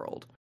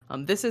underworld.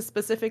 This is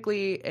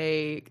specifically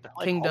a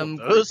Like kingdom.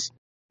 all of those?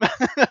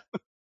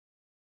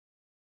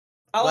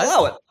 I'll What?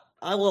 allow it.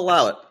 I will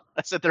allow it.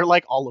 I said they're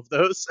like all of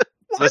those.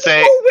 Let's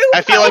say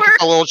I feel like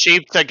it's a little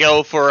cheap to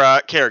go for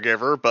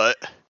caregiver, but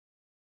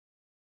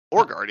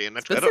or guardian.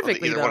 I don't think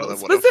Specifically, either one of though.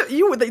 them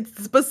would have.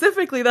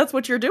 Specifically, that's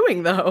what you're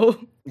doing, though.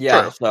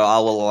 Yeah, True. so I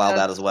will allow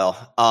that as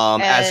well.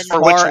 As And-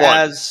 For which far one?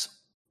 as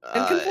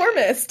And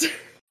conformist.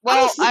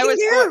 Well, I was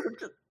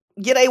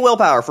get a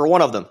willpower for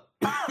one of them.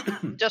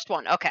 just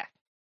one. Okay.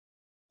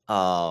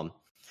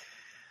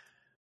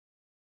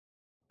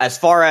 As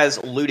far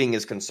as looting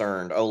is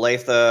concerned,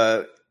 Olathe,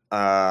 a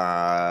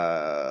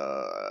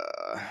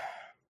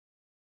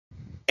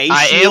I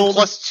am shield.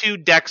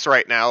 +2 dex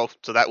right now,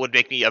 so that would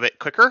make me a bit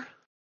quicker.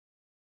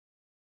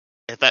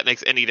 If that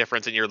makes any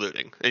difference in your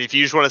looting. And if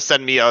you just want to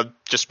send me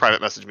just private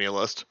message me a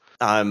list.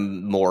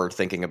 I'm more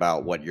thinking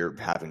about what you're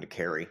having to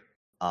carry.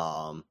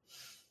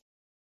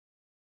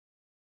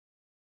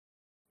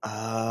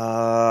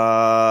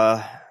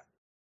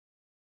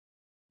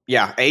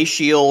 Yeah, a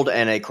shield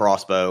and a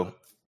crossbow.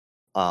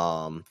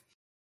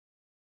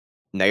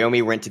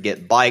 Naomi went to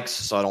get bikes,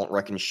 so I don't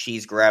reckon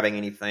she's grabbing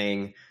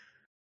anything.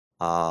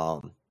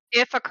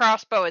 If a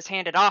crossbow is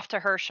handed off to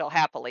her, she'll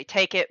happily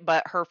take it,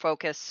 but her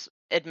focus,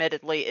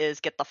 admittedly, is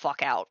get the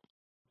fuck out.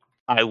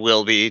 I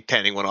will be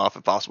handing one off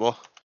if possible.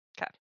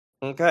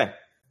 Okay,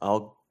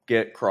 I'll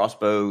get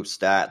crossbow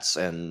stats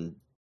and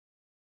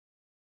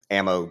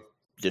ammo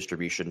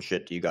distribution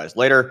shit to you guys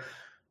later.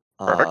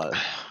 Perfect.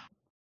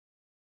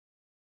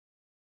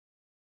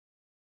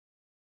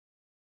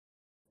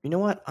 You know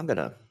what? I'm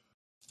gonna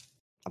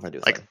do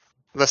this. Like- thing.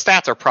 The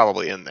stats are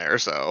probably in there,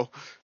 so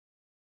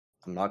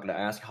I'm not gonna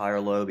ask high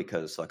or low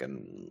because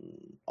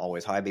fucking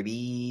always high,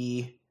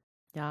 baby.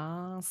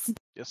 Yes.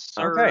 Yes,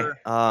 sir.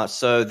 Okay.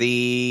 So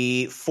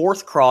the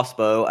 4th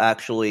crossbow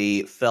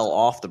actually fell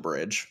off the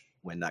bridge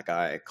when that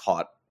guy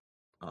caught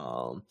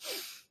an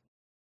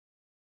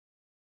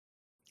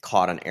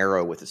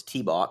arrow with his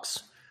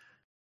T-box.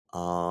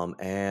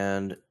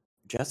 And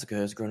Jessica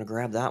is going to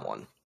grab that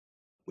one,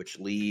 which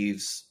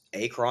leaves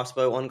a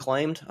crossbow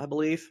unclaimed, I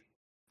believe.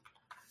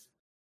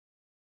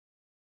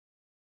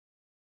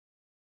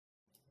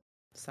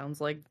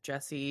 Sounds like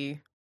Jessica,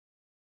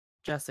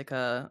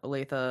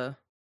 Olathe,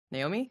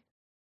 Naomi.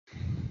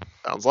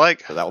 sounds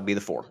like. So that will be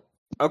the 4.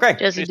 Okay.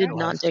 Jesse did still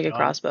not has take a gun.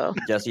 crossbow.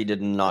 Jesse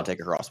did not take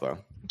a crossbow.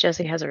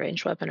 Jesse has a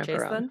ranged weapon of Chase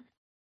her own. then.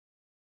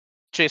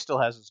 Chase still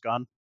has his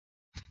gun.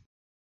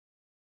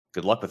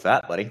 Good luck with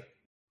that, buddy.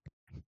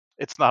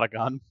 It's not a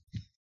gun.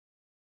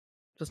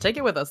 Just take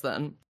it with us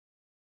then.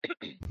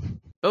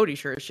 Bodhi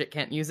sure as shit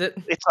can't use it.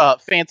 It's a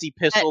fancy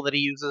pistol that he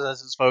uses as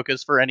his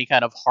focus for any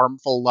kind of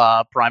harmful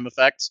prime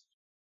effects.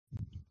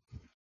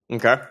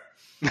 Okay.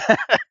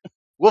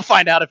 We'll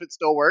find out if it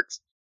still works.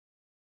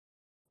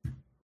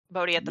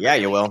 Bodhi at the Yeah,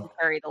 very you least will. can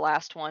carry the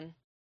last one.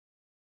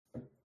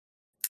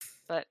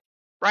 But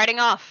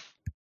riding off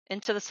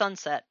into the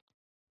sunset.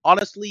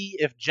 Honestly,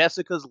 if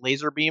Jessica's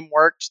laser beam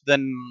worked,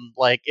 then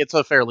like it's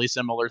a fairly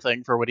similar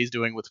thing for what he's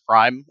doing with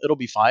Prime. It'll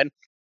be fine.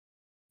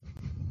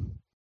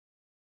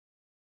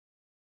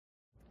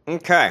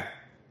 Okay.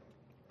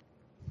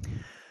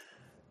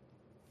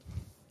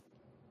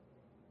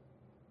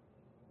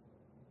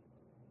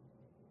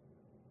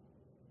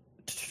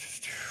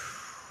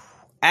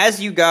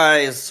 As you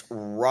guys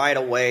ride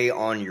away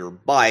on your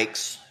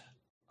bikes,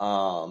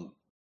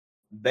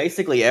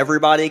 basically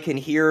everybody can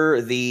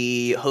hear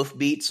the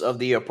hoofbeats of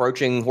the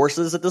approaching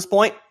horses at this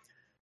point.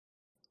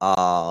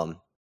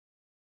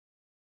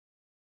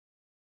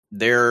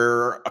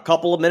 They're a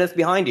couple of minutes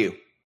behind you,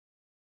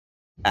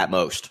 at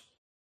most.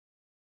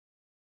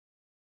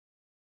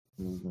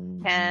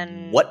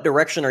 What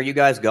direction are you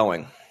guys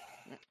going?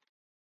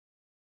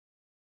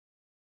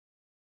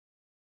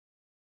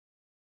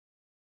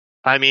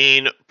 I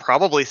mean,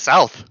 probably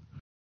south,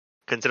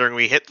 considering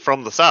we hit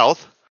from the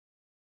south.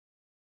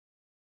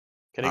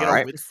 Can I get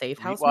Alright. a The safe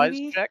house, streetwise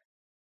maybe? check?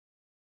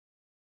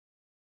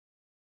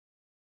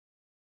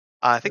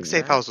 I think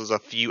Safe Yeah. House was a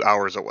few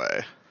hours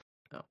away.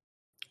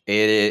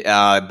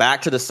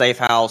 Back to the safe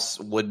house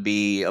would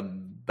be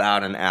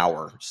about an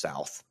hour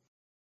south.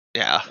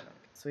 Yeah.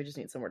 So we just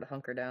need somewhere to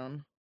hunker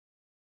down.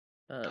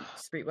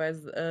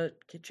 Streetwise,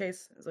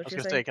 Chase, is I what was you're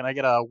gonna say, saying? can I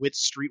get a wit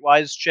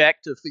streetwise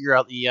check to figure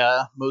out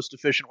the most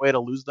efficient way to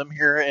lose them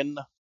here in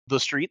the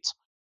streets?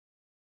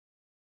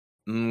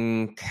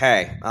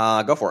 Okay,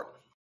 go for it.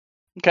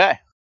 Okay.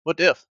 What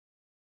diff?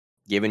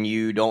 Given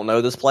you don't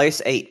know this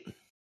place, 8.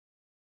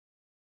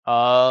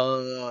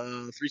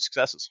 3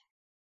 successes.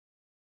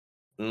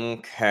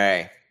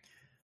 Okay.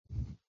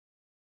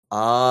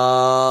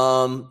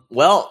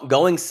 Well,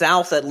 going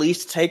south at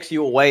least takes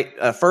you away,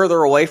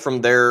 further away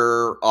from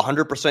their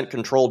 100%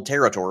 controlled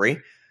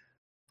territory.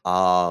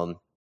 You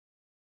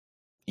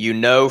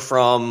know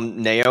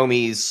from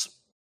Naomi's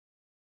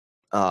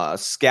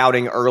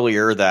scouting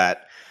earlier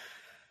that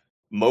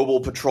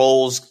mobile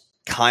patrols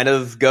kind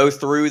of go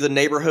through the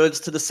neighborhoods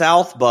to the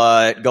south,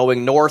 but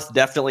going north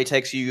definitely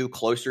takes you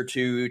closer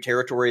to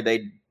territory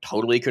they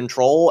totally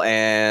control,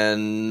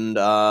 and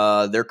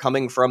they're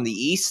coming from the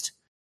east.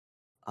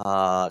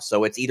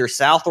 So it's either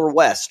south or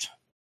west.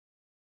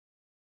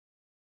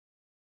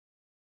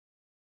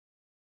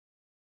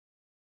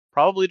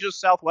 Probably just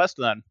southwest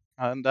then.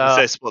 And You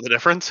say split the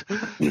difference.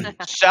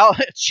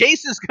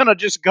 Chase is gonna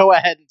just go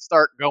ahead and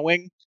start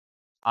going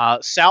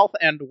south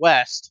and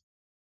west,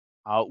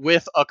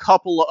 with a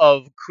couple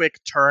of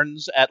quick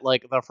turns at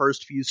like the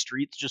first few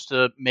streets, just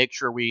to make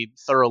sure we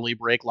thoroughly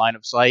break line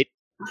of sight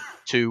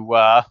to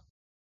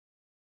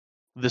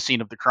the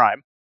scene of the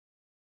crime.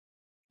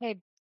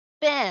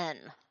 Ben,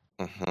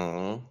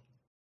 Mm-hmm.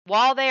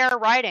 while they are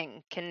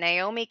riding, can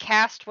Naomi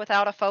cast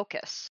without a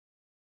focus?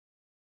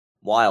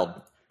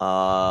 Wild.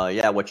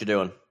 Yeah, what you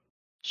doing?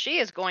 She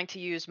is going to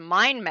use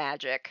mind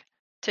magic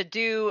to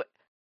do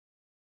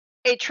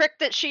a trick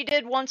that she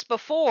did once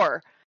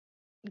before.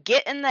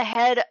 Get in the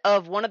head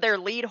of one of their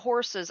lead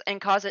horses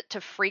and cause it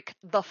to freak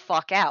the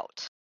fuck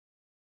out.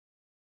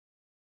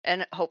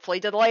 And hopefully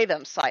delay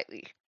them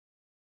slightly.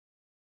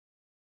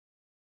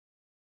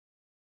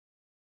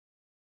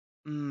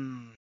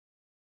 Mm.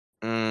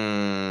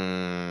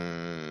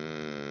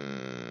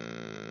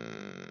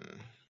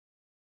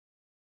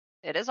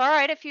 It is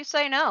alright if you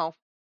say no.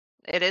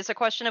 It is a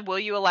question of will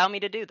you allow me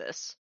to do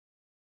this?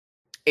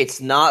 It's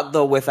not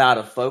the without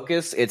a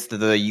focus. It's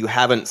the you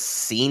haven't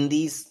seen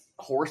these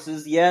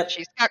horses yet.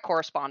 She's got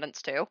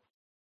correspondence too.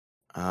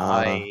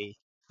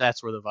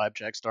 That's where the vibe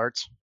check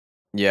starts.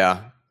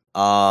 Yeah.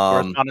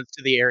 Correspondence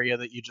to the area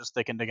that you just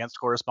thickened against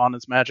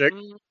correspondence magic.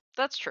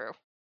 That's true.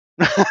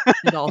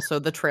 And also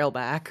the trail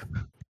back.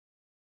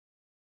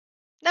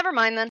 Never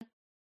mind then.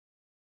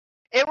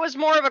 It was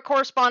more of a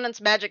correspondence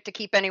magic to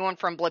keep anyone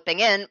from blipping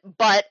in,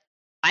 but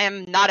I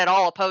am not at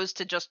all opposed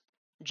to just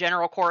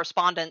general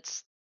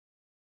correspondence,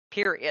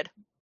 period.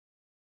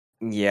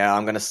 Yeah,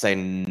 I'm gonna say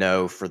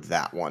no for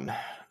that one.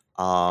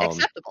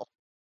 Acceptable.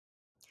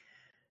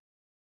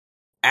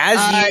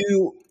 As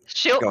you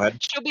She'll go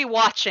ahead. she'll be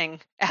watching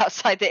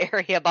outside the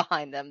area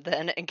behind them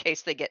then in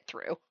case they get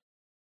through.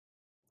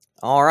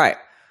 All right.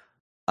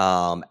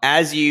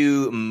 As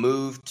you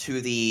move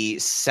to the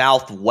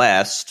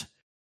southwest,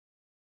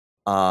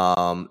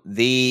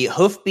 the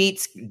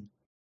hoofbeats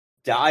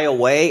die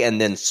away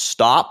and then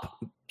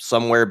stop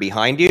somewhere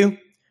behind you.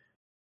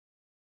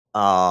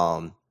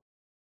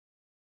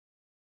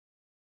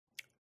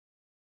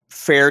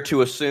 Fair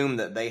to assume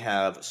that they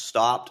have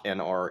stopped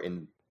and are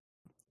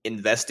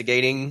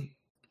investigating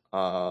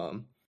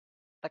The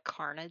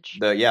carnage.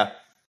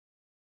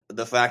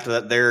 the fact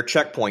that their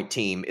checkpoint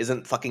team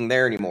isn't fucking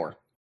there anymore.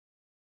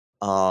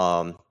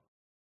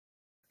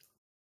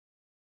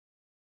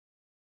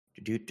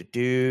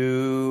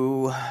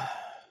 Do.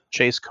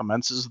 Chase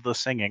commences the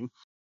singing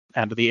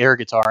and the air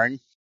guitaring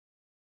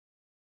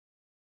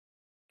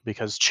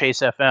because Chase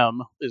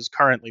FM is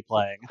currently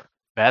playing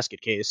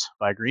Basket Case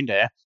by Green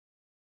Day.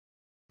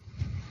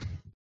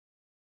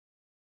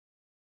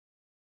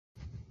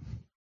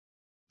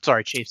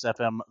 Sorry, Chase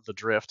FM, The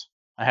Drift.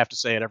 I have to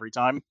say it every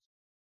time.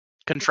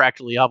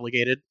 Contractually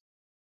obligated.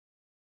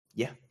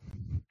 Yeah.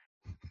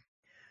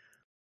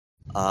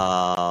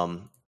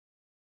 Boop,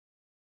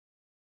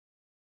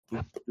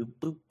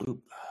 boop,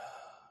 boop,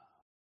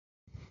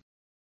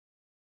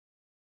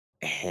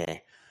 boop.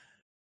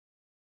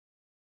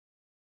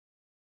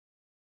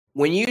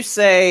 When you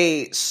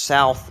say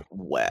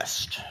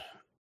southwest,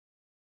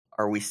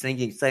 are we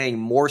saying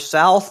more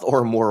south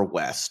or more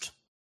west?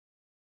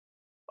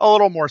 A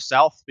little more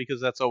south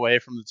because that's away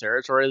from the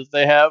territory that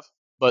they have,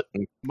 but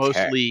Okay.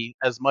 mostly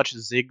as much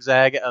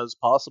zigzag as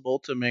possible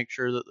to make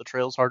sure that the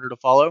trail's harder to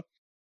follow.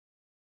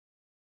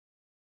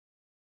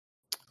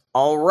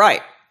 All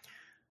right.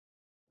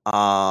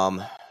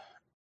 So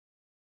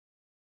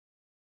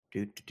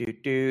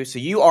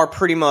you are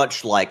pretty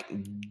much like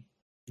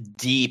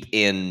deep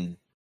in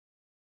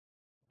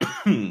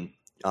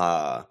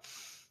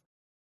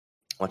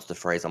what's the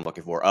phrase I'm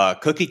looking for?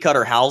 Cookie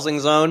cutter housing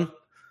zone.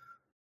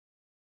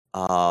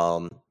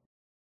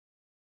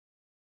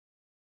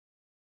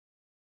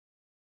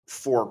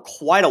 For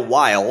quite a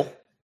while.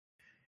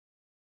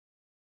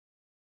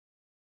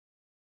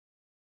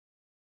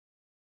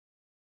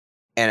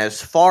 And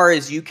as far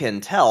as you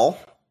can tell,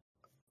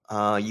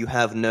 you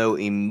have no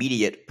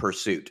immediate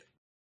pursuit.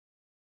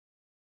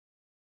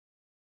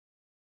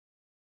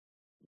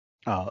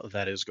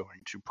 That is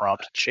going to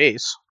prompt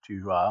Chase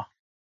to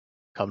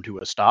come to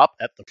a stop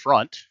at the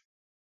front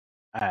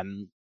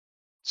and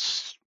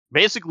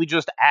basically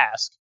just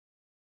ask,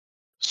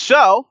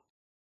 so,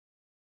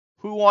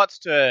 who wants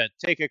to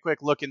take a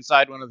quick look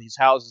inside one of these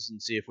houses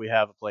and see if we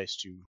have a place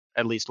to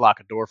at least lock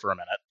a door for a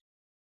minute?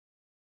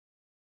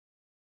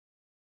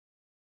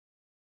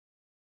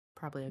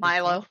 Probably a good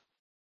Milo. call.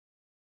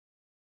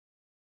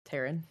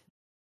 Taryn.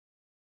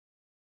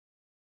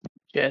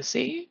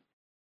 Jesse?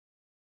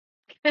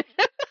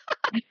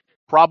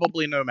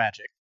 Probably no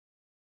magic.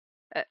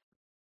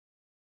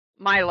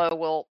 Milo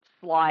will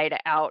slide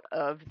out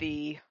of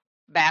the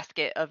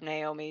basket of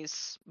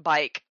Naomi's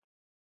bike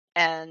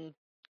and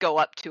go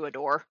up to a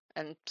door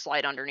and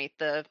slide underneath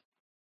the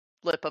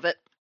lip of it.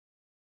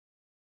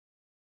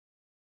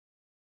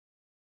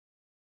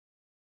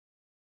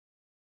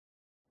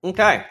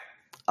 Okay.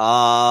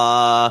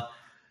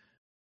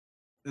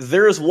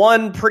 There's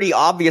one pretty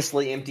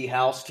obviously empty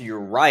house to your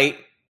right,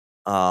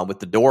 with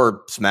the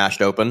door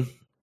smashed open.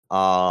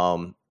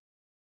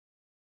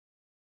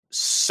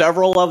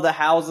 Several of the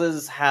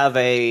houses have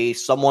a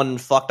someone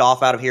fucked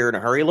off out of here in a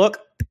hurry look.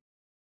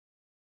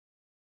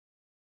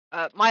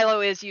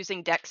 Milo is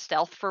using Dex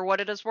Stealth for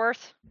what it is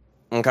worth.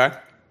 Okay.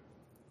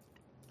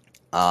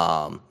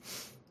 That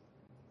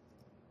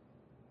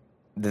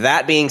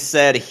being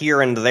said,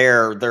 here and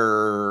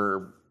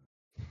there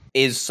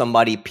is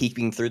somebody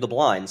peeking through the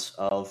blinds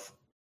of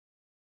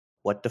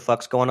what the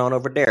fuck's going on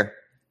over there.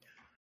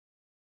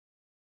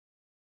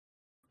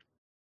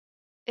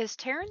 Is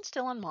Taryn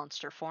still in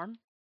monster form?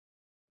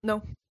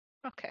 No,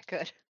 Okay,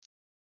 good.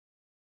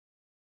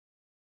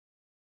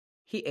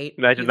 he ate.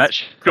 Imagine He's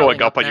that curling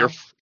showing up on now. your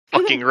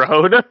fucking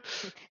road.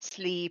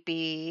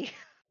 Sleepy.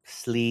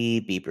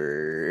 Sleepy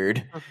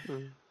bird.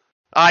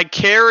 I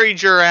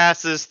carried your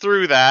asses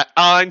through that.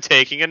 I'm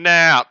taking a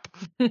nap.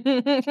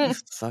 You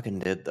fucking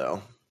did,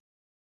 though.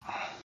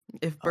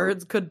 If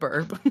birds could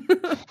burp.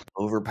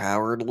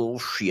 Overpowered little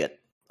shit.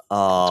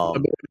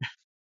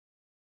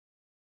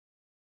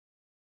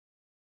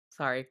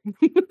 Sorry.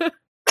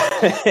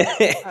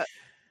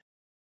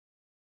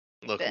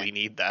 Look, Ben. we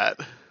need that.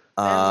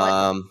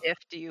 What if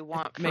do you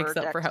want for Makes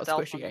up for Dex how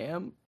Stealth squishy I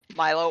am.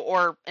 Milo,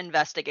 or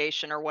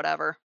investigation or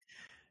whatever?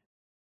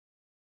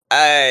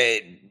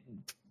 It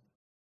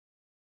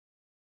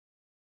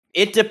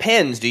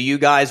depends. Do you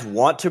guys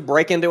want to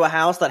break into a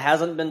house that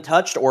hasn't been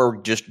touched, or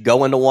just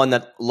go into one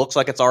that looks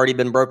like it's already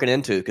been broken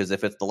into? Because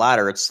if it's the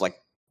latter, it's like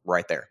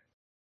right there.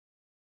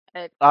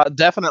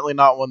 Definitely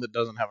not one that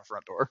doesn't have a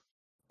front door.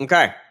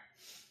 Okay.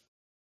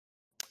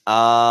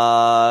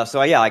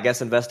 So yeah, I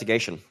guess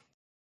investigation.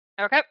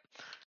 Okay.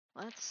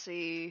 Let's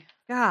see.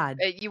 God.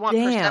 You want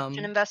Damn.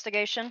 perception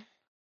investigation?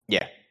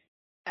 Yeah.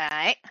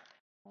 Alright.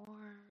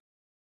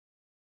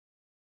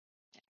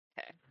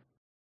 Okay.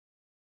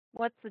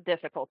 What's the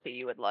difficulty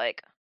you would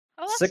like?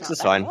 Oh, that's 6 not is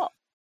bad fine. at all.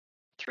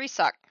 3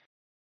 suck.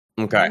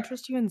 Can I Okay.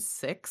 interest you in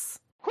 6?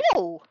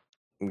 Cool.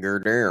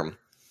 Good damn.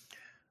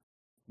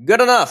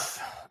 Good enough.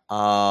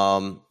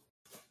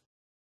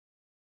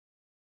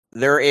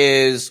 There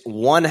is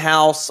one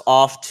house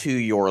off to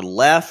your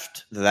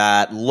left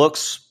that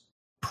looks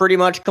pretty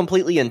much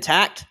completely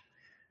intact.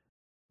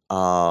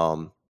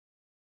 But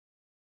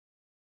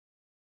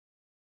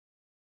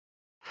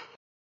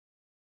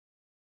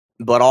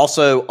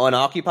also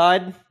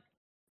unoccupied.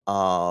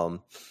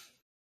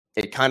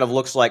 It kind of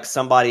looks like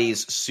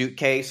somebody's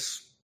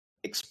suitcase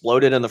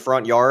exploded in the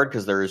front yard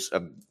because there's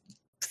a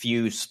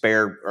few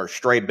spare or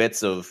stray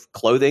bits of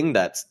clothing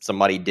that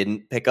somebody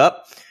didn't pick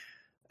up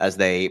as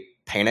they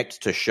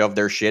panicked to shove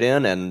their shit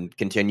in and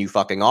continue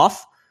fucking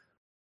off.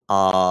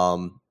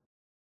 But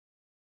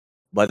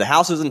the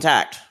house is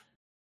intact.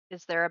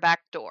 Is there a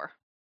back door?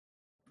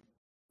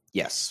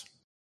 Yes.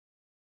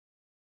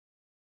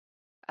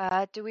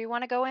 Do we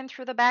want to go in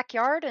through the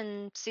backyard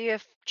and see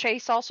if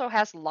Chase also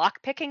has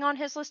lockpicking on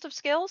his list of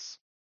skills?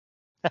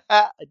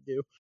 I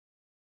do.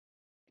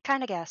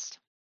 Kinda guessed.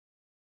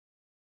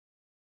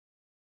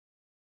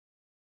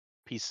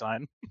 Peace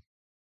sign.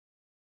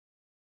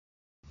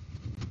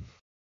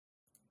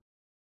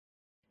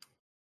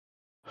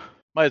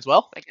 Might as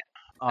well.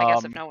 I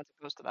guess if no one's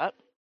opposed to that.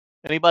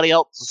 Anybody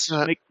else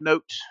make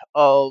note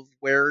of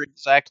where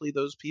exactly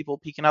those people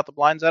peeking out the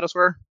blinds at us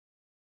were?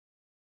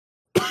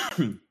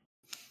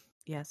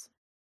 Yes.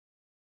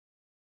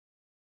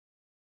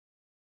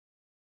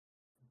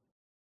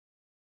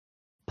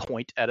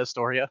 Point at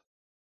Astoria.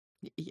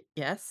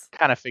 Yes.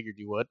 Kind of figured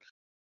you would.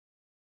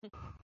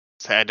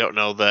 Say I don't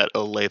know that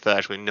Olathe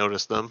actually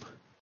noticed them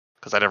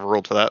because I never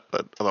rolled for that,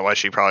 but otherwise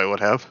she probably would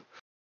have.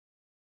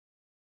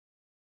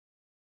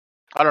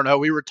 I don't know.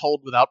 We were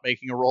told without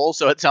making a roll,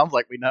 so it sounds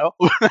like we know.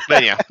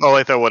 Then yeah,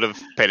 Olathe would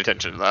have paid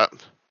attention to that.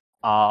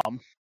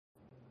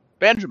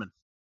 Benjamin,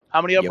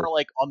 how many of them Yo. are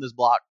like on this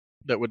block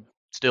that would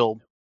still,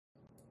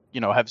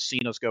 have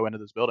seen us go into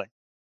this building?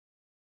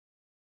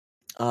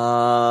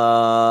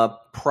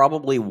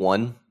 Probably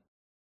one.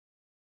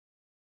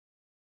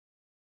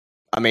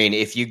 I mean,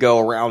 if you go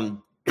around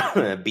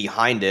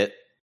behind it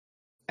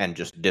and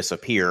just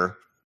disappear,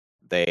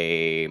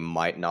 they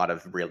might not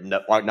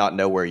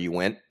know where you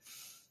went.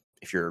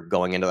 If you're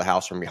going into the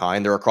house from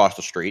behind, they're across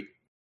the street.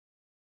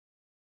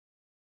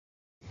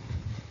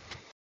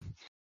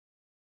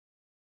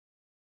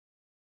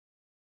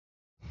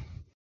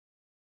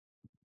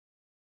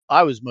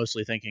 I was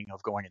mostly thinking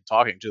of going and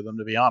talking to them,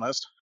 to be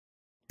honest.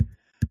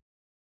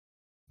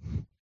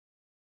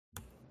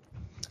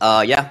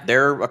 Yeah,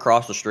 they're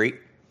across the street.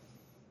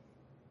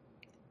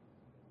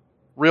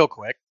 Real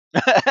quick.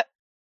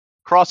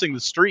 Crossing the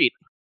street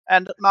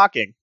and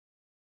knocking.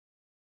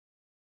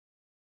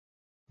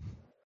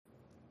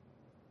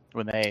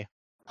 When they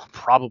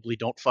probably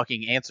don't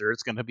fucking answer,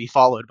 it's going to be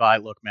followed by,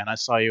 "Look, man, I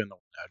saw you in the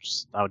window.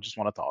 I just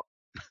want to talk."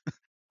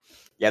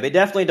 Yeah, they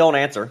definitely don't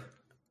answer.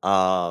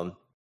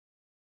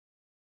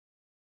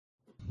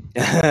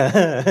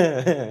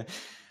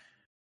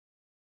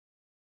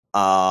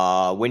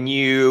 When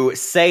you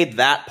say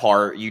that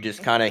part, you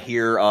just kind of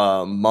hear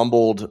a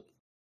mumbled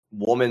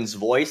woman's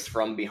voice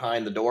from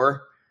behind the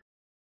door.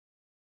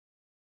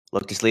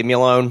 Look, just leave me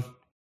alone.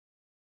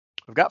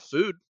 I've got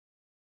food.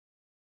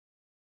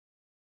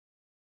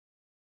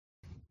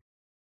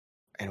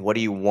 And what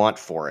do you want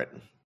for it?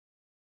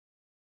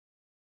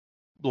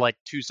 Like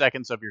 2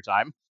 seconds of your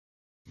time.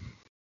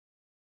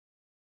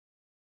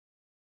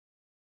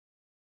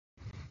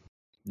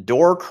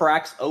 Door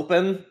cracks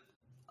open.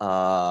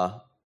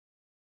 Quite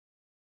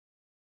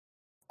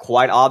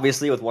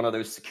obviously with one of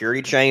those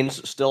security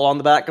chains still on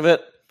the back of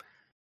it.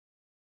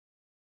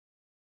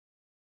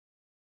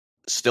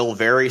 Still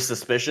very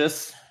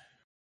suspicious.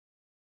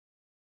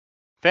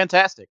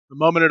 Fantastic. The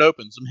moment it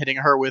opens, I'm hitting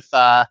her with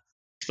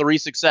 3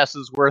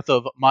 successes worth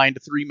of Mind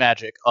 3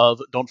 magic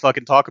of "Don't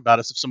fucking talk about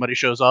us if somebody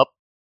shows up.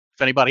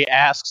 If anybody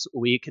asks,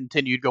 we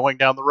continued going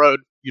down the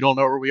road. You don't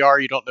know where we are.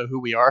 You don't know who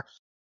we are."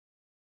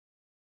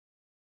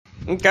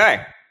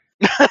 Okay.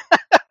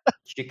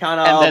 She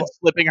kind And of then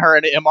slipping her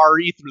an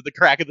MRE through the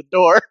crack of the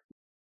door.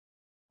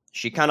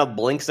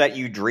 blinks at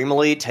you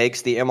dreamily,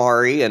 takes the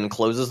MRE, and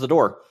closes the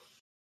door.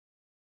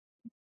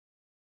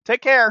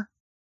 Take care.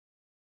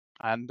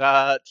 And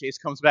Chase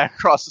comes back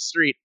across the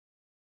street.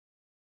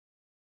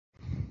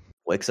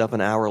 Wakes up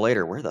an hour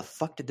later. Where the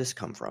fuck did this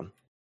come from?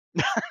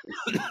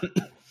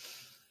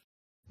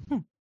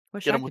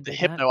 Wish Get I him with could the do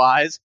that. hypno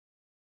eyes.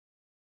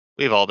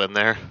 We've all been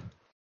there.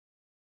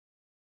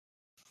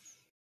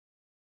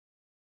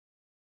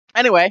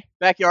 Anyway,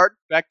 backyard,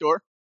 back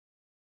door.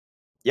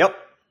 Yep.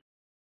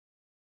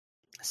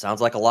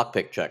 Sounds like a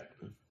lockpick check.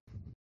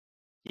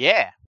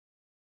 Yeah.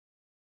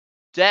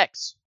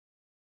 Dex.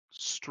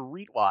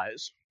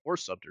 Streetwise or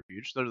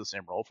subterfuge. They're the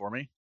same roll for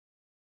me.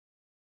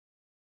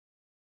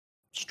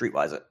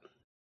 Streetwise it.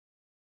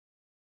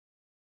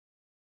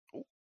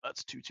 Oh,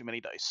 that's too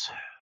many dice.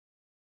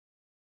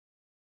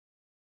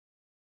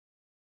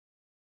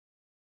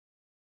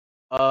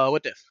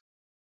 What diff?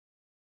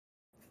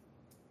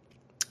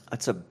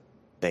 That's a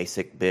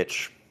basic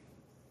bitch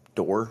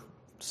door.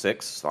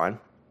 6 is fine.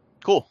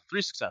 Cool.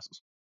 3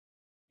 successes.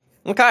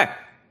 Okay.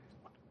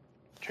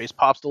 Chase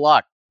pops the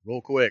lock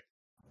real quick.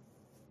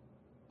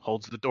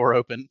 Holds the door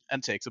open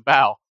and takes a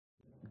bow.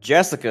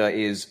 Jessica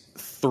is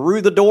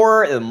through the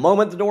door the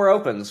moment the door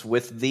opens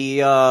with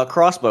the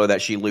crossbow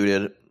that she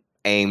looted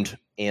aimed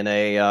in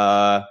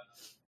a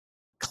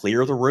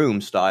clear the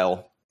room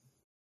style.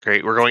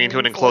 Great, we're going into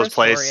an enclosed For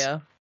place,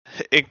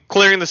 Astoria.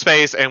 clearing the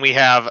space, and we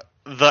have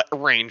the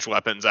ranged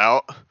weapons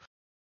out.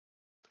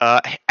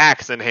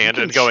 axe in You hand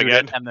can and going shoot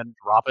in. it and then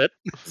drop it.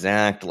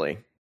 Exactly.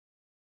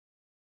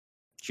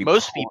 She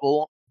Most pull-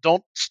 people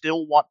don't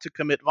still want to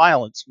commit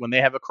violence when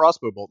they have a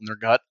crossbow bolt in their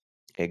gut.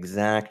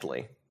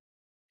 Exactly.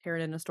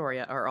 Taryn and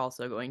Astoria are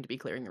also going to be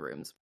clearing the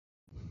rooms.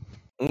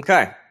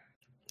 Okay.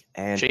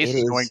 And Chase it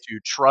is going to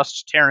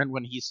trust Taryn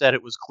when he said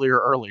it was clear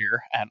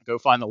earlier and go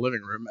find the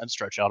living room and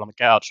stretch out on the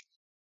couch.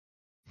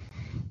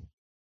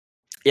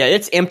 Yeah,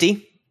 it's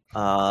empty.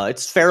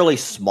 It's fairly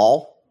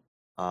small.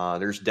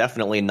 There's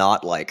definitely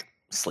not like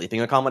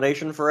sleeping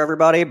accommodation for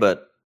everybody,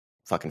 but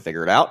fucking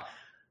figure it out.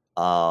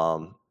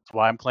 That's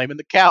why I'm claiming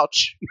the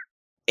couch.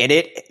 And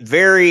it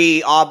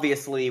very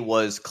obviously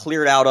was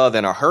cleared out of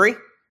in a hurry.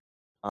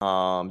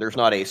 There's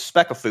not a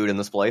speck of food in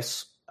this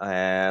place,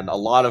 and a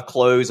lot of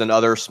clothes and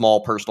other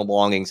small personal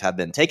belongings have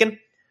been taken.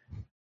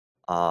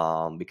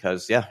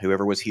 Because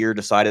whoever was here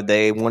decided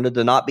they wanted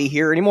to not be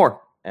here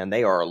anymore, and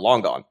they are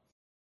long gone.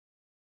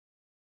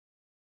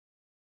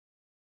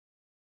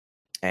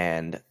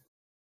 And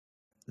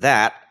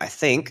that, I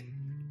think,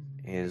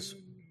 is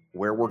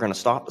where we're going to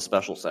stop the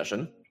special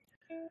session.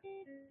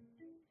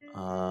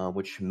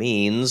 Which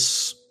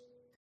means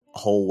a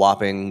whole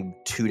whopping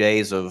 2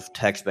 days of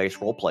text-based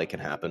roleplay can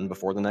happen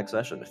before the next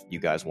session, if you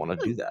guys want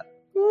to do that.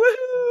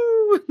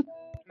 Woohoo!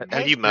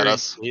 Have you met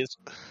us? Please.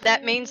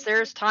 That means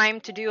there's time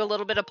to do a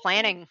little bit of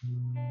planning.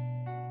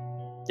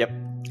 Yep.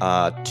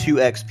 2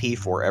 XP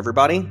for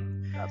everybody.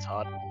 That's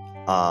hot.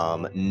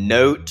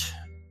 Note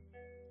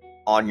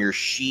on your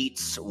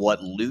sheets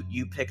what loot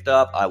you picked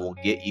up. I will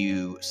get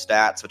you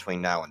stats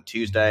between now and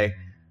Tuesday.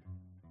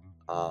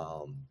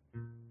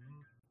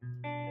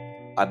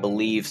 I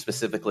believe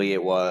specifically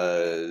it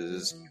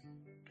was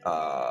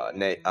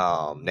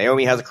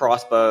Naomi has a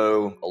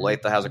crossbow,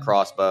 Olathe has a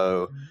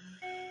crossbow,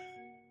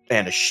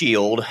 and a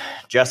shield.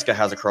 Jessica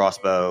has a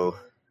crossbow.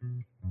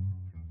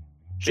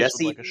 Chase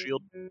would Jesse. like a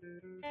shield.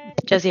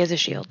 Jesse has a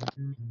shield.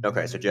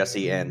 Okay, so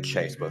Jesse and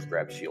Chase both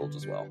grabbed shields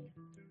as well.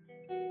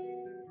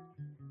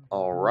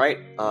 All right.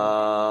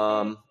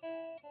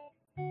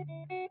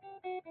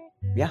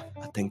 Yeah,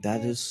 I think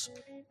that is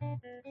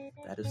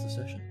the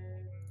session.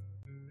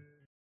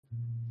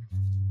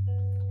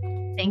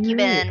 Thank you,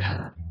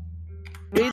 Ben.